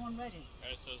 Is everyone ready?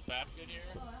 Alright, so is Bab good here?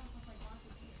 Oh, I also have my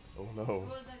glasses here. Oh no.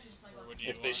 Well, it's actually just my Or glasses. would you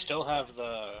If they still have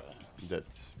the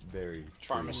That's very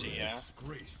true. pharmacy, yeah.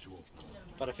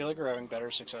 But I feel like we're having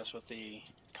better success with the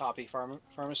copy pharmacy.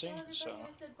 Oh, everybody, So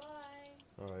I said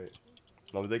bye. Alright.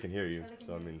 No, but they can hear you, Everybody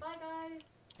so I can- mean. Bye, guys.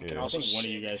 you can Yeah. I also think one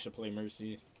of you save. guys should play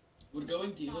Mercy. Would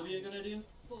going Diva be a good idea?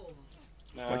 4.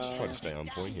 I just try to stay on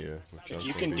point here. Which If I you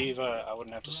think can be- diva, I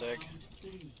wouldn't have to sig.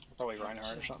 Probably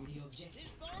Reinhardt or something.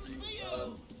 It's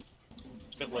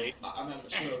a bit late. I'm having a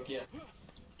stroke, yeah.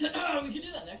 We can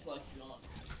do that next life if you want.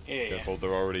 Yeah, yeah. Careful,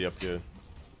 they're already up here.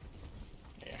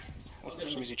 Yeah. Let's put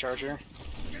some easy charge here.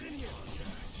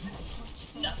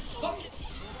 No, fuck it!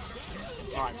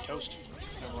 Oh, I'm toast.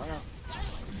 No, Reinhardt.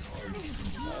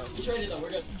 We traded though,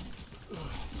 we're good.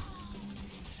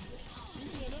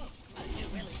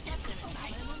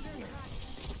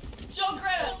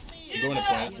 Junkrat! Go in a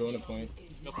point. Go in a point.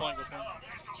 Go point, go point.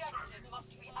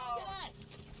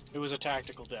 It was a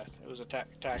tactical death. It was a tac.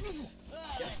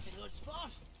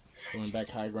 Going back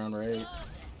high ground right.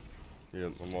 Yeah,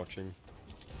 I'm watching.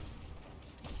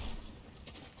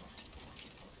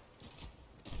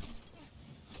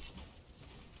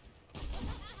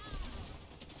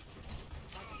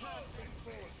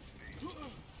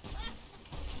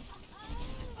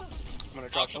 I'm gonna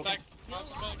drop Off the something. back. Off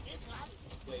the back.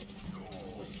 Wait.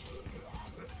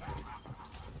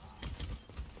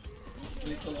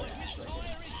 We kill all these right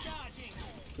here.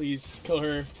 Please kill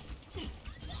her.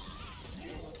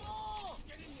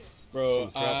 Bro,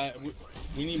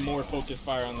 we need more focused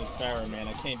fire on this Pharaoh, man.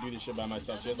 I can't do this shit by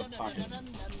myself. She has a pocket.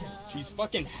 She's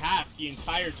fucking half the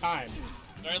entire time.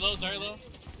 Very low, very low.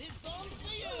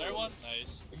 There one.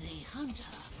 Nice. The hunter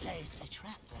plays a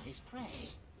trap for his prey.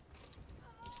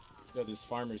 Yo, this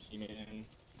pharmacy, man.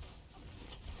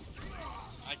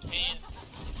 can't.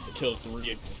 I killed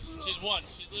 3 of this. She's one.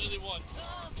 She's literally one.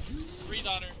 Breathe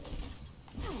on her.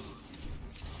 You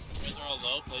guys are all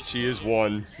low. Place She is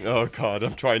one. Oh god,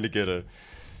 I'm trying to get her.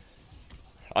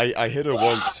 I hit her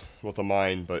once with a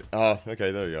mine, but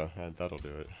okay, there you go. That'll do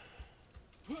it.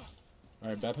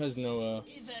 Alright, Bap has no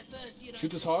shoot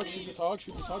this hog, shoot this hog,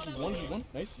 shoot this hog. He's one,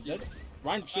 nice, he's dead.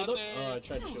 Ryan, shield up. I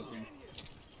tried to shield for you.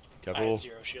 I Careful. had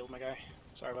 0 shield, my guy.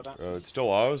 Sorry about that. It's still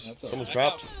ours. Someone's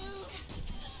trapped.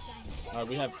 Alright,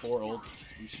 we have 4 ults.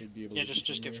 We should be able to. Yeah,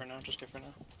 just get for now. Just get for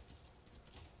now.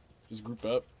 Just group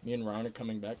up. Me and Ryan are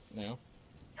coming back now.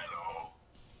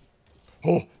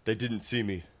 Oh, they didn't see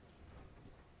me.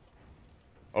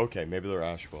 Okay, maybe they're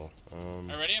Ashwell.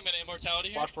 Already, I'm in immortality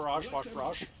here. Watch barrage, watch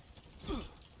barrage.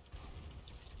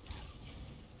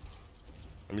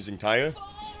 I'm using Taya. Did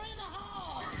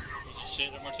you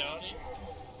shit immortality?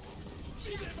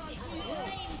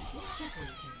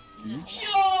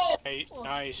 Yo! Hey,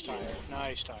 nice tire.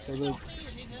 Nice tire.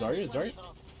 Zarya.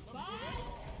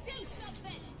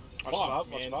 Watch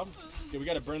Bob, watch Bob. Yeah, we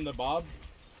gotta burn the Bob.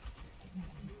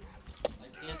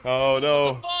 Oh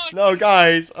no. No,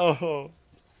 guys. Oh.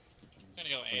 I'm gonna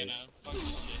go Anna. Fuck this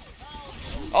shit.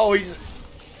 Oh,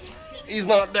 he's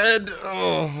not dead.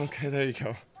 Oh, okay, there you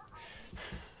go.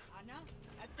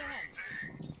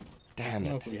 Damn I don't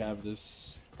know it. if we have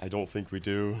this. I don't think we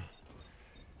do.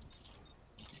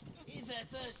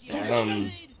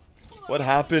 Damn. What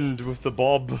happened with the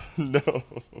Bob? No.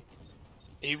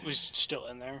 He was still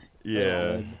in there.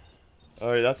 Yeah.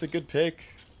 Alright, that's a good pick.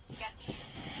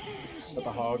 Got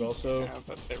the hog also. Yeah,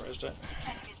 but they raised it.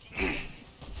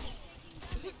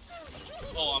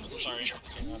 Oh, I'm so sorry.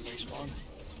 Respawn.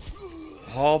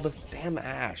 Oh, the damn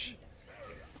Ash.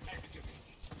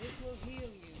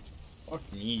 Fuck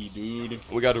me, dude.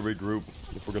 We gotta regroup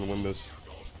if we're gonna win this.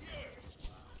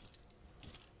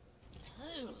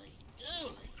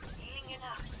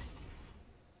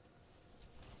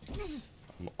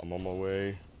 I'm on my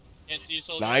way. Can't see you,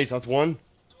 soldier. Nice, that's 1.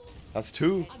 That's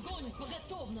 2.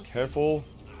 Careful.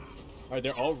 Alright,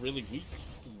 they're all really weak.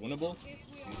 This is winnable.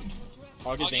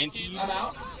 Hog is anti. I'm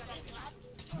out.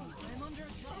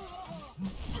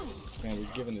 Man,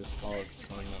 we're giving this hog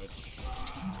so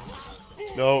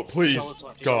much. No, please. He's all that's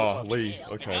left. Golly. I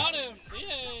Okay. got him.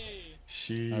 Yay.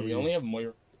 She. We only have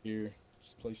Moira here.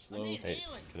 Just play slow. Hey,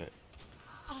 can it?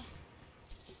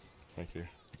 Thank you.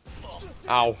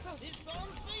 Ow.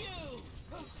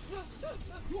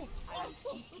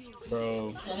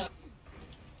 Bro.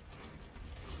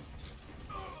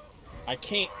 I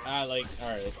can't. Alright.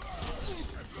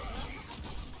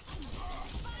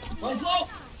 Runs low.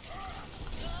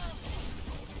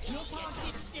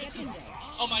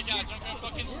 Oh my god, Junker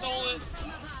fucking stole it.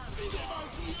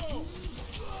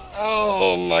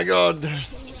 Oh my god.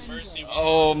 This Mercy.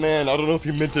 Oh man, I don't know if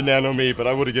you meant to nano me, but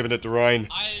I would have given it to Ryan.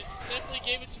 I definitely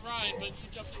gave it to Ryan, but you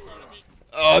jumped in front of me.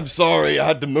 Oh, I'm sorry, I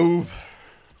had to move.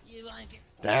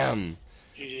 Damn.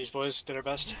 GG's boys, did our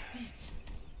best.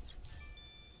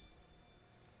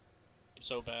 I'm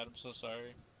so bad, I'm so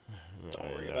sorry.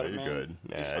 Don't worry about it, you're man. good.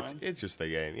 Nah, it's just the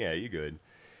game. Yeah, you good.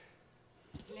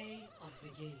 Play of the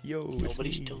game. Yo, it's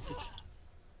Nobody's me. tilted.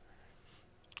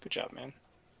 Good job, man.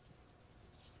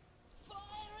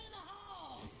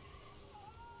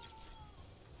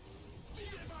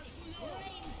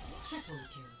 Triple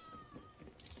kill.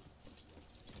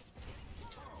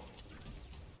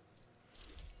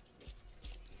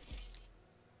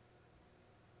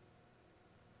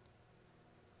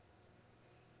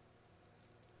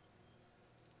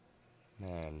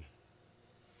 Man.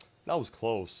 That was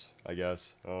close, I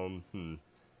guess.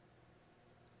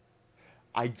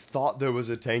 I thought there was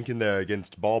a tank in there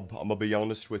against Bob. I'm gonna be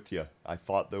honest with you. I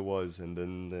thought there was, and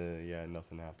then, yeah,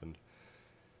 nothing happened.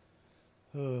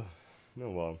 No,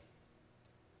 well.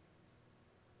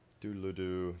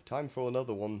 Doodle-doo. Time for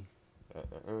another one.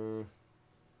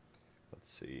 Let's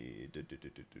see. Get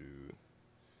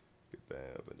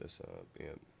back, open this up.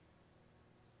 Yep.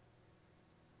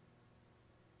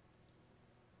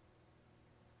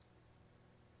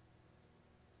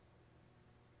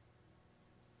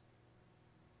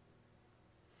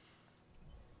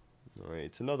 Alright,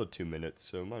 it's another 2 minutes,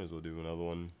 so might as well do another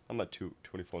one. I'm at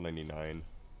 $24.99.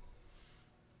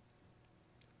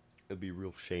 It'd be a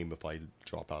real shame if I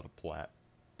drop out of plat.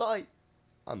 But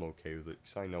I'm okay with it,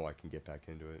 because I know I can get back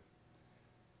into it.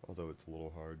 Although it's a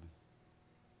little hard.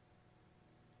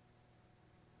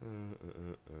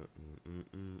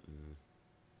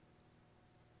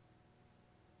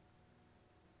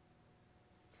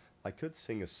 I could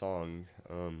sing a song,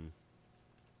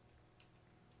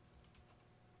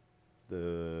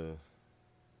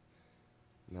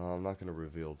 No, I'm not gonna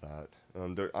reveal that.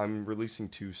 I'm releasing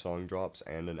 2 song drops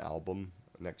and an album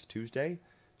next Tuesday,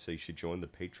 so you should join the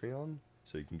Patreon,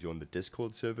 so you can join the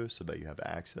Discord server, so that you have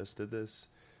access to this,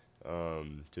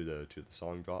 to the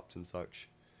song drops and such.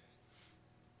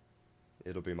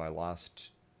 It'll be my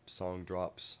last song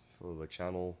drops for the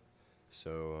channel,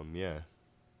 so yeah.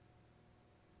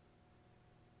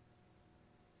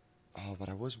 Oh, but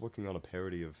I was working on a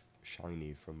parody of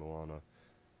Shiny from Moana.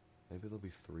 Maybe there'll be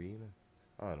 3 in it.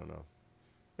 I don't know.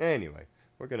 Anyway,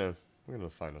 we're gonna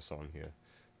find a song here.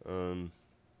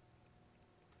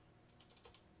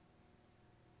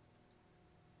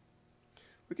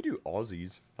 We could do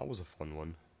Aussies. That was a fun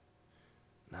one.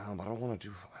 No, but I don't want to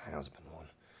do has-been one.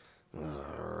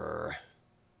 I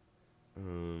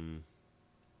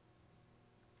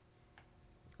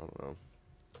don't know. I'm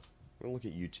gonna look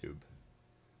at YouTube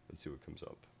and see what comes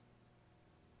up.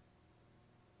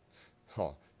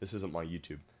 Huh, this isn't my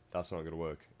YouTube. That's not gonna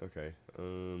work. Okay,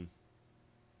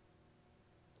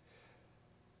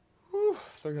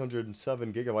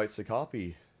 307 gigabytes a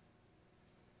copy.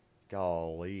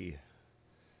 Golly.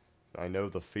 I know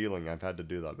the feeling. I've had to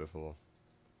do that before.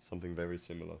 Something very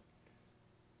similar.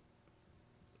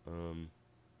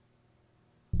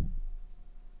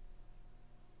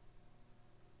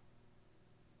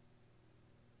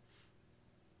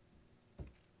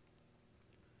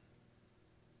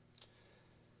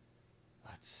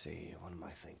 Let's see, what am I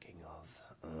thinking of?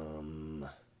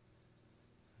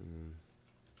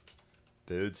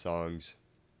 Bird songs.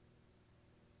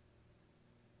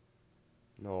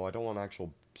 No, I don't want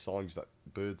actual songs that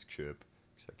birds chirp,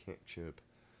 because I can't chirp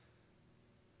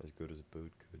as good as a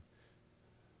bird could.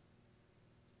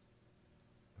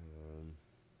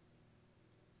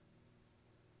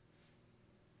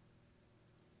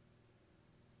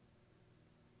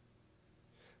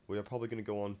 We are probably going to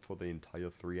go on for the entire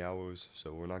 3 hours,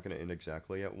 so we're not going to end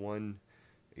exactly at 1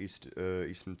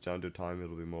 Eastern Standard Time.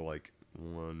 It'll be more like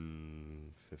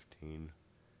 1:15,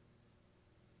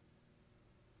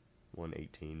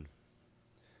 1:18.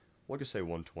 We'll just say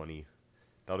 1:20.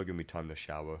 That'll give me time to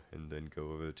shower and then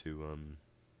go over to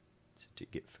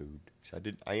get food. 'Cause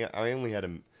I only had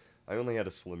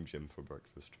a Slim Jim for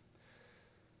breakfast.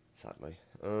 Sadly.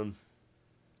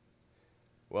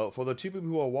 Well, for the 2 people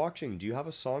who are watching, do you have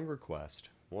a song request?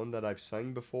 One that I've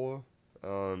sang before?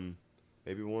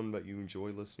 Maybe one that you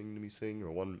enjoy listening to me sing,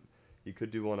 or one you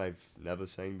could do one I've never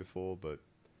sang before, but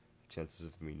chances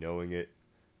of me knowing it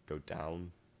go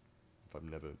down if I've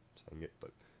never sang it,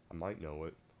 but I might know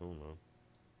it. I don't know.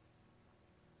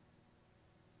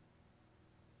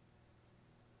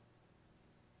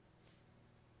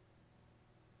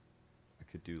 I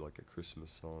could do like a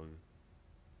Christmas song.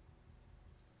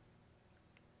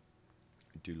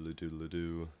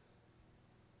 Doodle-doodle-doo.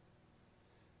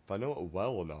 If I know it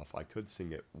well enough, I could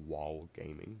sing it while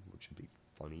gaming, which would be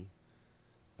funny.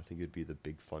 I think it'd be the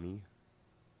big funny.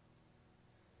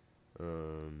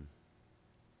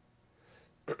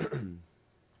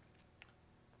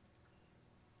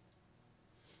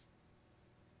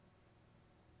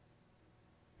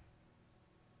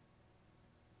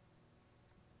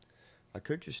 I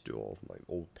could just do all of my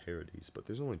old parodies, but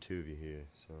there's only 2 of you here,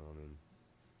 so I mean,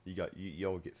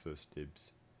 y'all get first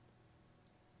dibs.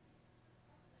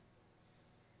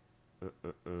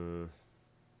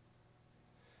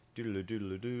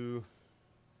 Doodle-doodle-doo.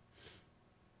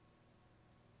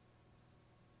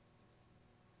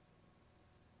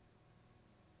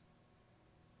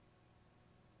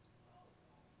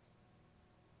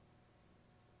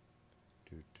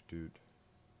 Dude.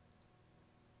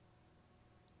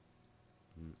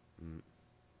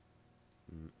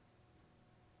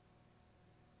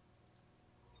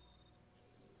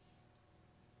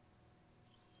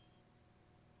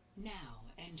 Now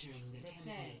entering the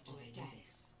temple of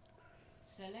Oedipus.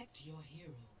 Select your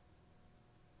hero.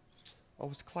 Oh,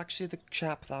 was actually the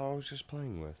chap that I was just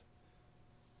playing with.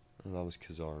 And that was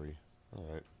Kazari.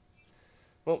 Alright.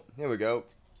 Well, here we go.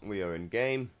 We are in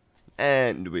game.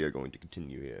 And we are going to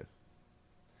continue here.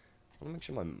 I want to make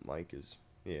sure my mic is...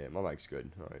 Yeah, my mic's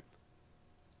good. Alright.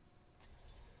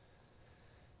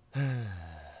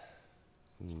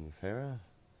 Farah?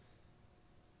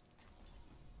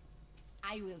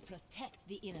 I will protect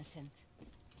the innocent.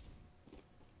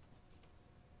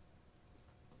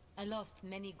 I lost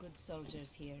many good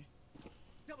soldiers here.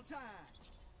 Double time.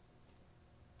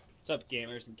 What's up,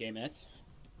 gamers and gamettes?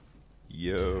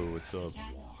 Yo, what's up?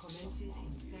 Commences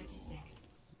in 30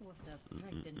 seconds. What a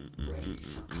threatening Ready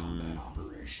for combat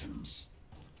operations.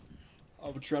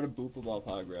 I'll try to boop them up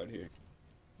high ground here.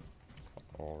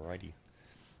 Alrighty.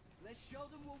 Let's show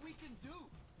them what we can do.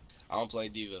 I don't play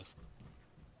Diva.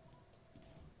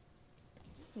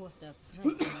 What a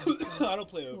frightening thought. I don't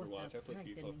play What Overwatch, a I play FIFA.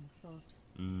 frightening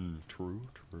thought. True.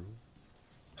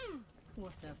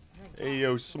 What a frightening Hey,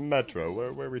 yo, Symmetra,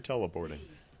 where are we teleporting?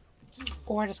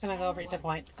 We're just gonna go over to the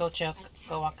point. Go choke.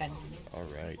 Go walk in.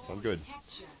 Alright, sounds good.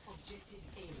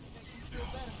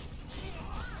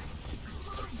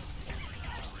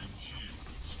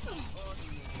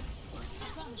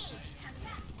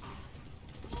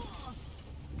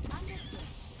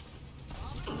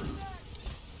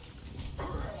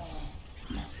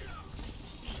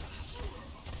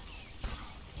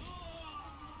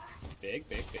 Big.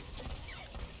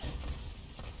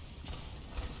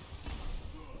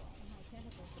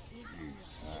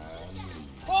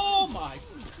 Oh my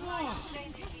god!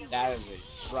 That is a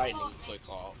frightening quick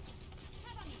call.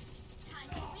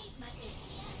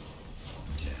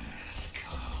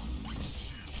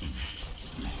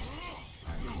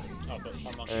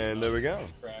 And there we go.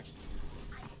 Crack.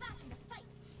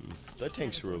 That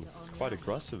tank's real quite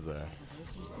aggressive there.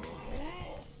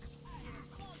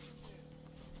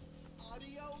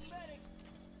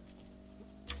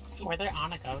 Where they're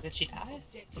on a go? Did she die?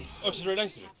 Oh, she's right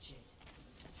next to me.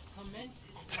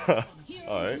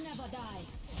 Alright.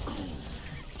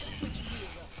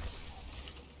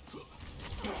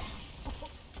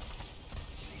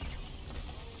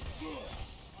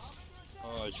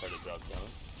 Oh, I tried to drop down.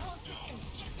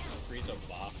 Freeze a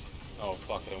bop. Oh,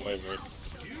 fucking wait, man.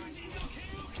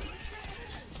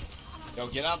 Yo,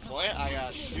 get on point. I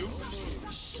got shoot.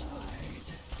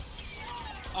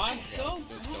 I'm so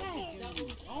bad,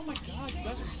 dude. Oh my god, you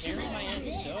guys are carrying my end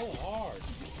so hard.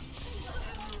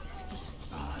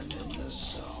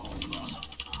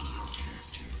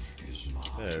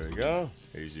 There we go.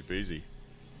 Easy peasy.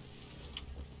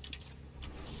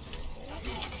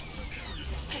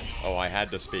 Oh, I had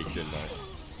to speak, didn't I?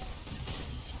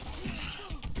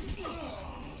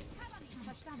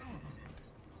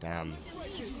 Damn.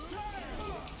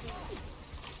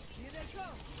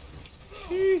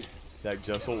 That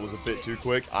Jessel was a bit too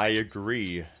quick. I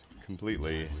agree.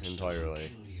 Completely.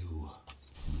 Entirely.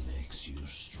 Makes you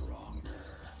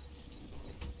stronger.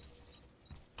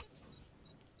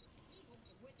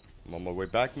 I'm on my way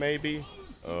back, maybe?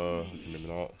 Maybe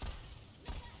not.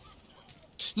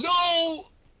 No!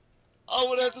 I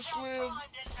would have to swim.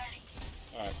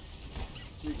 Alright.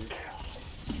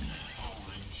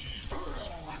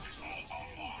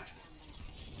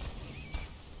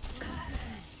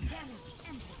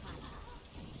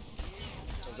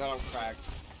 Turns out I'm cracked.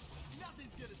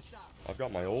 I've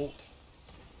got my ult.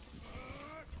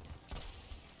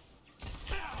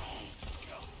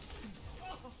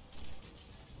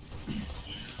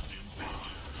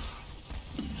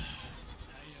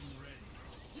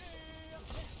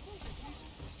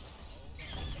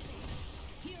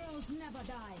 Heroes never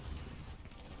die.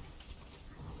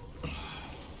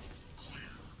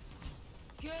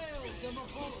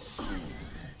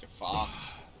 Get fucked.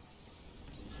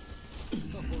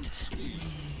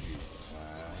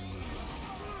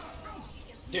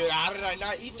 Dude, how did I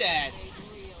not eat that?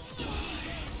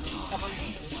 Did someone...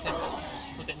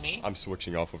 Was it me? I'm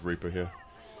switching off of Reaper here.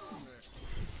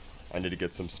 I need to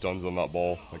get some stuns on that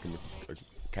ball, like a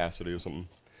Cassidy or something.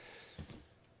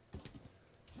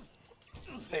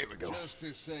 There we go.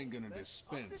 Justice ain't gonna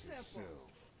dispense itself.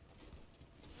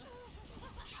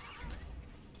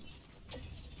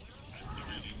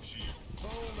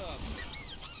 Hold up.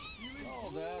 All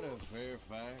that a fair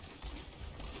fact.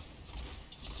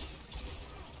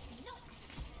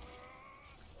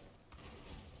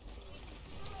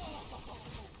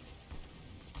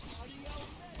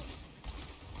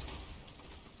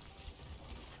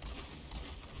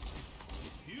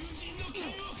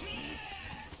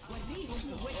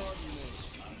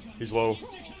 He's low.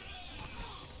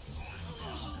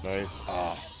 Nice.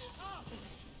 Ah.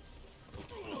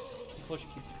 Push.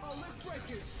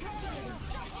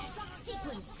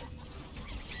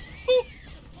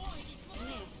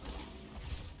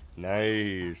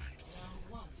 Nice.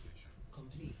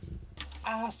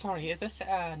 Sorry, is this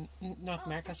North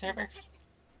America server?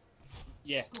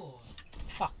 Yeah.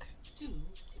 Fuck.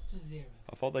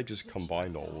 I thought they just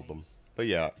combined all of them. But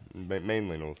yeah,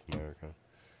 mainly North America.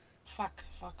 Fuck.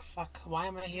 Why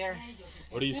am I here?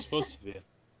 What are you supposed to be?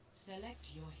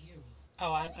 Select your hero.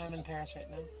 Oh, I'm in Paris right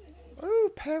now. Oh,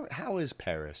 how is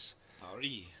Paris?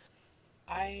 Howdy.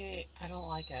 I don't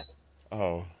like it.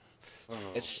 Oh.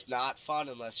 It's not fun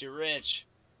unless you're rich.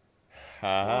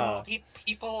 Haha.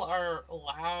 People are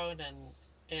loud and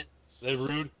it's... Are they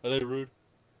rude? Are they rude?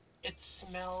 It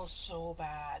smells so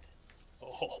bad.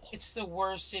 Oh. It's the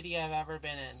worst city I've ever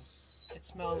been in. It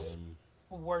smells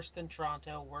worse than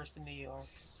Toronto, worse than New York.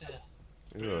 Ugh.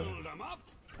 Yeah.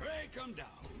 Break 'em down.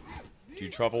 Do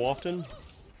you travel often?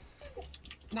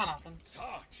 Not often. Such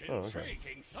Oh, okay.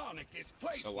 intriguing sonic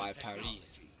displacement So why Paris?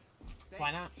 technology.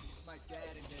 Why not? My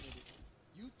dad invented it.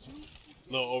 You too.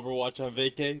 Little Overwatch on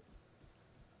vacay.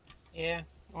 Yeah,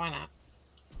 why not?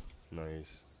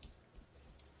 Nice.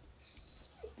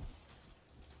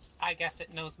 I guess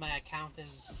it knows my account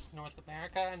is North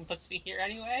America and puts me here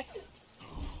anyway.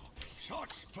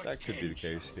 That could be the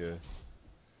case, yeah.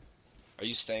 Are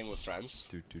you staying with friends?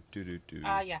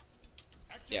 Yeah.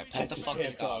 Yeah, pet the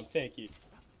fucking dog. Thank you.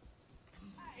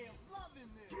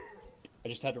 I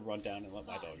just had to run down and let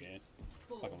my dog in.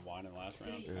 Fucking whining last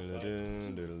round.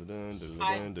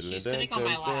 She's sitting on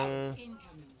my lap.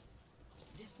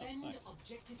 Defend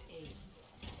objective A.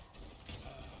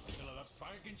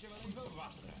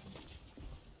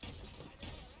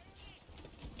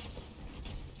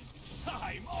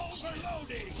 I'm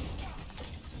overloading.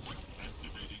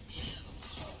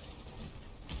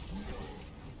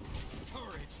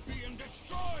 Turrets being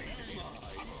destroyed.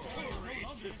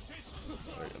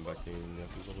 Alright, I'm backing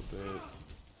up a little bit.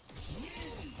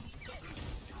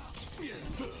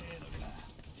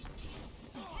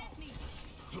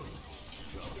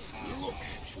 Look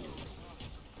at you.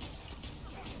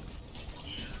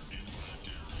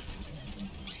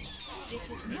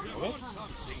 What?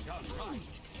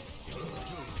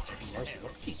 Mercy,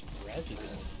 what are these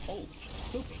residents? Holy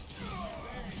pooping.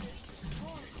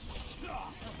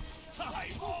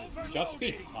 Just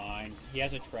be fine. He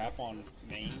has a trap on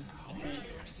main, I think.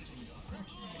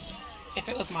 If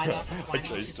it was my lap, it's fine.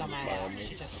 chased She's on my him, lap. Mom.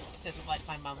 She just doesn't like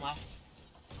my mom left.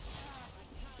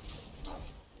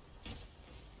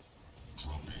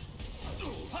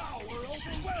 Power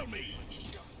overwhelming.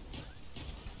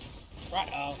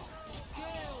 Right, oh.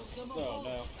 Oh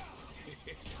no.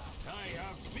 I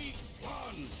have beat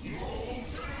ones. If you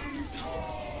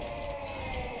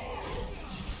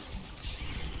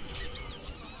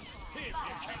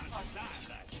can't stand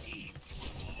that heat,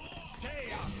 stay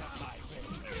out of my way.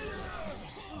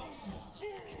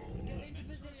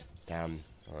 Damn.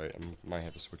 Alright, I might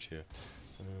have to switch here.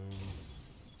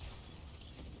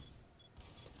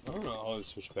 I don't know how to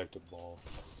switch back to ball.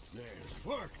 There's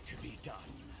work to be done.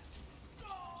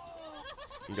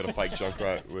 I'm gonna fight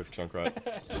Junkrat with Junkrat.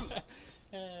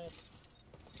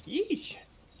 Yeesh.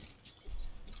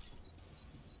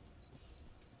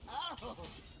 Oh,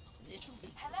 this'll be.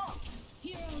 Hello.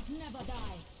 Heroes never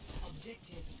die.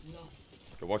 Objective lost.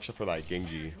 Go watch out for that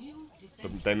Genji.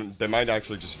 They might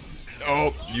actually just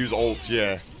use ult,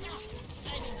 yeah.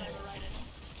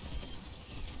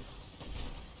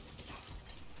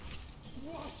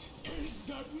 What is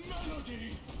that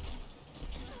melody?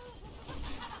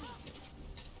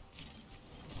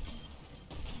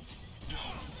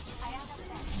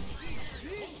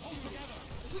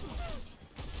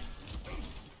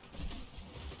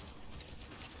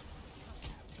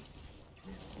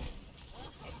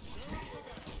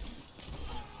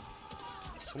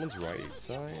 Someone's right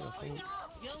side, I think.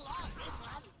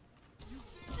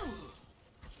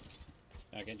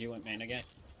 Okay, do you want main again?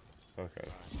 Okay.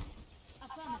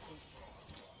 Affirmative.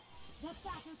 The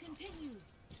battle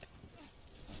continues.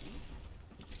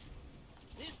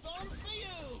 This bomb's for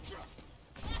you.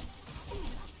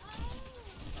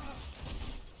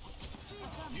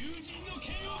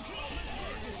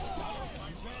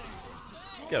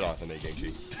 Get off of me,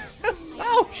 Genji.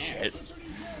 Oh shit.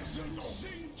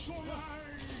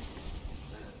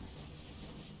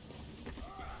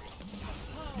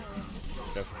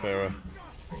 Go for Farah.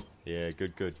 Yeah,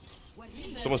 good, good.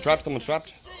 Someone's trapped, someone's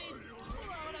trapped.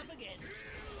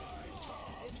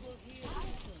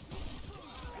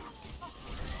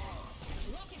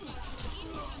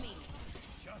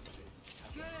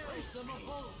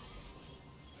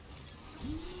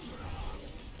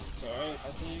 Alright,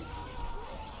 I think.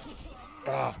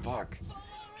 Ah, fuck.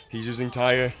 He's using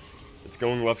tire. It's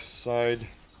going left side.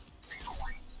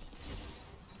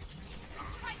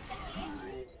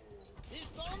 This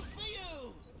bomb's for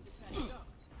you.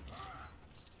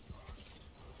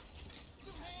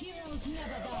 Heroes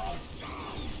never die.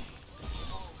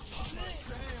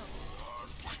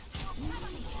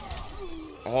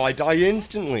 Oh, I die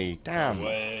instantly. Damn. No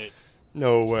way.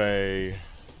 No way.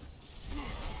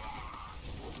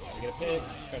 Gotta get a pick.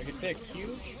 Gotta get a pick.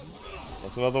 Huge.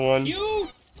 That's another one. You.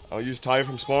 I'll use tire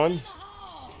from spawn.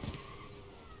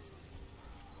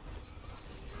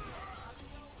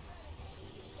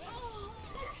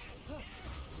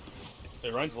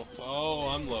 Hey, Ryan's low. Oh,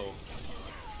 I'm low.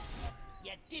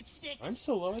 You dipstick. I'm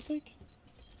still low, I think.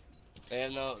 They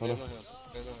have no hills.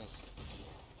 They have no hills.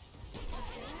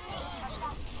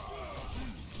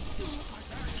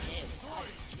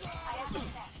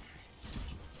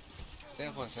 Stay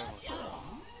on point, stay on point.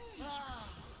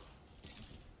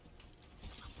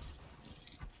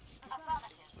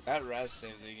 That res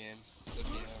saved the game, to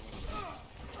be honest.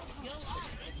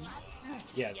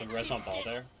 Yeah, the res on ball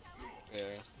there. Yeah.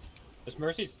 This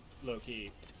Mercy's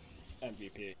low-key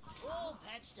MVP. All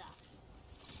patched up.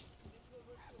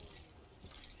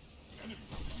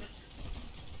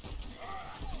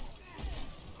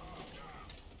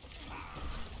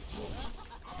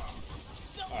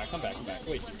 Alright, come back, come back.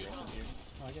 Wait, you oh,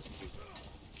 I guess you do.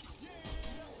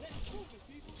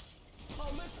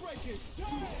 Oh, let's break it.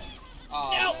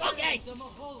 Oh, no, okay.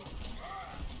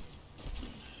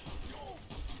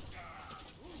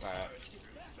 It's alright.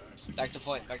 Back to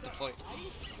point, back to point.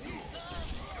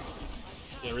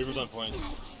 Yeah, Reaper's on point.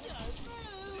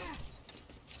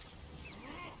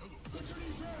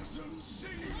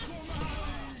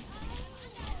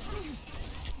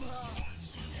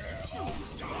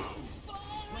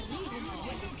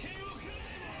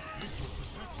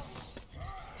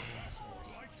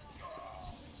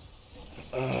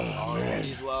 Oh, man.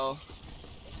 He's low.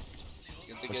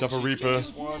 What's up, a Reaper?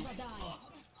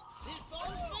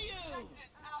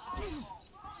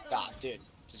 Ah, dude.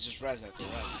 It's just res after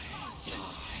res.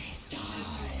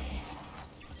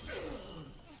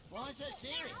 Why so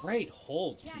serious? Great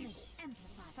holds, Damage people.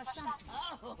 amplified.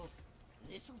 Oh,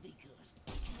 this'll be good.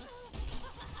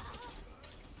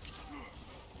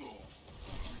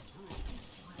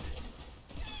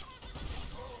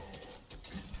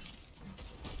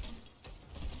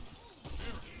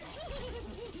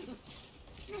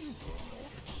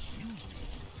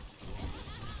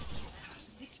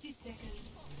 60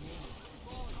 seconds.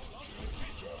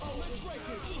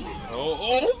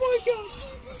 Oh my god!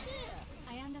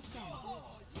 I understand.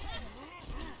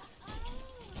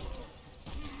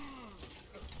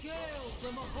 Gale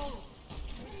from a hole.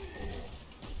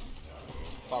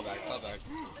 Fall back, fall back.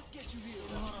 Let's get you here,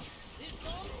 Runner. This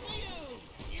goes for you.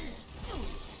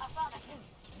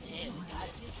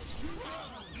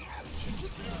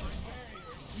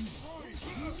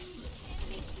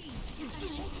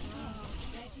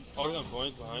 Oh, he's on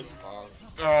point, behind.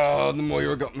 Oh, the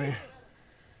Moira got me.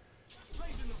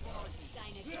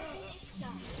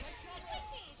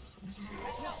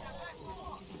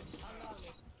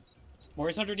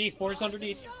 Moira's underneath, Moira's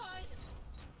underneath.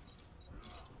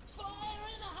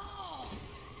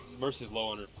 Mercy's low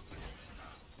on her.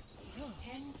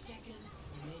 10 seconds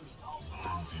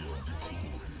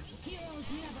remaining. Heroes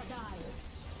never die.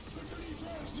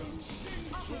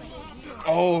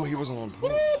 Oh, he wasn't on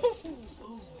point.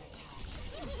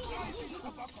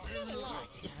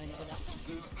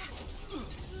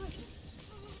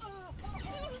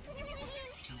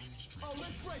 Oh,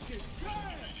 let's break it.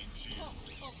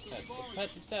 Had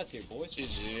some stats here, boys.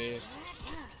 GG.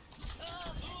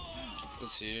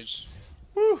 That's huge.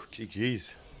 Woo,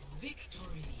 GG's.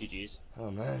 Victory. GG's. Oh,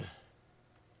 man.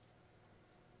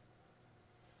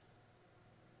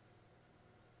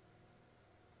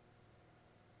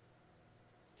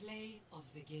 Play of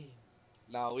the game.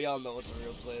 Nah, we all know what the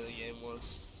real play of the game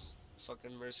was.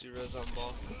 Fucking Mercy res on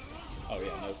ball. Oh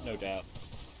yeah, no doubt.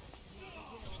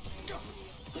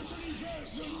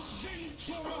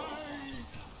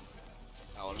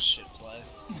 That was a shit play.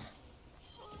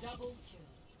 Double kill.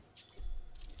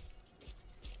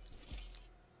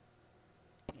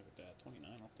 Look at that,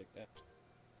 29, I'll take that.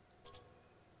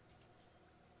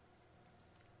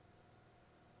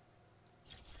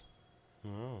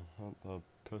 Oh,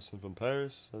 a person from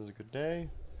Paris has a good day.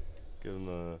 Give him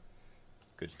a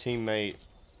good teammate.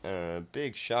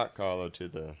 Big shot caller to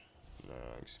the. No,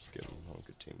 just give him a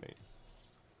good teammate.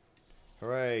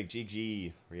 Hooray,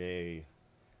 GG, yay.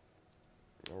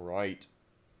 Alright.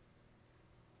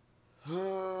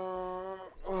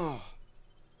 Oh.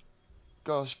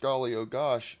 Gosh, golly, oh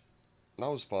gosh. That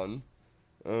was fun.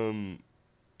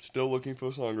 Still looking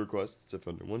for song requests if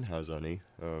anyone has any.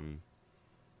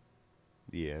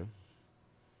 Yeah.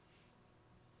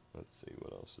 Let's see,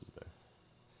 what else is there?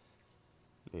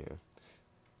 Yeah.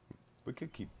 We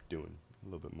could keep doing a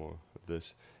little bit more of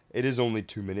this. It is only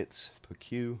 2 minutes per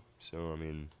queue, so I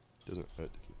mean, it doesn't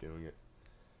hurt to keep doing it.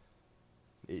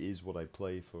 It is what I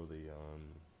play for the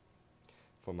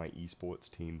for my esports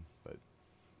team, but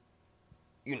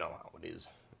you know how it is.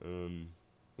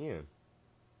 Yeah.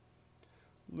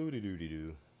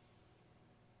 Loody-doody-doo.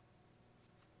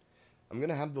 I'm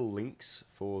gonna have the links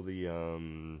for the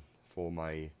for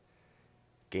my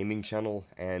gaming channel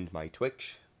and my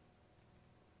Twitch.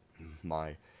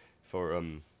 For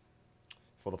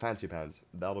the Fancy Pants,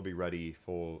 that'll be ready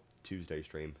for Tuesday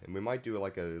stream, and we might do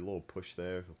like a little push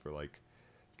there for like,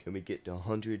 can we get to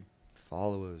 100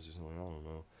 followers or something? I don't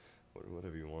know,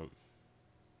 whatever you want.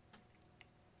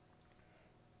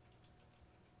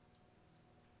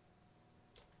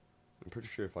 pretty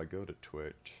sure if I go to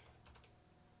Twitch.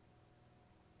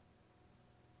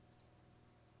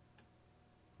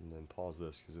 And then pause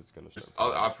this because it's gonna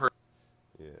start. I've heard.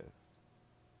 Yeah.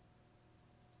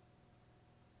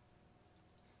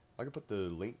 I could put the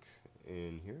link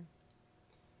in here.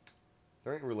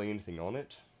 There ain't really anything on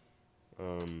it.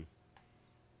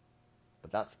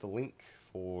 But that's the link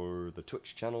for the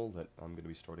Twitch channel that I'm gonna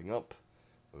be starting up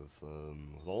with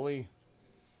Ollie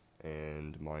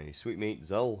and my sweet mate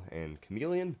Zell and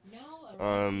Chameleon.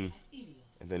 And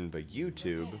then the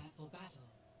YouTube.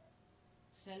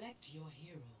 Select your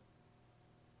hero.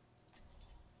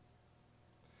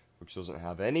 Which doesn't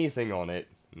have anything on it.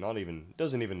 Not even,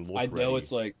 doesn't even look I know ready.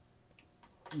 it's like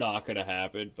not gonna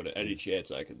happen, but any chance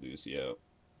I could lose you out.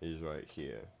 Is right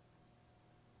here.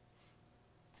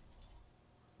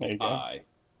 There you go.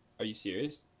 Are you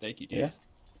serious? Thank you, dude. Yeah.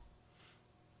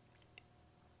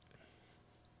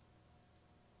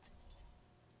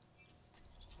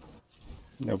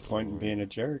 No point in being a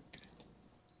jerk.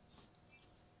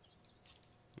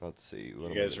 Let's see.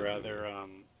 You guys rather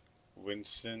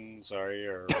Winston, Zarya,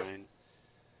 or Ryan?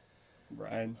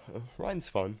 Ryan. Ryan's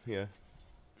fun, yeah.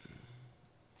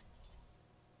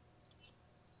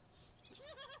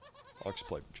 I'll just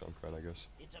play Junkrat, I guess.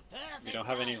 You don't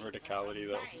have any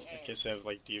verticality though, in case they have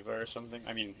like Diva or something.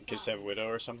 I mean, in case they have Widow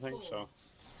or something. So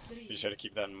you just gotta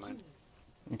keep that in mind.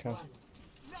 Okay. Round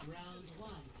one.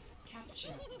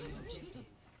 Capture the objective.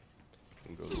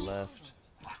 And go left.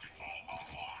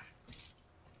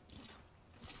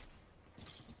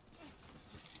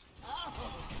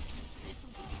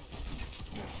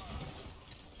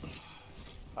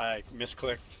 I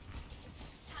misclicked.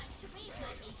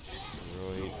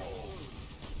 Right.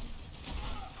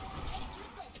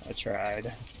 I tried.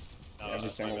 Every That's my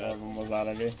single bad. one of them was out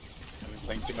of me. I've been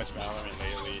playing too much Valorant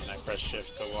lately, and I press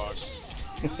shift to walk.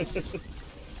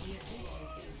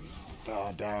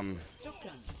 Ah, damn.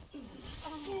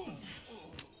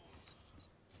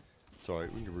 It's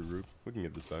alright, we can regroup. We can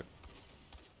get this back.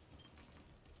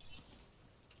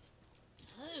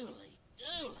 Holy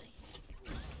dooly.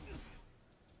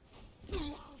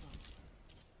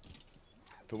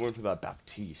 If it weren't for that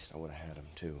Baptiste, I would have had him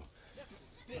too.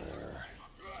 Can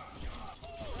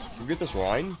we get this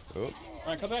Rhine? Oh.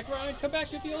 Ryan, come back, Ryan. Come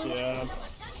back with you. Yeah.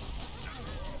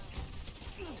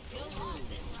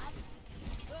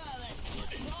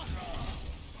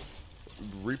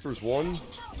 Reaper's one.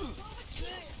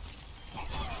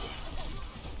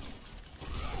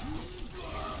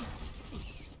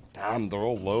 Damn, they're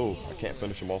all low. I can't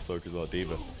finish them off though because of that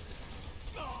Diva.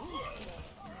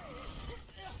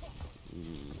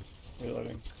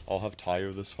 Reloading. I'll have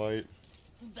Tyre this fight.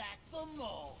 Back for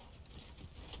more.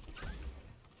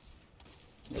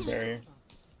 No barrier.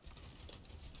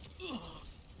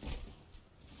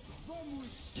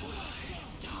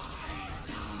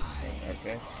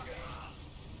 Okay.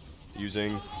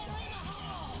 Using.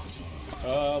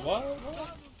 What?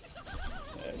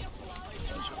 Yeah,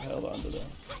 I held on to that.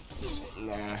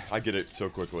 Nah, I get it so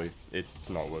quickly. It's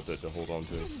not worth it to hold on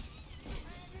to. It's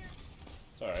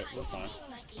alright, we're fine.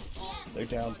 They're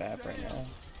down bad right now.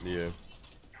 Yeah.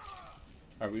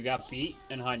 Alright, we got Pete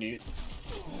and High Newt.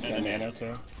 Got And Nano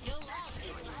too.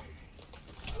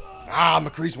 Ah,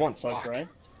 McCree's one. Fuck, right?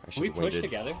 Can we push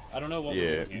together? I don't know what we're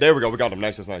Yeah, doing here. there we go. We got him.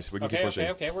 Nice, that's nice. We can Okay, keep pushing.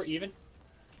 okay, we're even.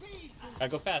 Gotta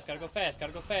go fast, gotta go fast,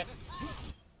 gotta go fast.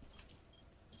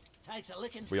 Takes a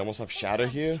licking. We almost have Shatter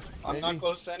here. I'm not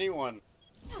close to anyone.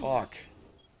 Fuck.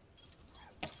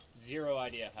 Zero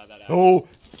idea how that happened. Oh!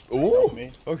 Oh!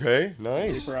 Me. Okay,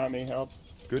 nice. Reaper on me, help.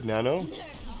 Good nano.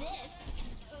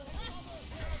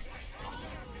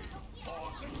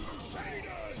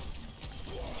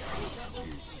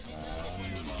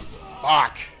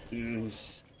 Fuck!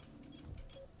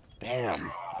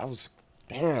 Damn. That was...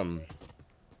 Damn.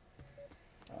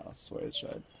 I'll switch.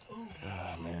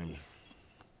 Ah, man.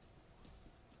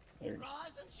 There.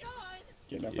 Rise and shine.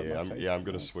 Getting up in my face I'm too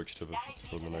gonna much. switch to the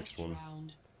next one.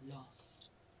 Round lost.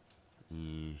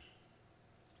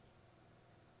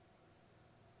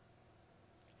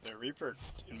 The Reaper,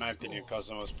 in my opinion, caused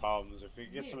the most problems. If we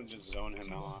could get someone to just zone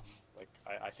him off, like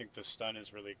I think the stun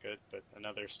is really good, but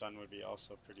another stun would be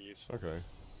also pretty useful. Okay.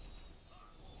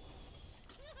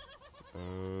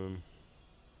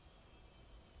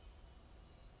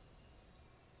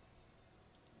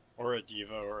 Or a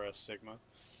Diva or a Sigma.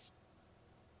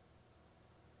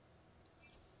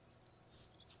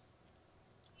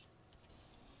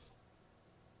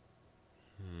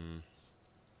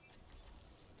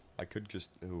 I could just...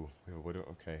 Ooh, what do...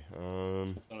 Okay,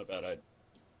 Not a bad idea.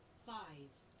 5.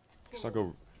 guess I'll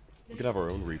go... We could have our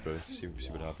own Reaper, see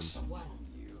what happens.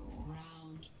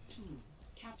 Round 2.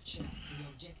 Capture the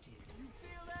objective.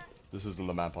 This isn't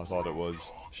the map I thought it was.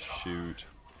 Shoot.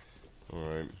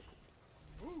 Alright.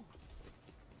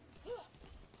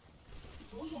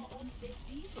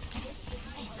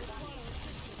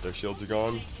 Their shields are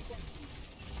gone.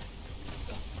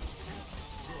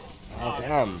 Oh,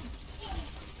 damn.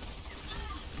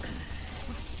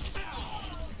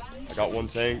 I got one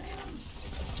tank.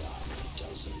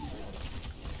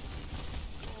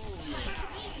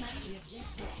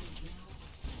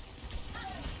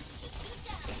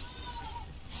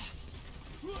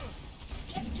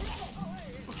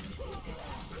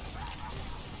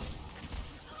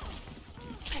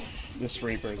 This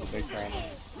Reaper is a big problem.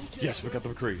 Yes, we got the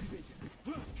McCree.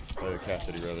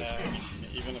 Cassidy, rather.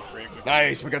 Even if Reaper.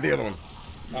 Nice, we got the other one.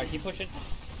 Alright, keep pushing.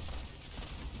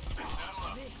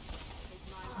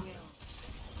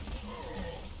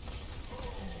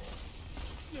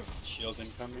 Shield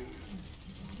incoming.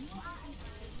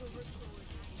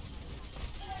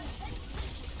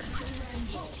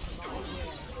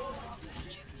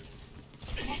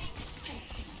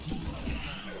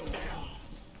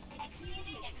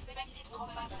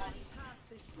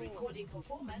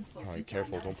 Alright,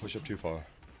 careful, don't push up too far.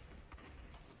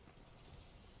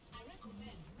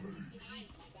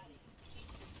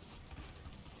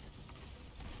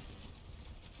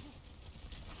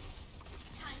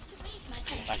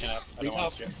 Backing up. I don't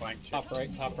want to get flanked too. Top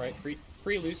right.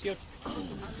 Free Lucio.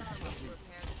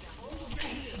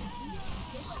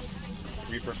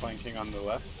 Reaper flanking on the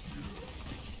left.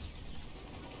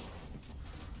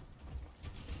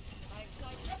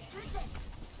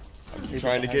 I'm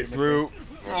trying to get through.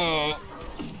 Oh,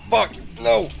 fuck!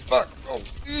 No! Fuck! Oh!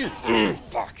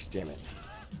 Fuck! Damn it.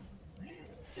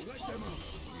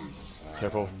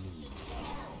 Careful.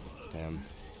 Damn.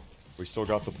 We still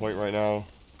got the point right now.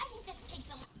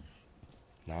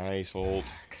 Nice ult.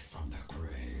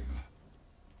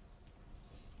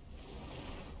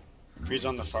 Tree's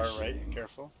on the far right.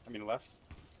 Careful. I mean left.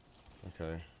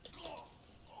 Okay.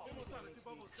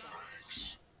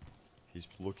 He's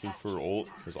looking for ult,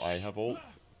 because I have ult,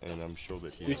 and I'm sure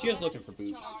that he... Lucio's looking for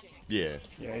boots. Yeah.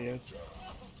 Yeah, he is.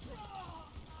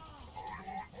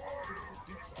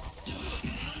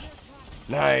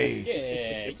 Nice!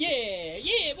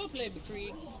 Yeah, we'll play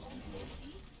McCree.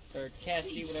 Or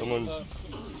Cassidy, whatever. Someone's...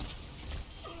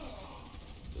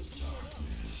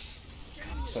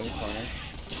 Center corner.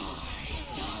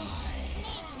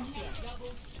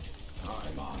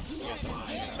 You guys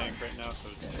have a tank right now, so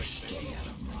it's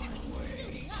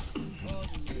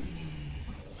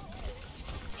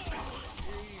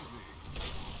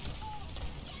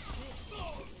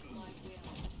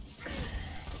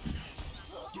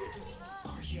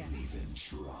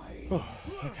Oh,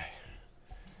 okay.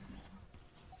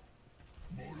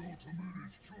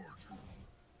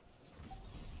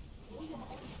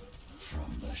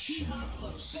 From the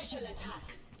shadows. Special attack.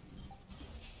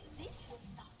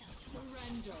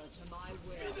 Surrender to my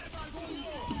will.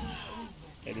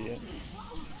 idiot.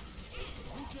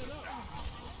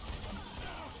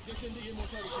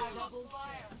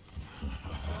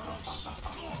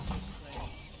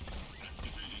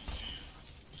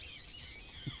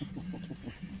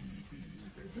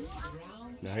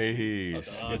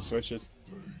 Nice. Good switches.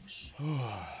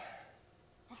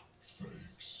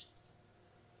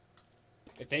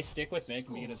 If they stick with Meg,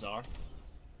 me and Azar.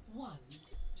 1-1.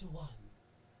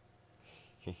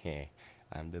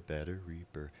 I'm the better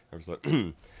Reaper. I was like,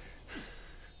 the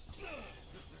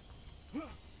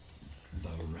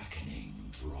reckoning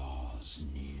draws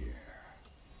near.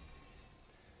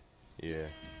 Yeah.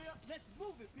 Let's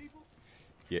move it, people.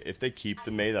 Yeah, if they keep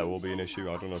the Mei, that will be an issue.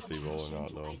 I don't know if they will or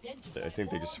not, though. I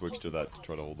think they just switched to that to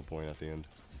try to hold the point at the end.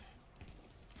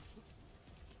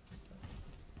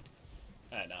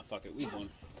 Ah, nah, fuck it. We won.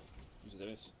 Use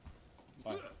this.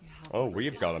 Fine. Oh,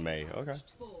 we've got a Mei. Okay.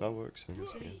 That works. I guess,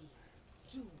 yeah.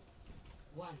 2,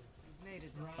 1.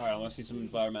 Alright, I want to see some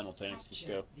environmental tanks. Let's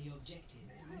go. The objective.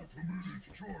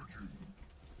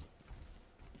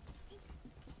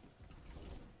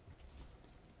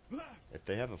 If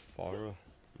they have a Pharah,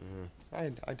 I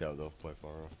doubt they'll play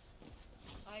Pharah.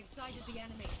 I've sighted the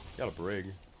enemy. Got a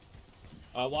Brig.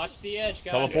 Watch the edge,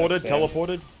 guys. Teleported,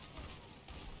 teleported.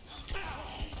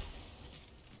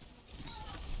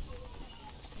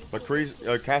 McCree's,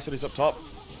 Cassidy's up top.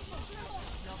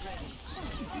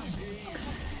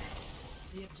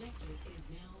 The objective is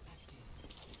now active.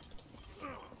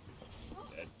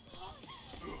 Dead.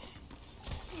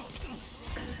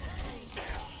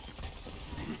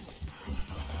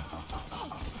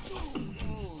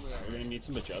 We're gonna need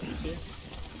some adjustments here.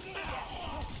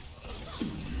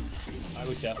 I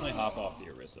would definitely hop off the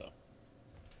Orisa.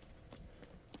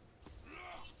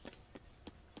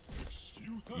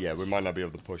 Yeah, we might not be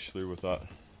able to push through with that.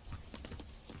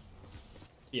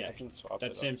 Yeah, I can swap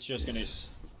that it Simp's just gonna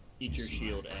eat your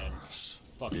shield and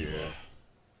fuck you up.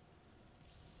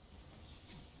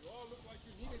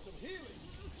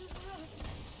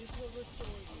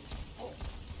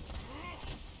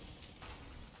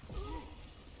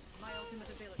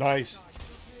 Nice.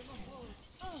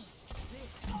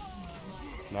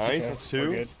 Nice, Okay, that's we're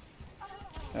 2. good.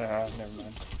 Never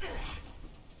mind.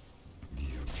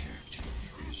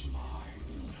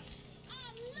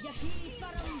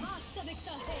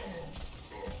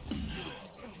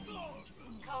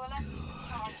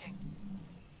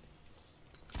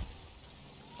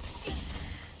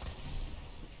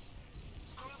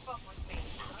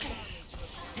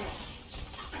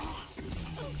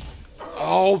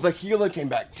 Oh, the healer came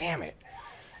back. Damn it.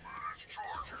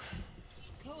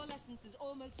 Coalescence is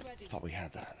almost ready. Thought we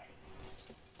had that.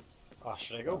 Oh,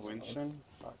 should I go Winston?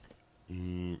 Fuck.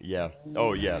 Yeah.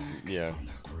 Oh, yeah. Yeah.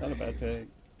 Not a bad pick.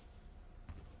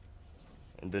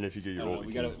 And then if you get your No, ult,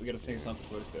 we you gotta fix something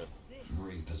quick though.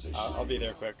 I'll be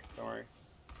there quick. Don't worry.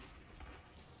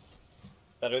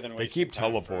 Better than They wasting keep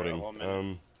time for a teleporting. whole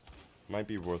minute. Might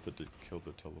be worth it to kill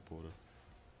the teleporter.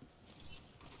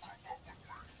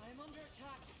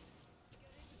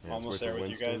 I'm Yeah, it's almost worth there it, with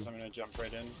you guys. Winston. I'm gonna jump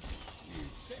right in.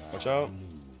 Watch out.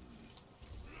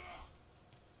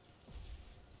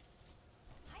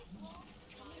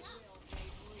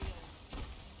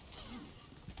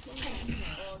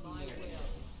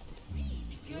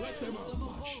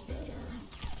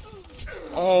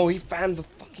 Oh, he fanned the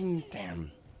fucking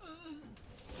damn.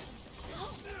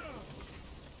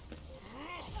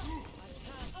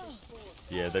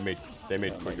 Yeah, they made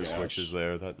quicker switches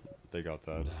there. That they got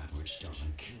that. That which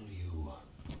doesn't kill you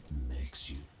makes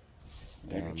you.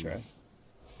 Damn.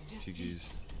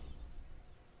 GG's.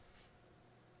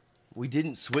 We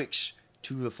didn't switch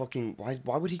to the fucking.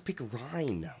 Why would he pick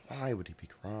Rhine? Why would he pick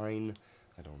Rhine?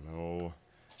 I don't know.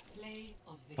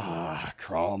 Ah,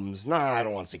 crumbs. Nah, I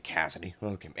don't want to see Cassidy.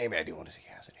 Okay, maybe I do want to see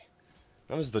Cassidy.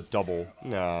 That was the double.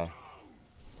 Nah.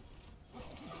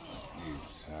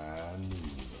 It's a new.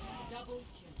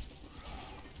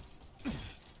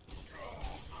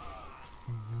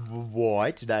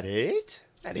 What? That hit?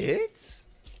 That hits?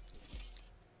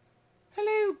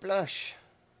 Hello, Blush.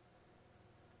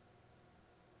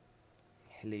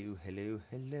 Hello, hello,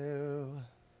 hello.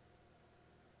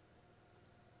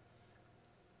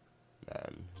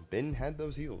 Man, Ben had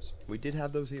those heals. We did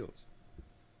have those heals.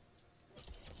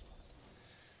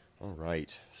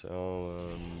 Alright, so,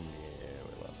 yeah,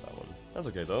 we lost that one. That's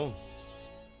okay, though.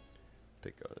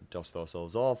 Dust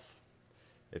ourselves off.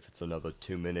 If it's another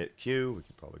 2-minute queue, we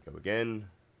could probably go again.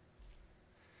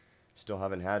 Still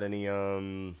haven't had any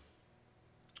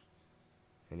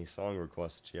song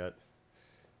requests yet.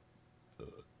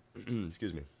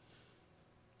 Excuse me.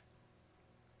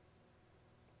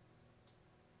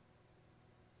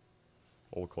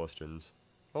 All questions.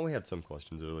 Well, we had some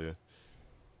questions earlier.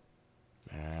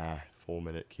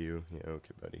 4-minute queue. Yeah,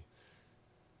 okay, buddy.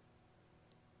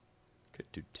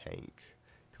 Could do tank.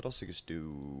 Could also just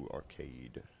do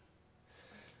arcade.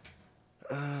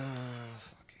 Fucking,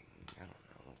 I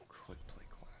don't know. Quick play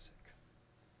classic.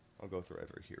 I'll go through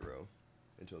every hero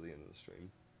until the end of the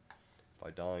stream. If I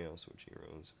die, I'll switch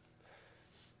heroes.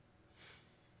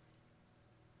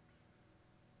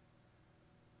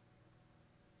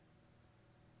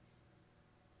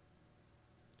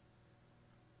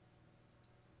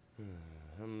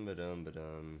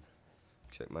 Ba-dum.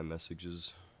 Check my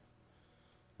messages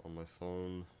on my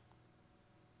phone.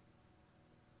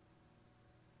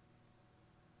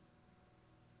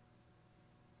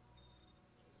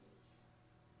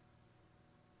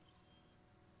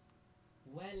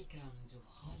 Welcome to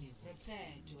Hollywood. Prepare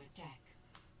to attack.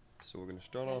 So we're gonna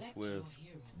start off with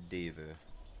David.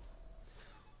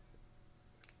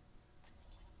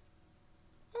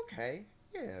 Okay,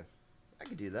 yeah, I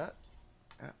could do that.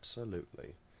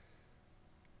 Absolutely.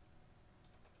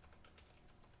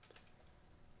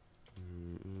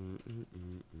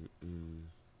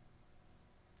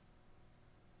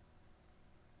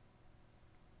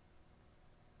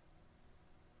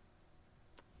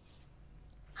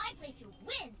 I play to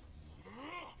win.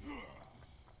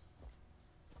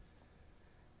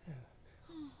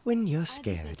 When you're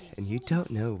scared and you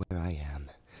don't know where I am,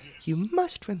 you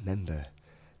must remember,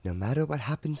 no matter what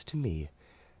happens to me,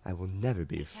 I will never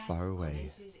be far away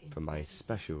from my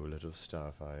special little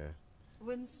starfire.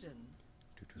 Winston,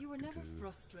 you were never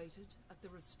frustrated at the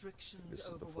restrictions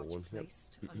over what you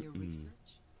placed on your research?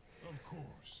 Of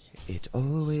course. It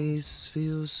always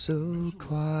feels so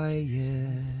quiet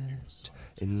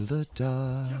in the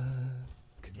dark.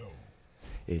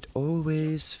 It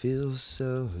always feels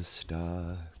so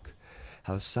stark,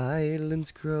 how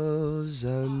silence grows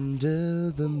under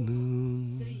the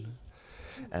moon.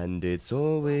 And it's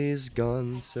always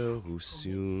gone so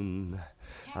soon.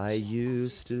 I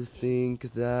used to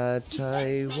think that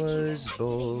I was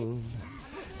born.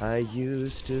 I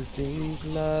used to think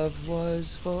love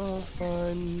was for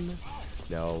fun.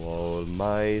 Now all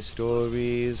my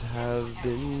stories have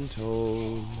been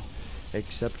told,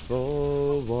 except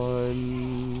for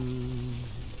one.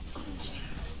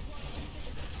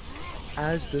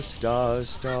 As the stars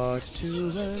start to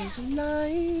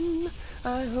align,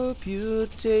 I hope you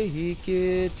take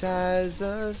it as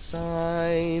a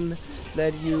sign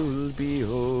that you'll be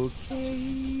okay.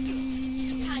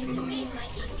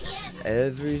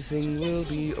 Everything will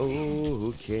be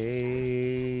okay.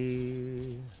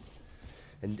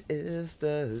 And if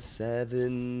the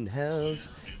seven hells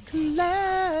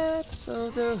collapse,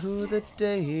 although the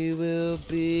day will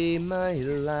be my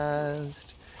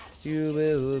last, you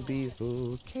will be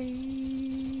okay.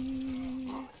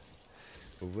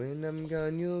 When I'm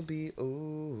gone, you'll be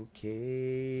okay.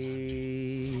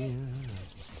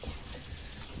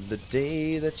 The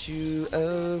day that you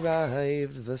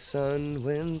arrived, the sun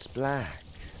went black.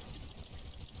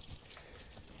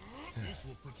 This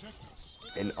will protect us.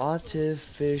 An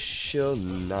artificial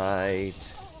night.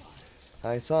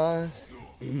 I thought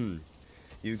you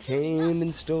came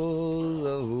and stole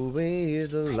away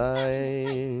the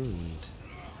light.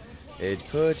 It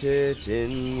put it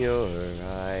in your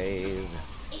eyes.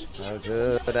 How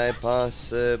could I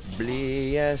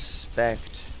possibly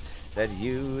expect that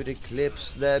you'd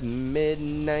eclipse the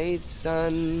midnight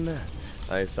sun?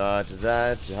 I thought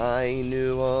that I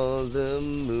knew all the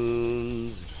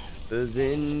moons, but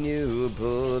then you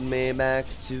pulled me back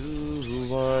to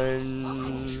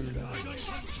one.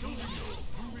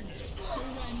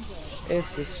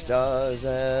 If the stars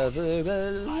ever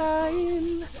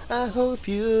align, I hope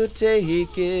you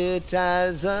take it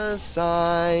as a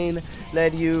sign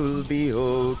that you'll be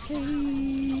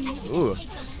okay. Ooh,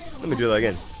 let me do that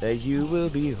again. That you will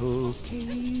be okay.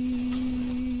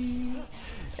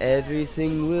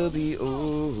 Everything will be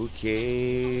okay.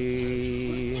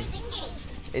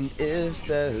 And if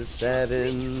the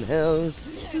seven hells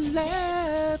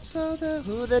collapse,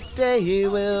 although the day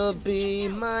will be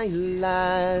my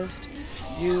last,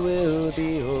 you will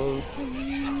be okay.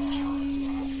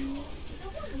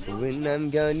 When I'm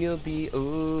gone, you'll be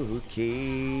okay.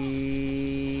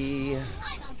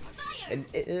 And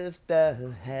if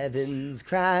the heavens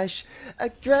crash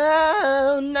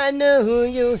aground, I know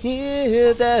you'll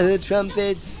hear the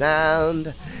trumpet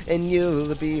sound, and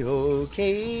you'll be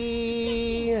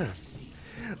okay.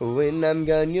 When I'm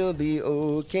gone, you'll be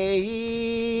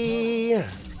okay.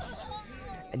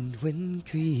 And when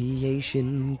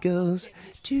creation goes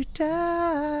to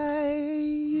die,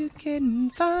 you can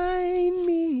find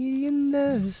me in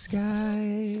the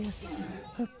sky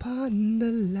upon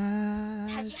the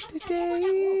last day.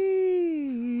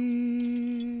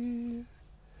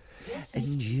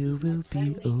 And you will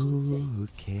be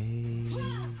okay.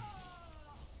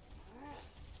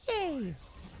 Yay!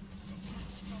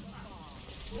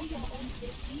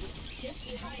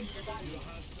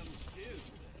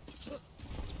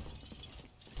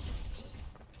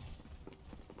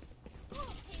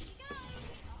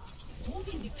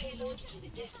 Moving the payloads to the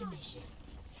destination.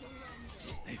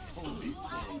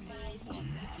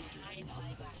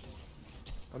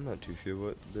 I'm not too sure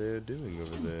what they're doing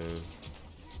over there.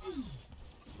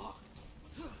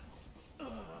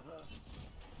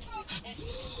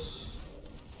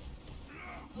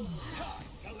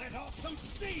 To let off some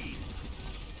steam.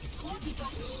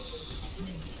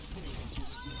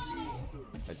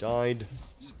 I died.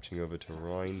 Switching over to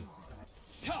Rhine.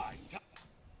 Yeah,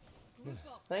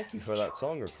 thank you for that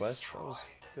song request. That was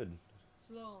good.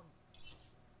 Sloan.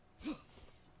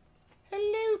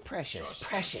 Hello, Precious.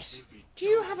 Precious. Do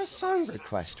you have a song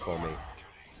request for me?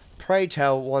 Pray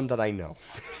tell one that I know.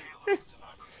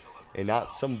 And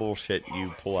not some bullshit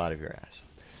you pull out of your ass.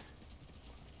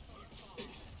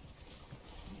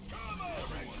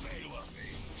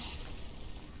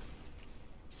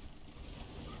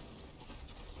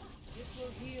 This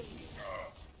will heal you.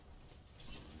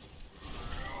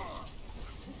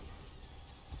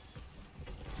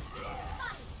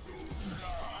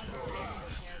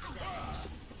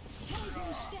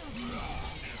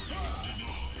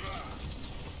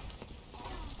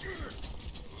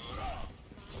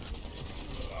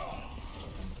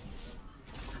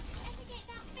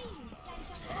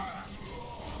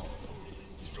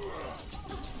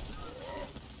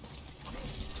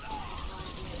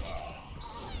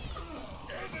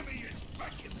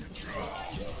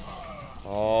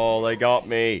 Oh, they got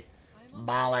me.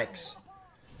 Bollocks.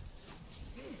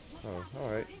 Oh,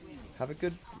 alright. Have a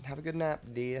good nap,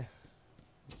 dear.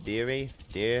 Dearie,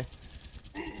 dear.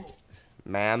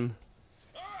 Ma'am.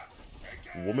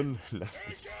 Woman? No,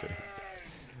 just kidding.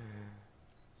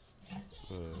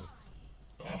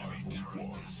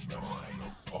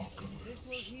 This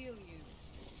will heal you.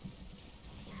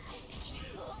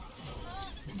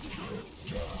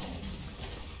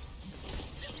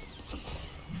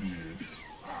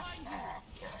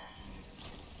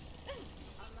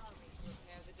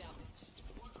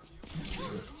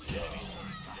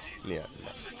 Yeah, no.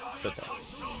 Sit down.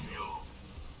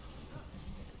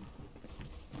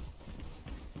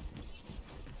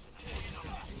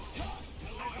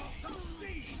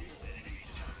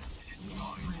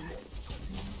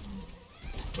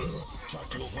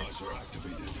 Tactical visor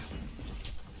activated.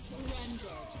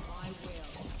 Surrender to my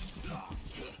will.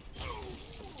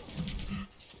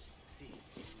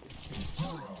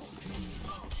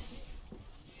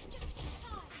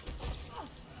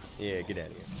 Yeah, get out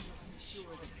of here.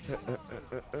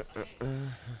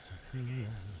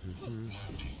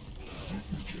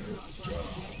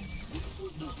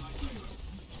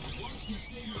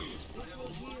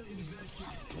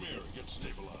 Come here, get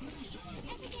stabilized.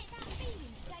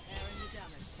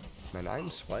 Man, I'm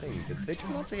sweating. Did they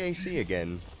turn off the AC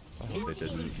again? I hope they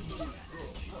didn't.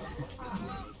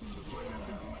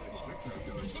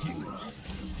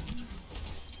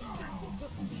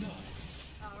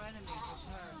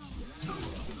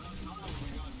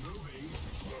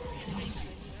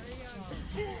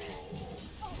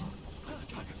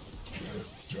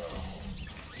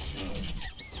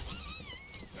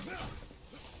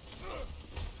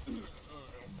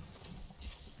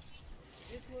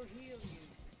 This will heal you.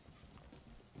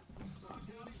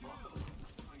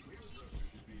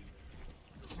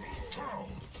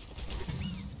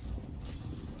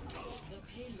 The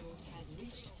payload has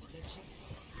reached the checkpoint.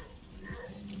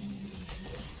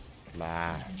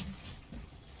 Nah.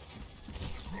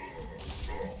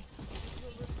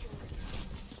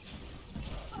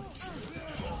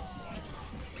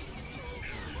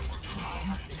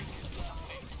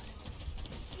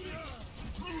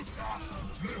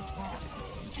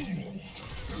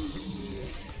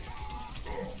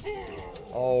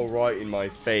 All right in my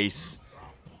face.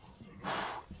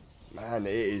 Man,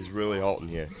 it is really hot in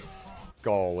here.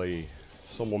 Golly.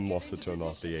 Someone must have turned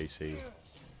off the AC.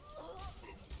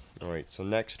 Alright, so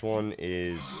next one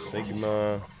is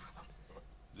Sigma.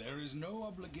 There is no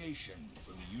obligation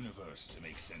for the universe to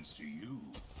make sense to you.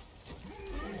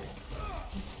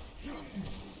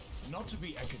 Not to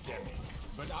be academic,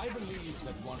 but I believe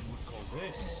that one would call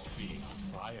this being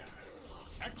on fire.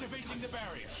 Activating the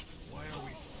barrier. Why are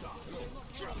we stopped?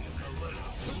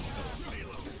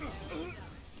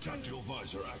 Tactical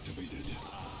visor activated.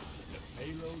 The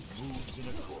payload moves in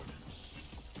accordance.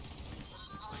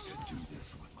 I can do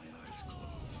this with my eyes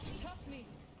closed. Help me.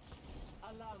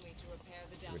 Allow me to repair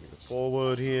the We're damage. gonna go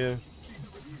forward here.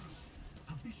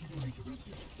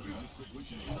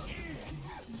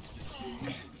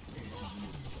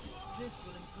 This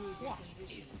will improve your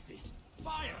condition.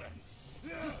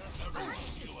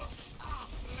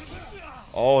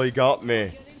 Oh, he got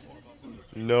me.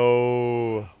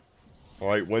 No.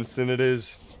 Alright, Winston it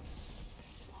is.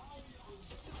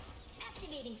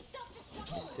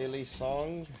 Silly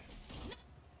song.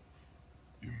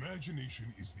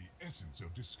 Imagination is the essence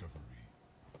of discovery.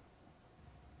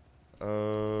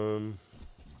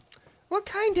 What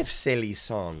kind of silly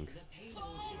song?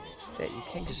 Yeah, you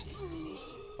can't just...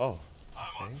 Oh.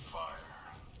 Okay.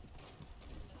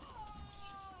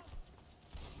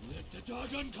 Let the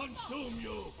dragon consume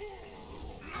you!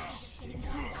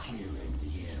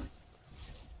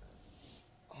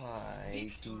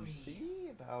 I can see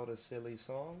about a silly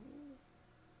song.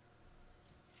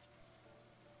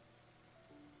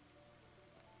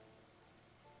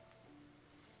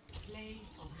 Play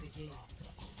of the game.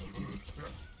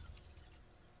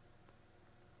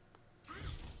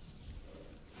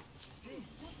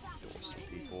 Those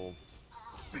people.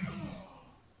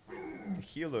 The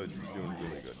healer is doing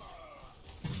really good.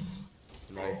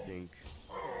 And I think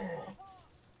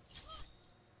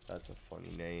that's a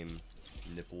funny name.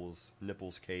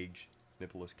 Nipples Cage.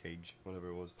 Nicholas Cage, whatever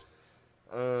it was.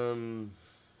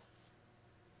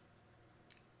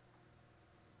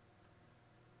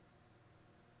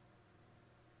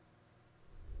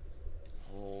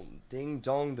 Oh, ding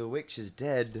dong, the witch is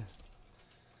dead.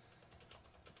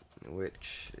 The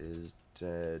witch is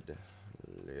dead.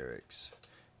 Lyrics.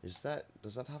 Does that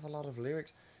have a lot of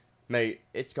lyrics? Mate,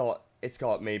 it's got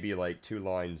maybe like 2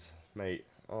 lines. Mate,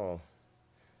 oh.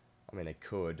 I mean, it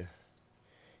could.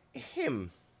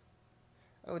 Him.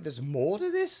 Oh, there's more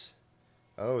to this?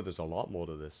 Oh, there's a lot more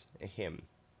to this. Him.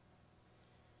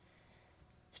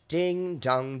 Ding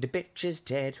dong, the bitch is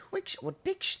dead. Which what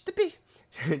bitch the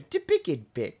the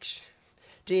bigot bitch.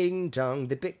 Ding dong,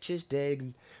 the bitch is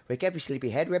dead. Wake up, you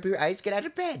sleepyhead. Rub your eyes, get out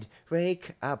of bed.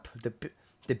 Wake up,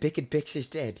 the bigot bitch is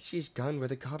dead. She's gone where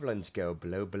the goblins go.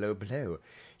 Blow, blow, blow.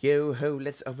 Yo ho,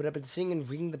 let's open up and sing and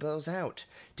ring the bells out.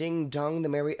 Ding dong, the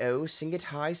merry o. Sing it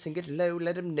high, sing it low.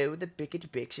 Let 'em know the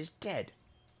bigot bitch is dead.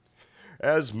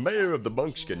 As mayor of the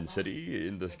Monkskin City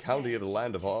in the county of the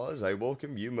Land of Oz, I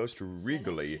welcome you most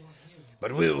regally.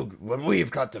 But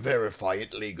we've got to verify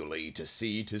it legally to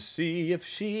see if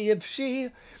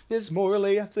she is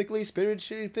morally, ethically,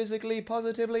 spiritually, physically,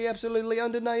 positively, absolutely,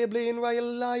 undeniably, and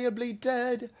reliably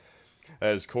dead.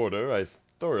 As coroner, I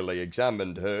thoroughly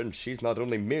examined her, and she's not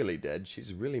only merely dead,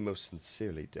 she's really most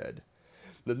sincerely dead.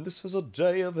 Then this was a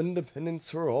day of independence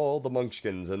for all the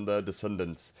Munchkins and their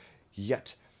descendants.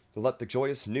 Yet, let the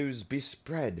joyous news be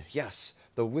spread. Yes,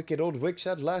 the wicked old witch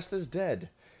at last is dead.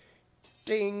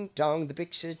 Ding dong, the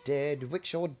bitch is dead.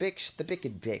 Witch old bitch, the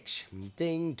wicked bitch.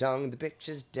 Ding dong, the bitch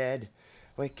is dead.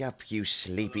 Wake up, you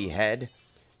sleepy head.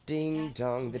 Ding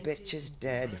dong, the bitch is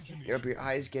dead. Rub your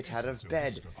eyes, get out of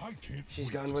bed.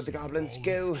 She's gone where the goblins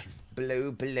go.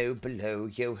 Below, below, below.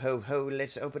 Yo ho ho,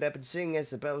 let's open up and sing as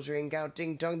the bells ring out.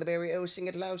 Ding dong, the berry o. Sing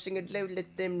it loud, sing it low.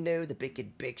 Let them know the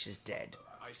wicked bitch is dead.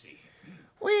 I see.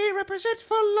 We represent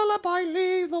the Lullaby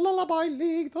League, the Lullaby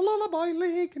League, the Lullaby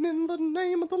League, and in the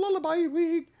name of the Lullaby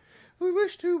League, we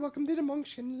wish to welcome to the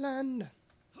Munchkin Land.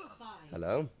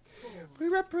 Hello? We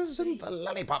represent the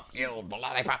Lollipop Guild, the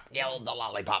Lollipop Guild, the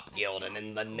Lollipop Guild, and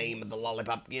in the name of the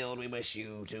Lollipop Guild, we wish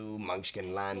you to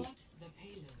Munchkin Land.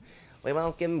 We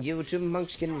welcome you to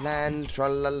Munchkin Land,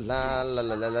 tra-la-la,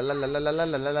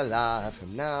 la-la-la-la-la-la-la-la-la-la.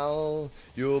 From now,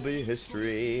 you'll be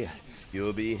history.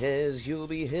 You'll be his, you'll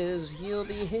be his, you'll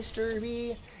be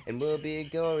history, and we'll be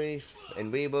glory,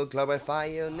 and we will glorify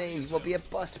your name. You will be a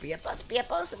boss, be a boss, be a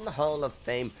boss in the Hall of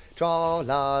Fame. Tra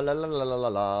la la la la la la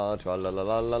la, tra la la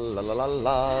la la la la la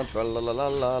la, tra la la la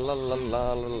la la la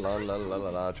la la la la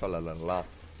la, tra la la la.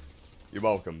 You're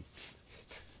welcome.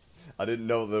 I didn't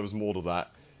know there was more to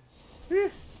that.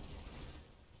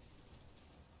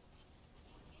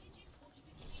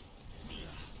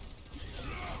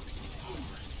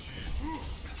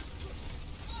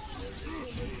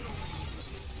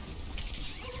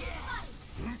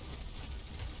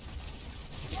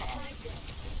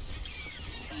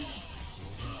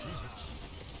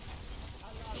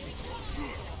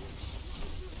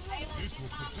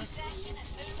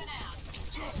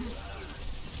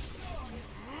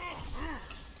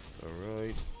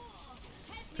 Alright.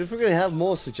 If we're gonna have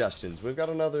more suggestions, we've got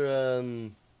another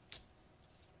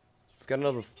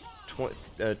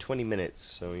 20 minutes,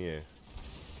 so yeah.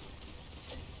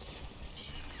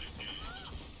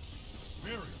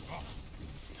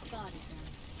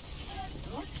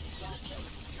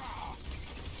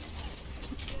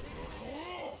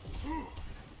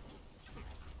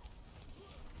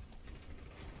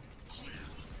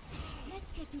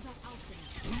 Let's get to that outfit.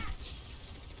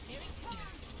 Here it comes.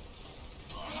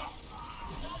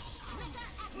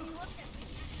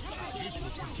 This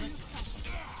will protect us.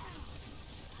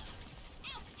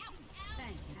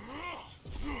 Thank you.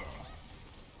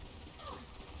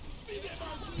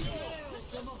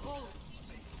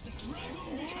 The dragon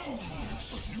becomes one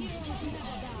to the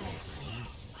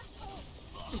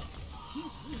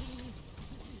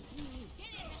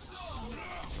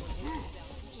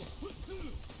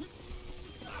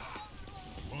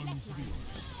coming through.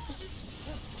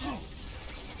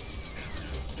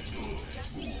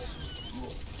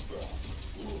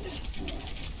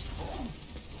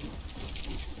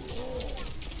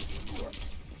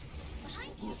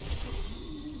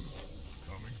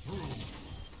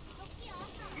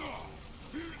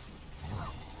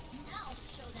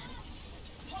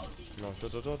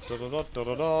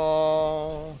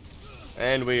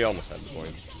 And we almost had the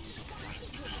point.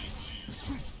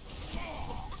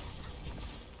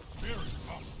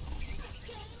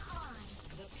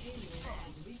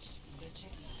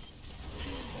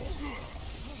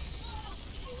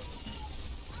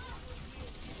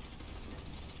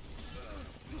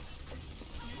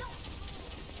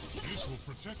 This will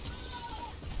protect us.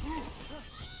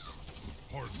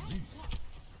 Pardon me.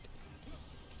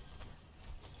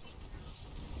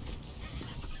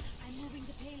 I'm moving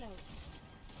the payload.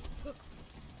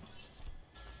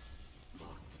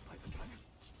 Blocked by the dragon.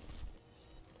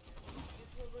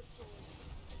 This will restore it.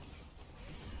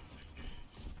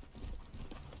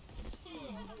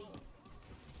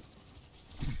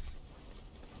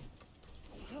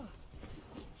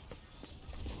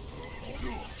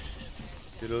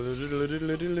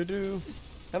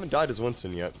 Haven't died as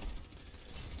Winston yet.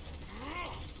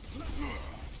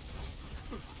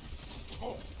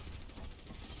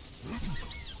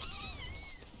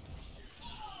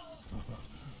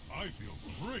 I feel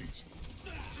great.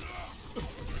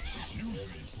 Excuse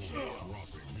me for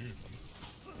dropping in.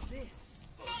 This is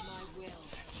my will.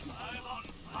 I'm on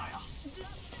fire.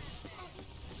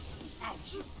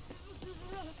 Ouch.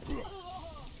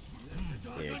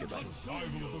 Yeah, goodbye.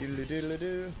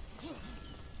 Doodle-doodle-doo.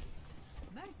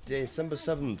 December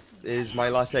 7th is my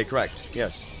last day, correct?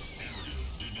 Yes.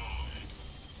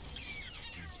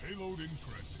 It's Haloed in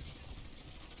transit.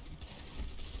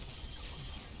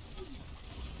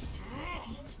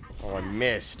 Oh, I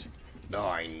missed. No,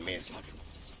 I missed.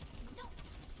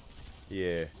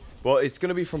 Yeah. Well, it's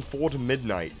gonna be from 4 to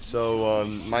midnight, so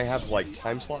might have like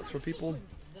time slots for people.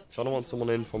 So I don't want someone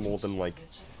in for more than like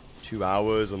 2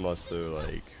 hours unless they're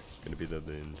like gonna be there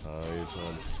the entire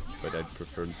time. But I'd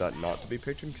prefer that not to be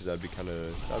pigeon because that'd be that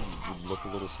would look a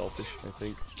little selfish, I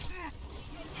think.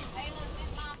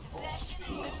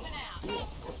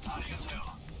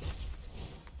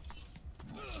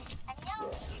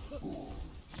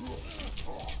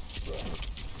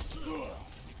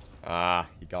 Ah,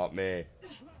 he got me.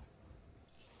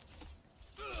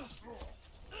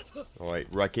 Alright,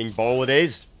 wrecking ball it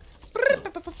is.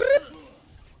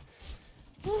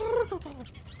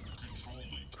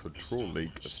 Control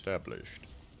link established.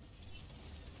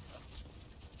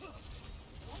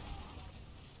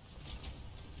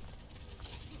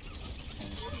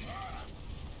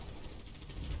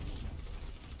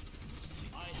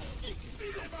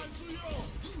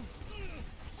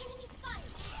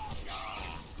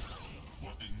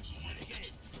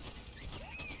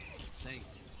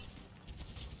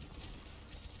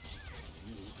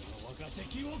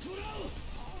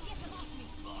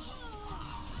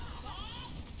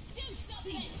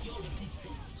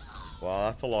 Wow,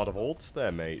 that's a lot of ults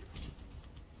there, mate.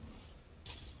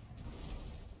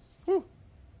 Woo.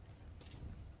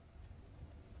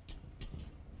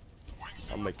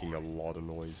 I'm making a lot of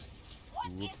noise.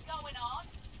 Whoop.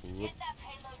 Whoop.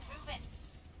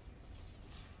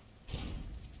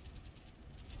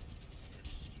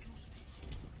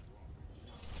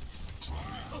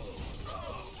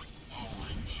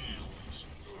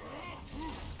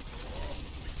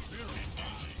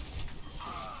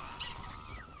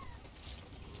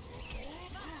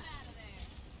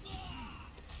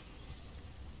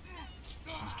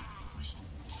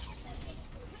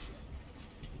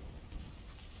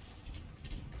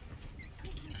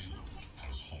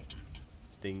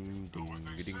 Ding, ding,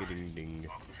 ding, ding, ding.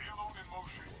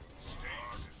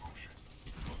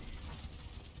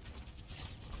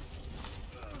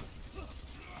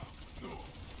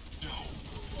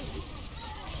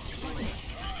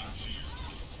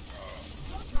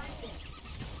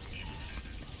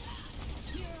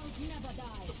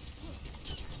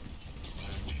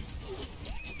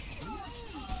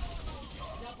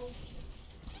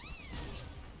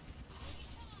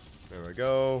 There we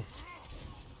go.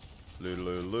 Little,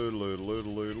 little, little,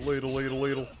 little, little, little, little,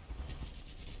 little.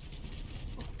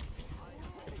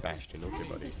 Bastion, okay,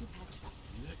 buddy.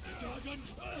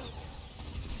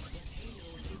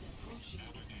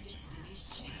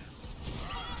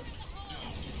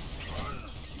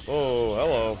 Oh,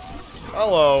 hello.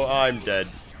 Hello, I'm dead.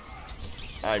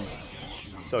 I'm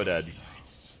so dead.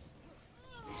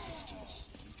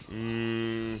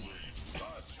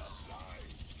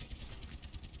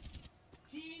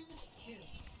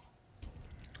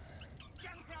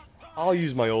 I'll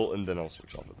use my ult and then I'll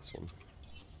switch off of this one.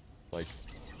 Like,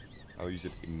 I'll use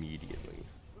it immediately.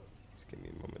 Just give me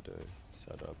a moment to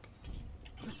set up.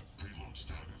 Payload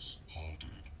status halted.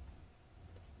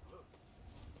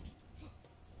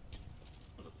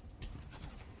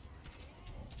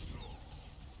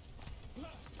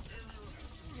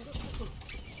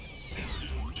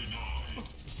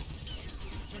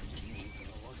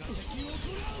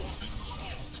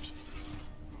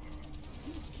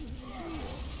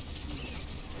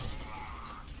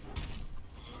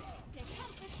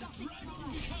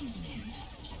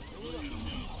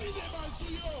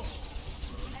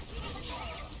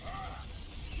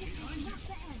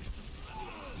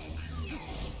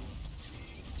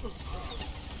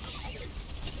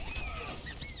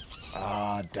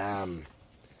 Ah, damn.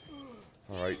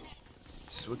 Alright.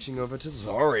 Switching over to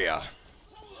Zarya.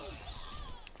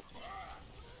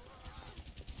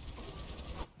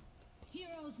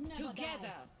 Heroes never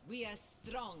Together, we are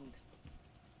strong.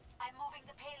 I'm moving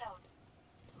the payload.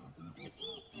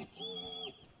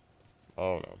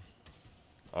 Oh no.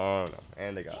 Oh no.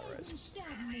 And they got a res.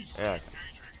 Yeah, okay.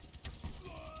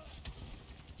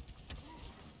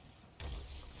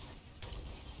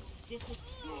 This is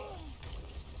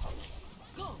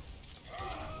go.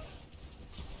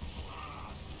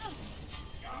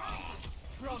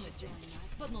 Promising,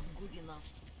 but not good enough.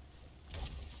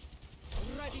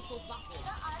 Ready for battle.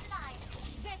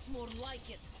 That's more like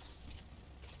it.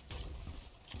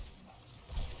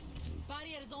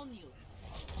 Barrier is on you.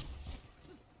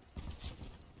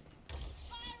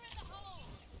 Fire in the hole.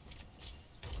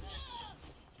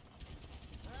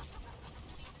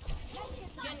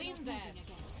 Get in there.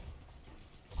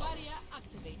 Barrier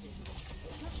activated.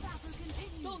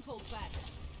 Don't hold back.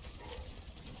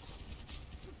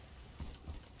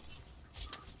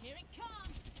 Here it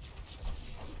comes.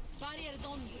 Barrier is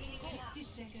on you. 60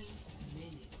 seconds,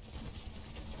 minute.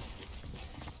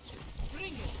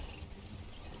 Bring it.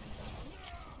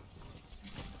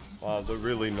 Wow, they're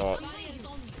really not. Barrier is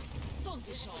on you. Don't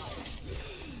be shy.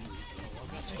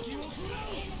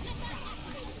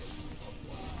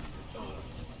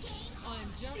 I'm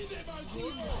just good.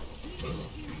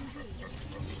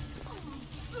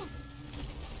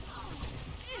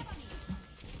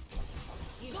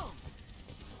 Go.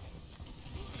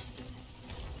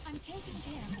 I'm taking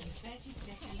care of it. 30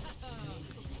 seconds.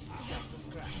 Just a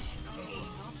scratch.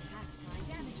 Not half time.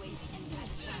 Damage wasting.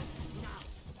 That's right. Now.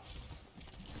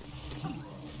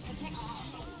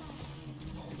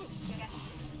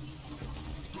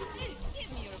 Give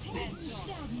me your best shot.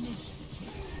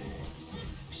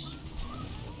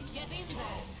 Get in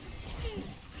there.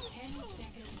 10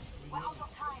 seconds. We're out of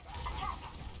time. Attack.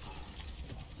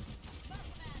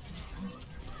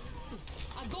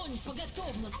 Огонь по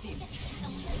готовности.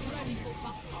 Ready for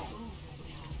battle.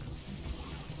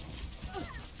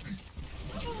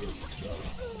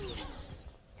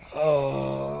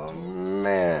 Oh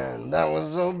man, that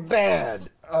was so bad.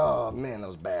 Oh man, that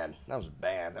was bad. That was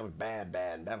bad. That was bad,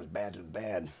 bad. That was bad to the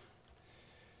bad.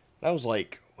 That was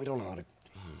like, we don't know how to.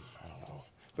 I don't know.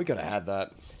 We could have had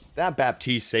that. That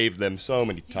Baptiste saved them so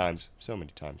many times. So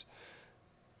many times.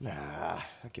 Nah,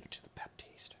 I'll give it to the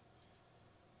Baptiste.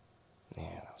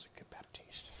 Yeah, that was a good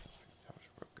Baptiste. That was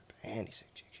real good. And he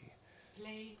saved GG.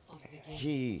 Play of the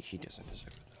game. He doesn't deserve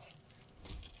it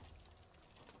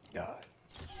though. God.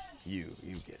 You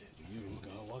get it. You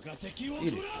get it.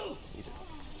 Eat it.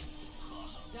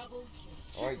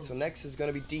 Alright, so next is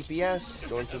gonna be DPS.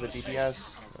 Going for the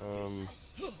DPS.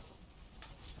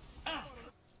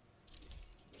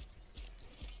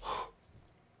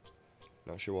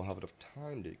 Not sure we'll have enough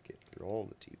time to get through all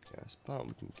the DPS, but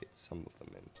we can get some of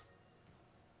them in.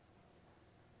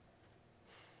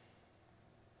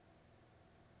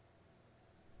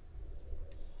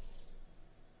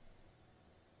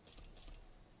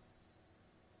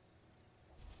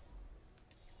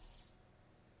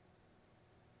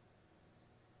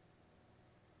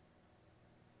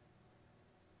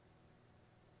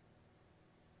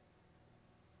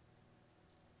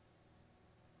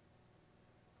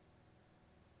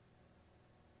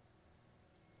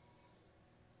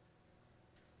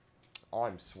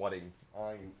 I'm sweating.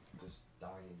 I'm just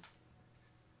dying.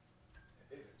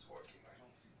 If it's working, I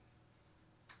don't feel.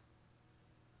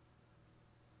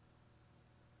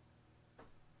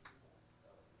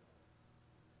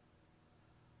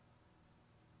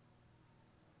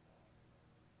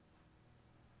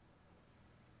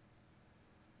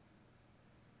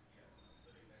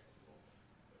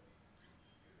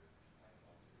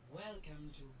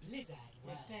 Welcome to Blizzard.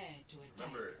 Prepare to attack.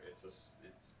 Remember, it's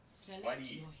Select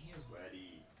sweaty. your hero.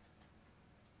 Sweaty.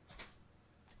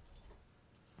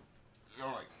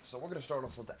 Alright, so we're gonna start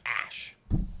off with the Ash.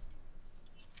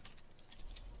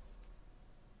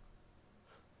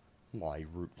 My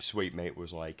sweet mate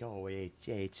was like, oh, it's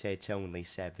only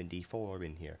 74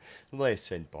 in here.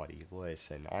 Listen, buddy,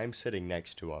 listen. I'm sitting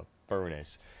next to a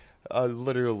furnace.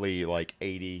 Literally, like,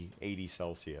 80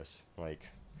 Celsius. Like,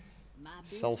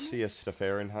 Celsius to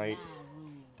Fahrenheit.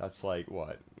 That's like,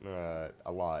 what?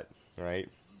 A lot, right?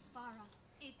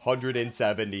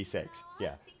 176.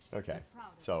 Yeah, okay.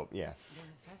 So, yeah.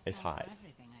 It's hot.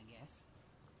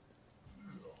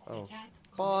 Oh.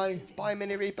 Bye. Bye,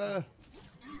 Mini Reaper.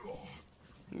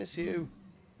 Miss you.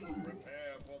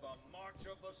 Prepare for the March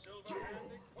of the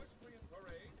Silver-Hand Equestrian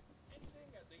Parade,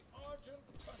 ending at the Argent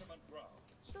Tournament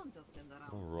Grounds. Don't just stand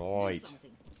around. All right. Do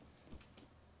something.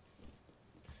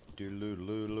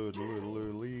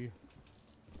 Do-do-do-do-do-do-do-do.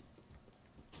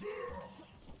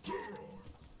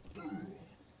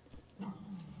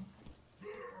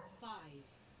 5,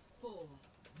 4,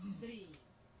 3,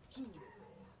 2,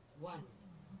 1.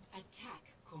 Attack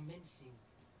commencing.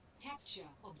 Capture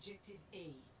objective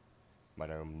A.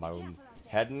 Boom.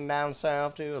 Heading down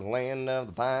south to the land of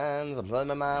the pines. I'm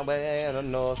plumbing my way to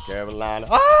North Carolina.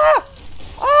 Ah!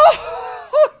 Oh!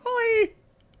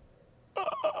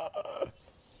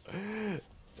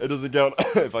 It doesn't count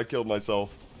if I killed myself.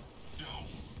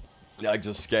 I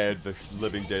just scared the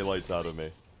living daylights out of me.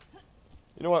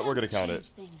 You know what? We're gonna count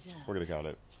it. We're gonna count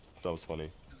it. That was funny.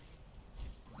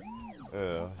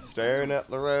 Staring up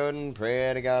the road and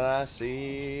praying to God I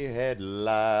see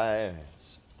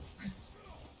headlights.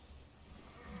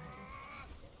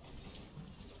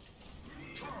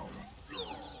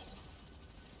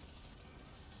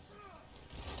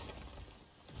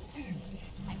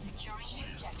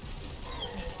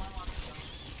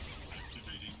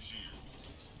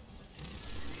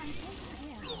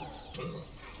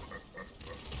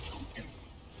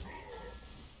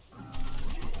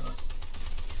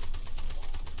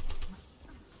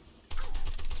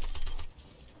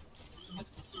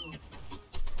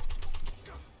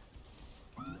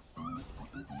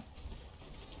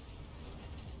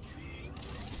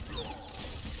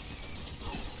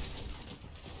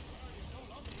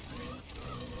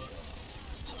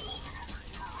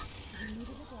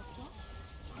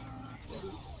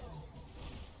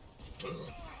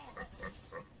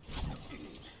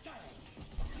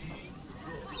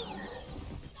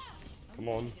 Come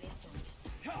on.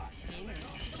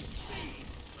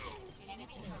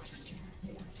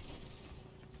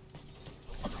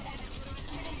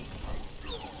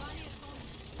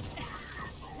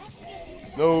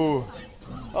 No.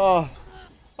 Ah.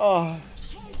 Ah.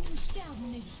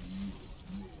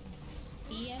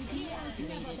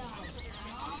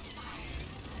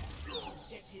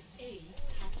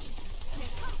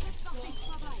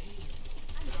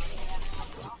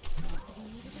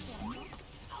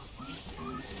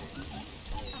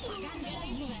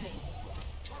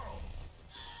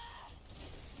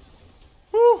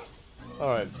 Whew.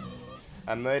 Alright.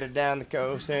 I made it down the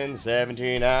coast in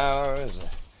 17 hours,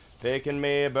 picking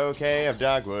me a bouquet of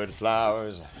dogwood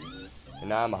flowers.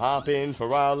 And I'm hopping for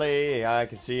Raleigh, I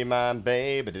can see my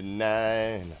baby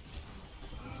tonight.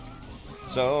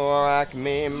 So rock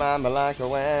me, mama, like a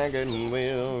wagon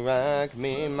wheel. Rock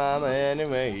me, mama, any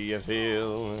way you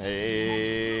feel.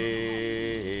 Hey,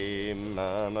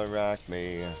 mama, rock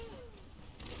me.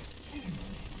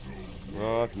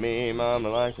 Rock me, mama,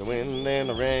 like the wind and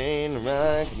the rain.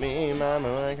 Rock me, mama,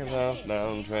 like a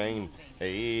southbound train.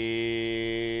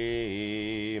 Hey,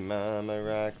 mama,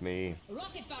 rock me.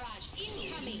 Rocket barrage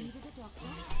incoming.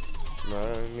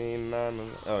 Rock me, mama.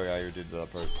 Oh yeah, you did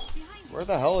that part. Where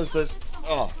the hell is this?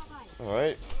 Oh, all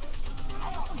right.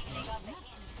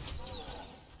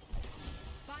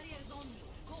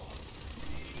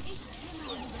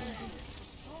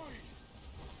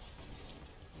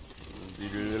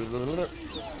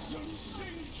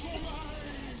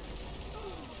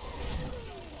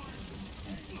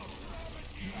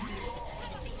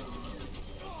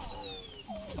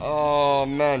 Oh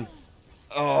man.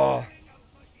 Oh.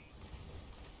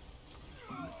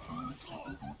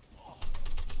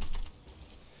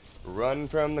 Run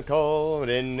from the cold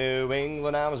in New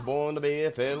England. I was born to be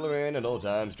a fiddler in an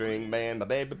old-time string band. My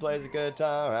baby plays a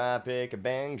guitar, I pick a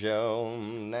banjo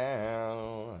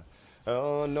now.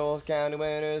 Oh, North County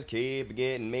winters keep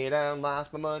getting me down.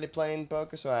 Lost my money playing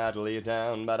poker, so I had to leave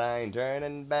town. But I ain't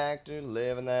turning back to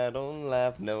living that old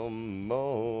life no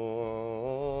more.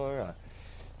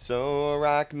 So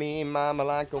rock me, mama,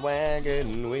 like a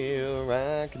wagon wheel.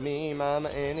 Rock me, mama,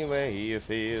 any way you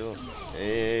feel.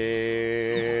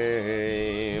 Hey,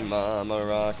 mama,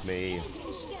 rock me.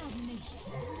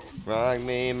 Rock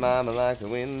me, mama, like the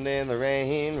wind and the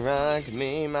rain. Rock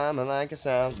me, mama, like a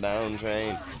southbound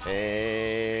train. Hey,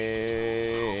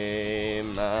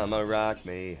 mama, rock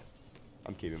me.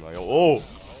 I'm keeping my old.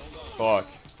 Oh, fuck.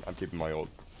 I'm keeping my old.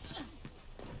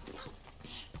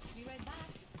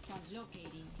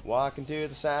 Walking to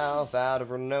the south out of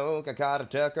Roanoke, I caught a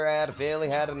tucker at a fill. He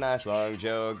had a nice long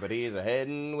joke, but he's a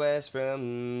heading west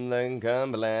from the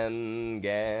Cumberland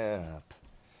Gap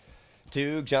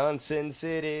to Johnson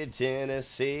City,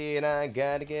 Tennessee, and I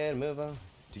gotta get a move on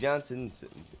to Johnson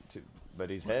City.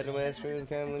 But he's heading west from the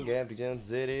Cumberland Gap to Johnson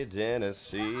City,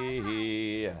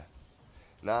 Tennessee.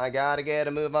 Now I gotta get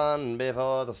a move on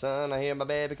before the sun. I hear my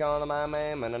baby calling my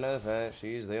name, and I know that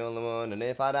she's the only one. And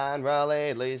if I die in Raleigh,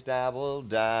 at least I will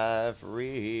die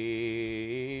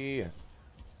free.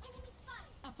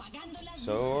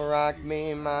 So rock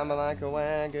me, mama, like a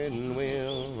wagon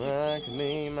wheel. Rock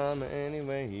me, mama, any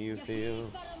way you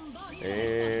feel.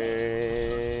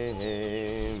 Hey,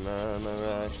 hey, mama,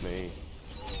 rock me.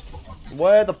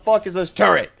 Where the fuck is this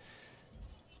turret?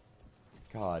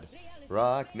 God.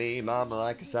 Rock me, mama,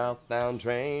 like a southbound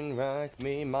train. Rock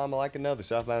me, mama, like another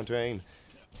southbound train.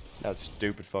 That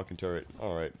stupid fucking turret.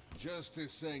 Alright.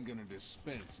 Justice ain't gonna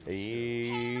dispense it.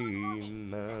 Hey,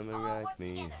 mama, rock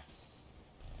me.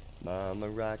 Mama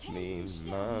rock me,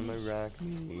 mama rock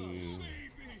me.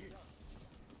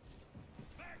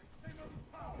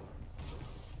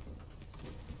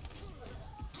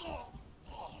 Oh,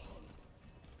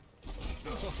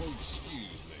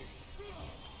 excuse me.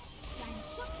 Dein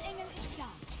Schutzengel ist da.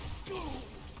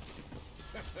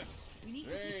 We need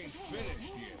to They ain't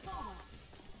finished yet.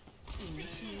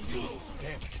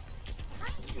 Damn it.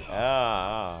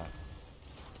 Ah.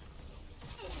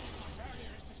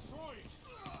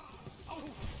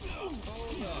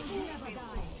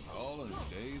 All in a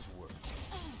day's work.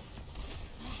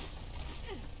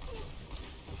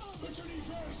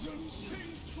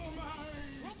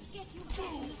 Let's get you back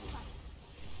in the fight.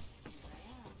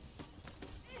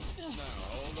 Now,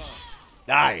 hold on.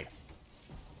 Die.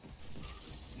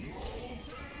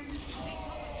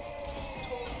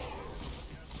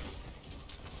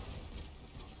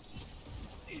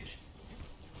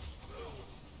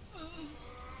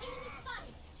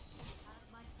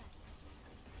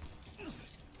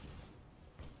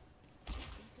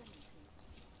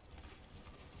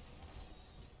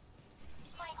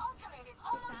 My ultimate is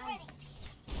almost ready.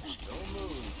 Don't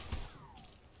move.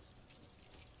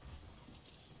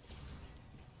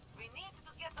 We need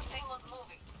to get the payload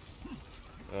moving.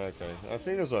 Okay, I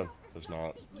think there's a. There's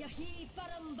not.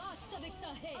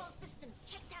 All systems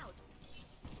checked out.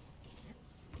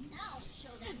 Now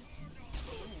show them.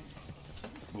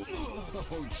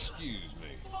 Oh, excuse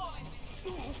me.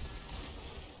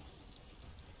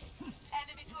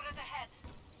 Enemy turret ahead.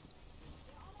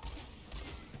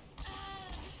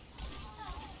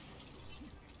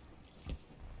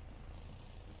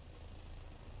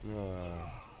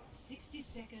 Ah, 60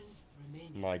 seconds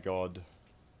remaining. my God.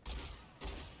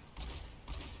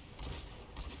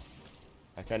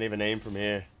 I can't even aim from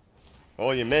here.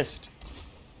 Oh, you missed.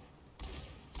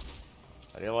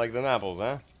 How do you like them apples,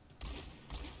 huh?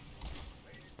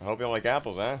 I hope you like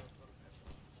apples, huh?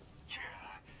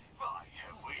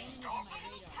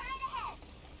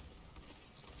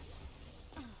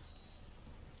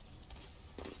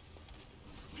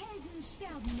 Helden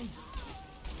sterben nicht.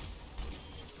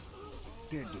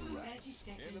 Dead to rights.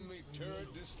 Enemy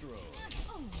turret destroyed.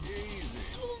 Easy.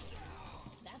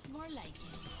 That's more like it.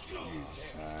 It's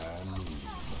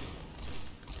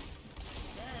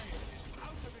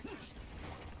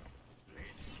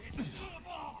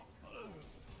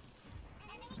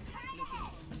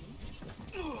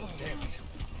Damn it.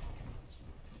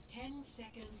 10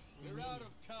 seconds. We're out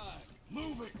of time.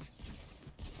 Move it.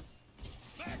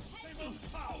 Maximum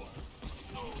power.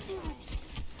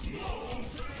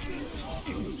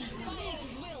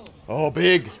 Oh,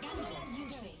 big.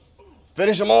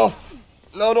 Finish him off.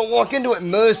 No, don't walk into it.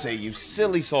 Mercy, you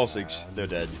silly sausage. They're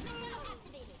dead.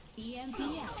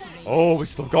 Oh, we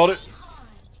still got it.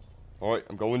 Alright,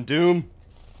 I'm going Doom.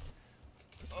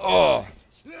 Oh.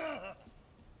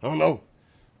 Oh, no.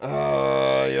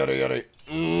 Yada, yada.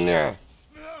 Yeah.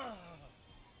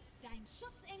 Dein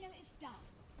Schutzengel ist da.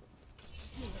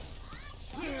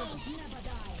 Heroes never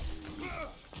die.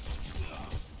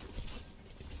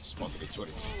 Spot the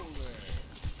turret.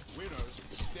 Winners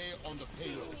stay on the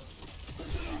payload.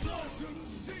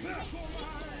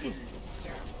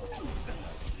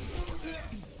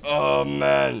 Oh,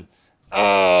 man.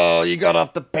 Oh, you got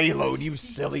off the payload, you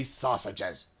silly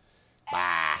sausages.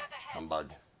 Bah,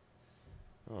 humbug.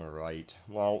 Alright.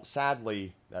 Well,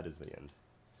 sadly, that is the end.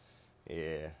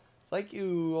 Yeah. Thank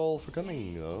you all for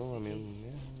coming, though. I mean,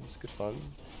 yeah, it was good fun.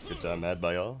 Good time had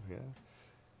by all, yeah.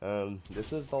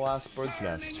 This is the last bird's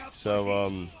nest.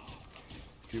 So,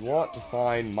 if you want to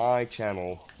find my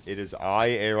channel, it is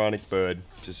Ironic Bird.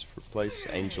 Just replace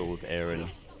Angel with Aaron.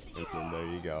 And then there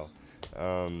you go.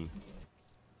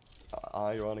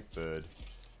 Ironic Bird.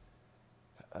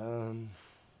 Damn.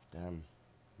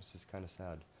 This is kind of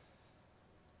sad.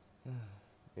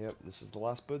 Yep, this is the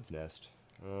last bird's nest.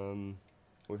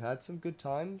 We've had some good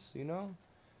times, you know?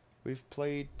 We've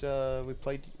played,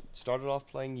 started off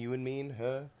playing You and Me and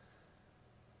Her.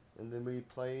 And then we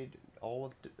played all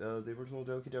of the original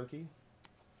Doki Doki.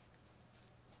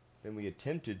 Then we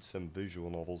attempted some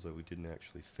visual novels that we didn't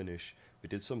actually finish. We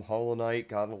did some Hollow Knight,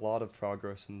 got a lot of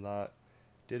progress in that.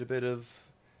 Did a bit of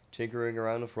tinkering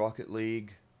around with Rocket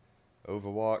League,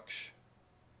 Overwatch,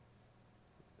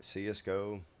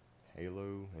 CSGO,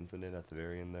 Halo, Infinite at the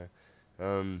very end there.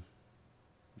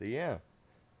 But yeah.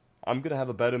 I'm gonna have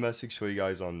a better message for you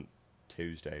guys on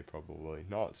Tuesday, probably.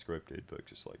 Not scripted, but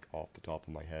just like off the top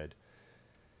of my head.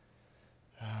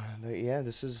 But yeah,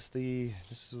 this is the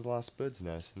last bird's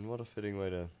nest, and what a fitting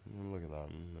way to look at that.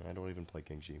 I don't even play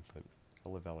King G, but I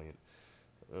live valiant.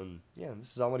 Yeah,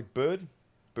 this is Ironic Bird.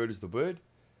 Bird is the word,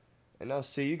 and I'll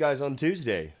see you guys on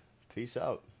Tuesday. Peace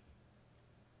out.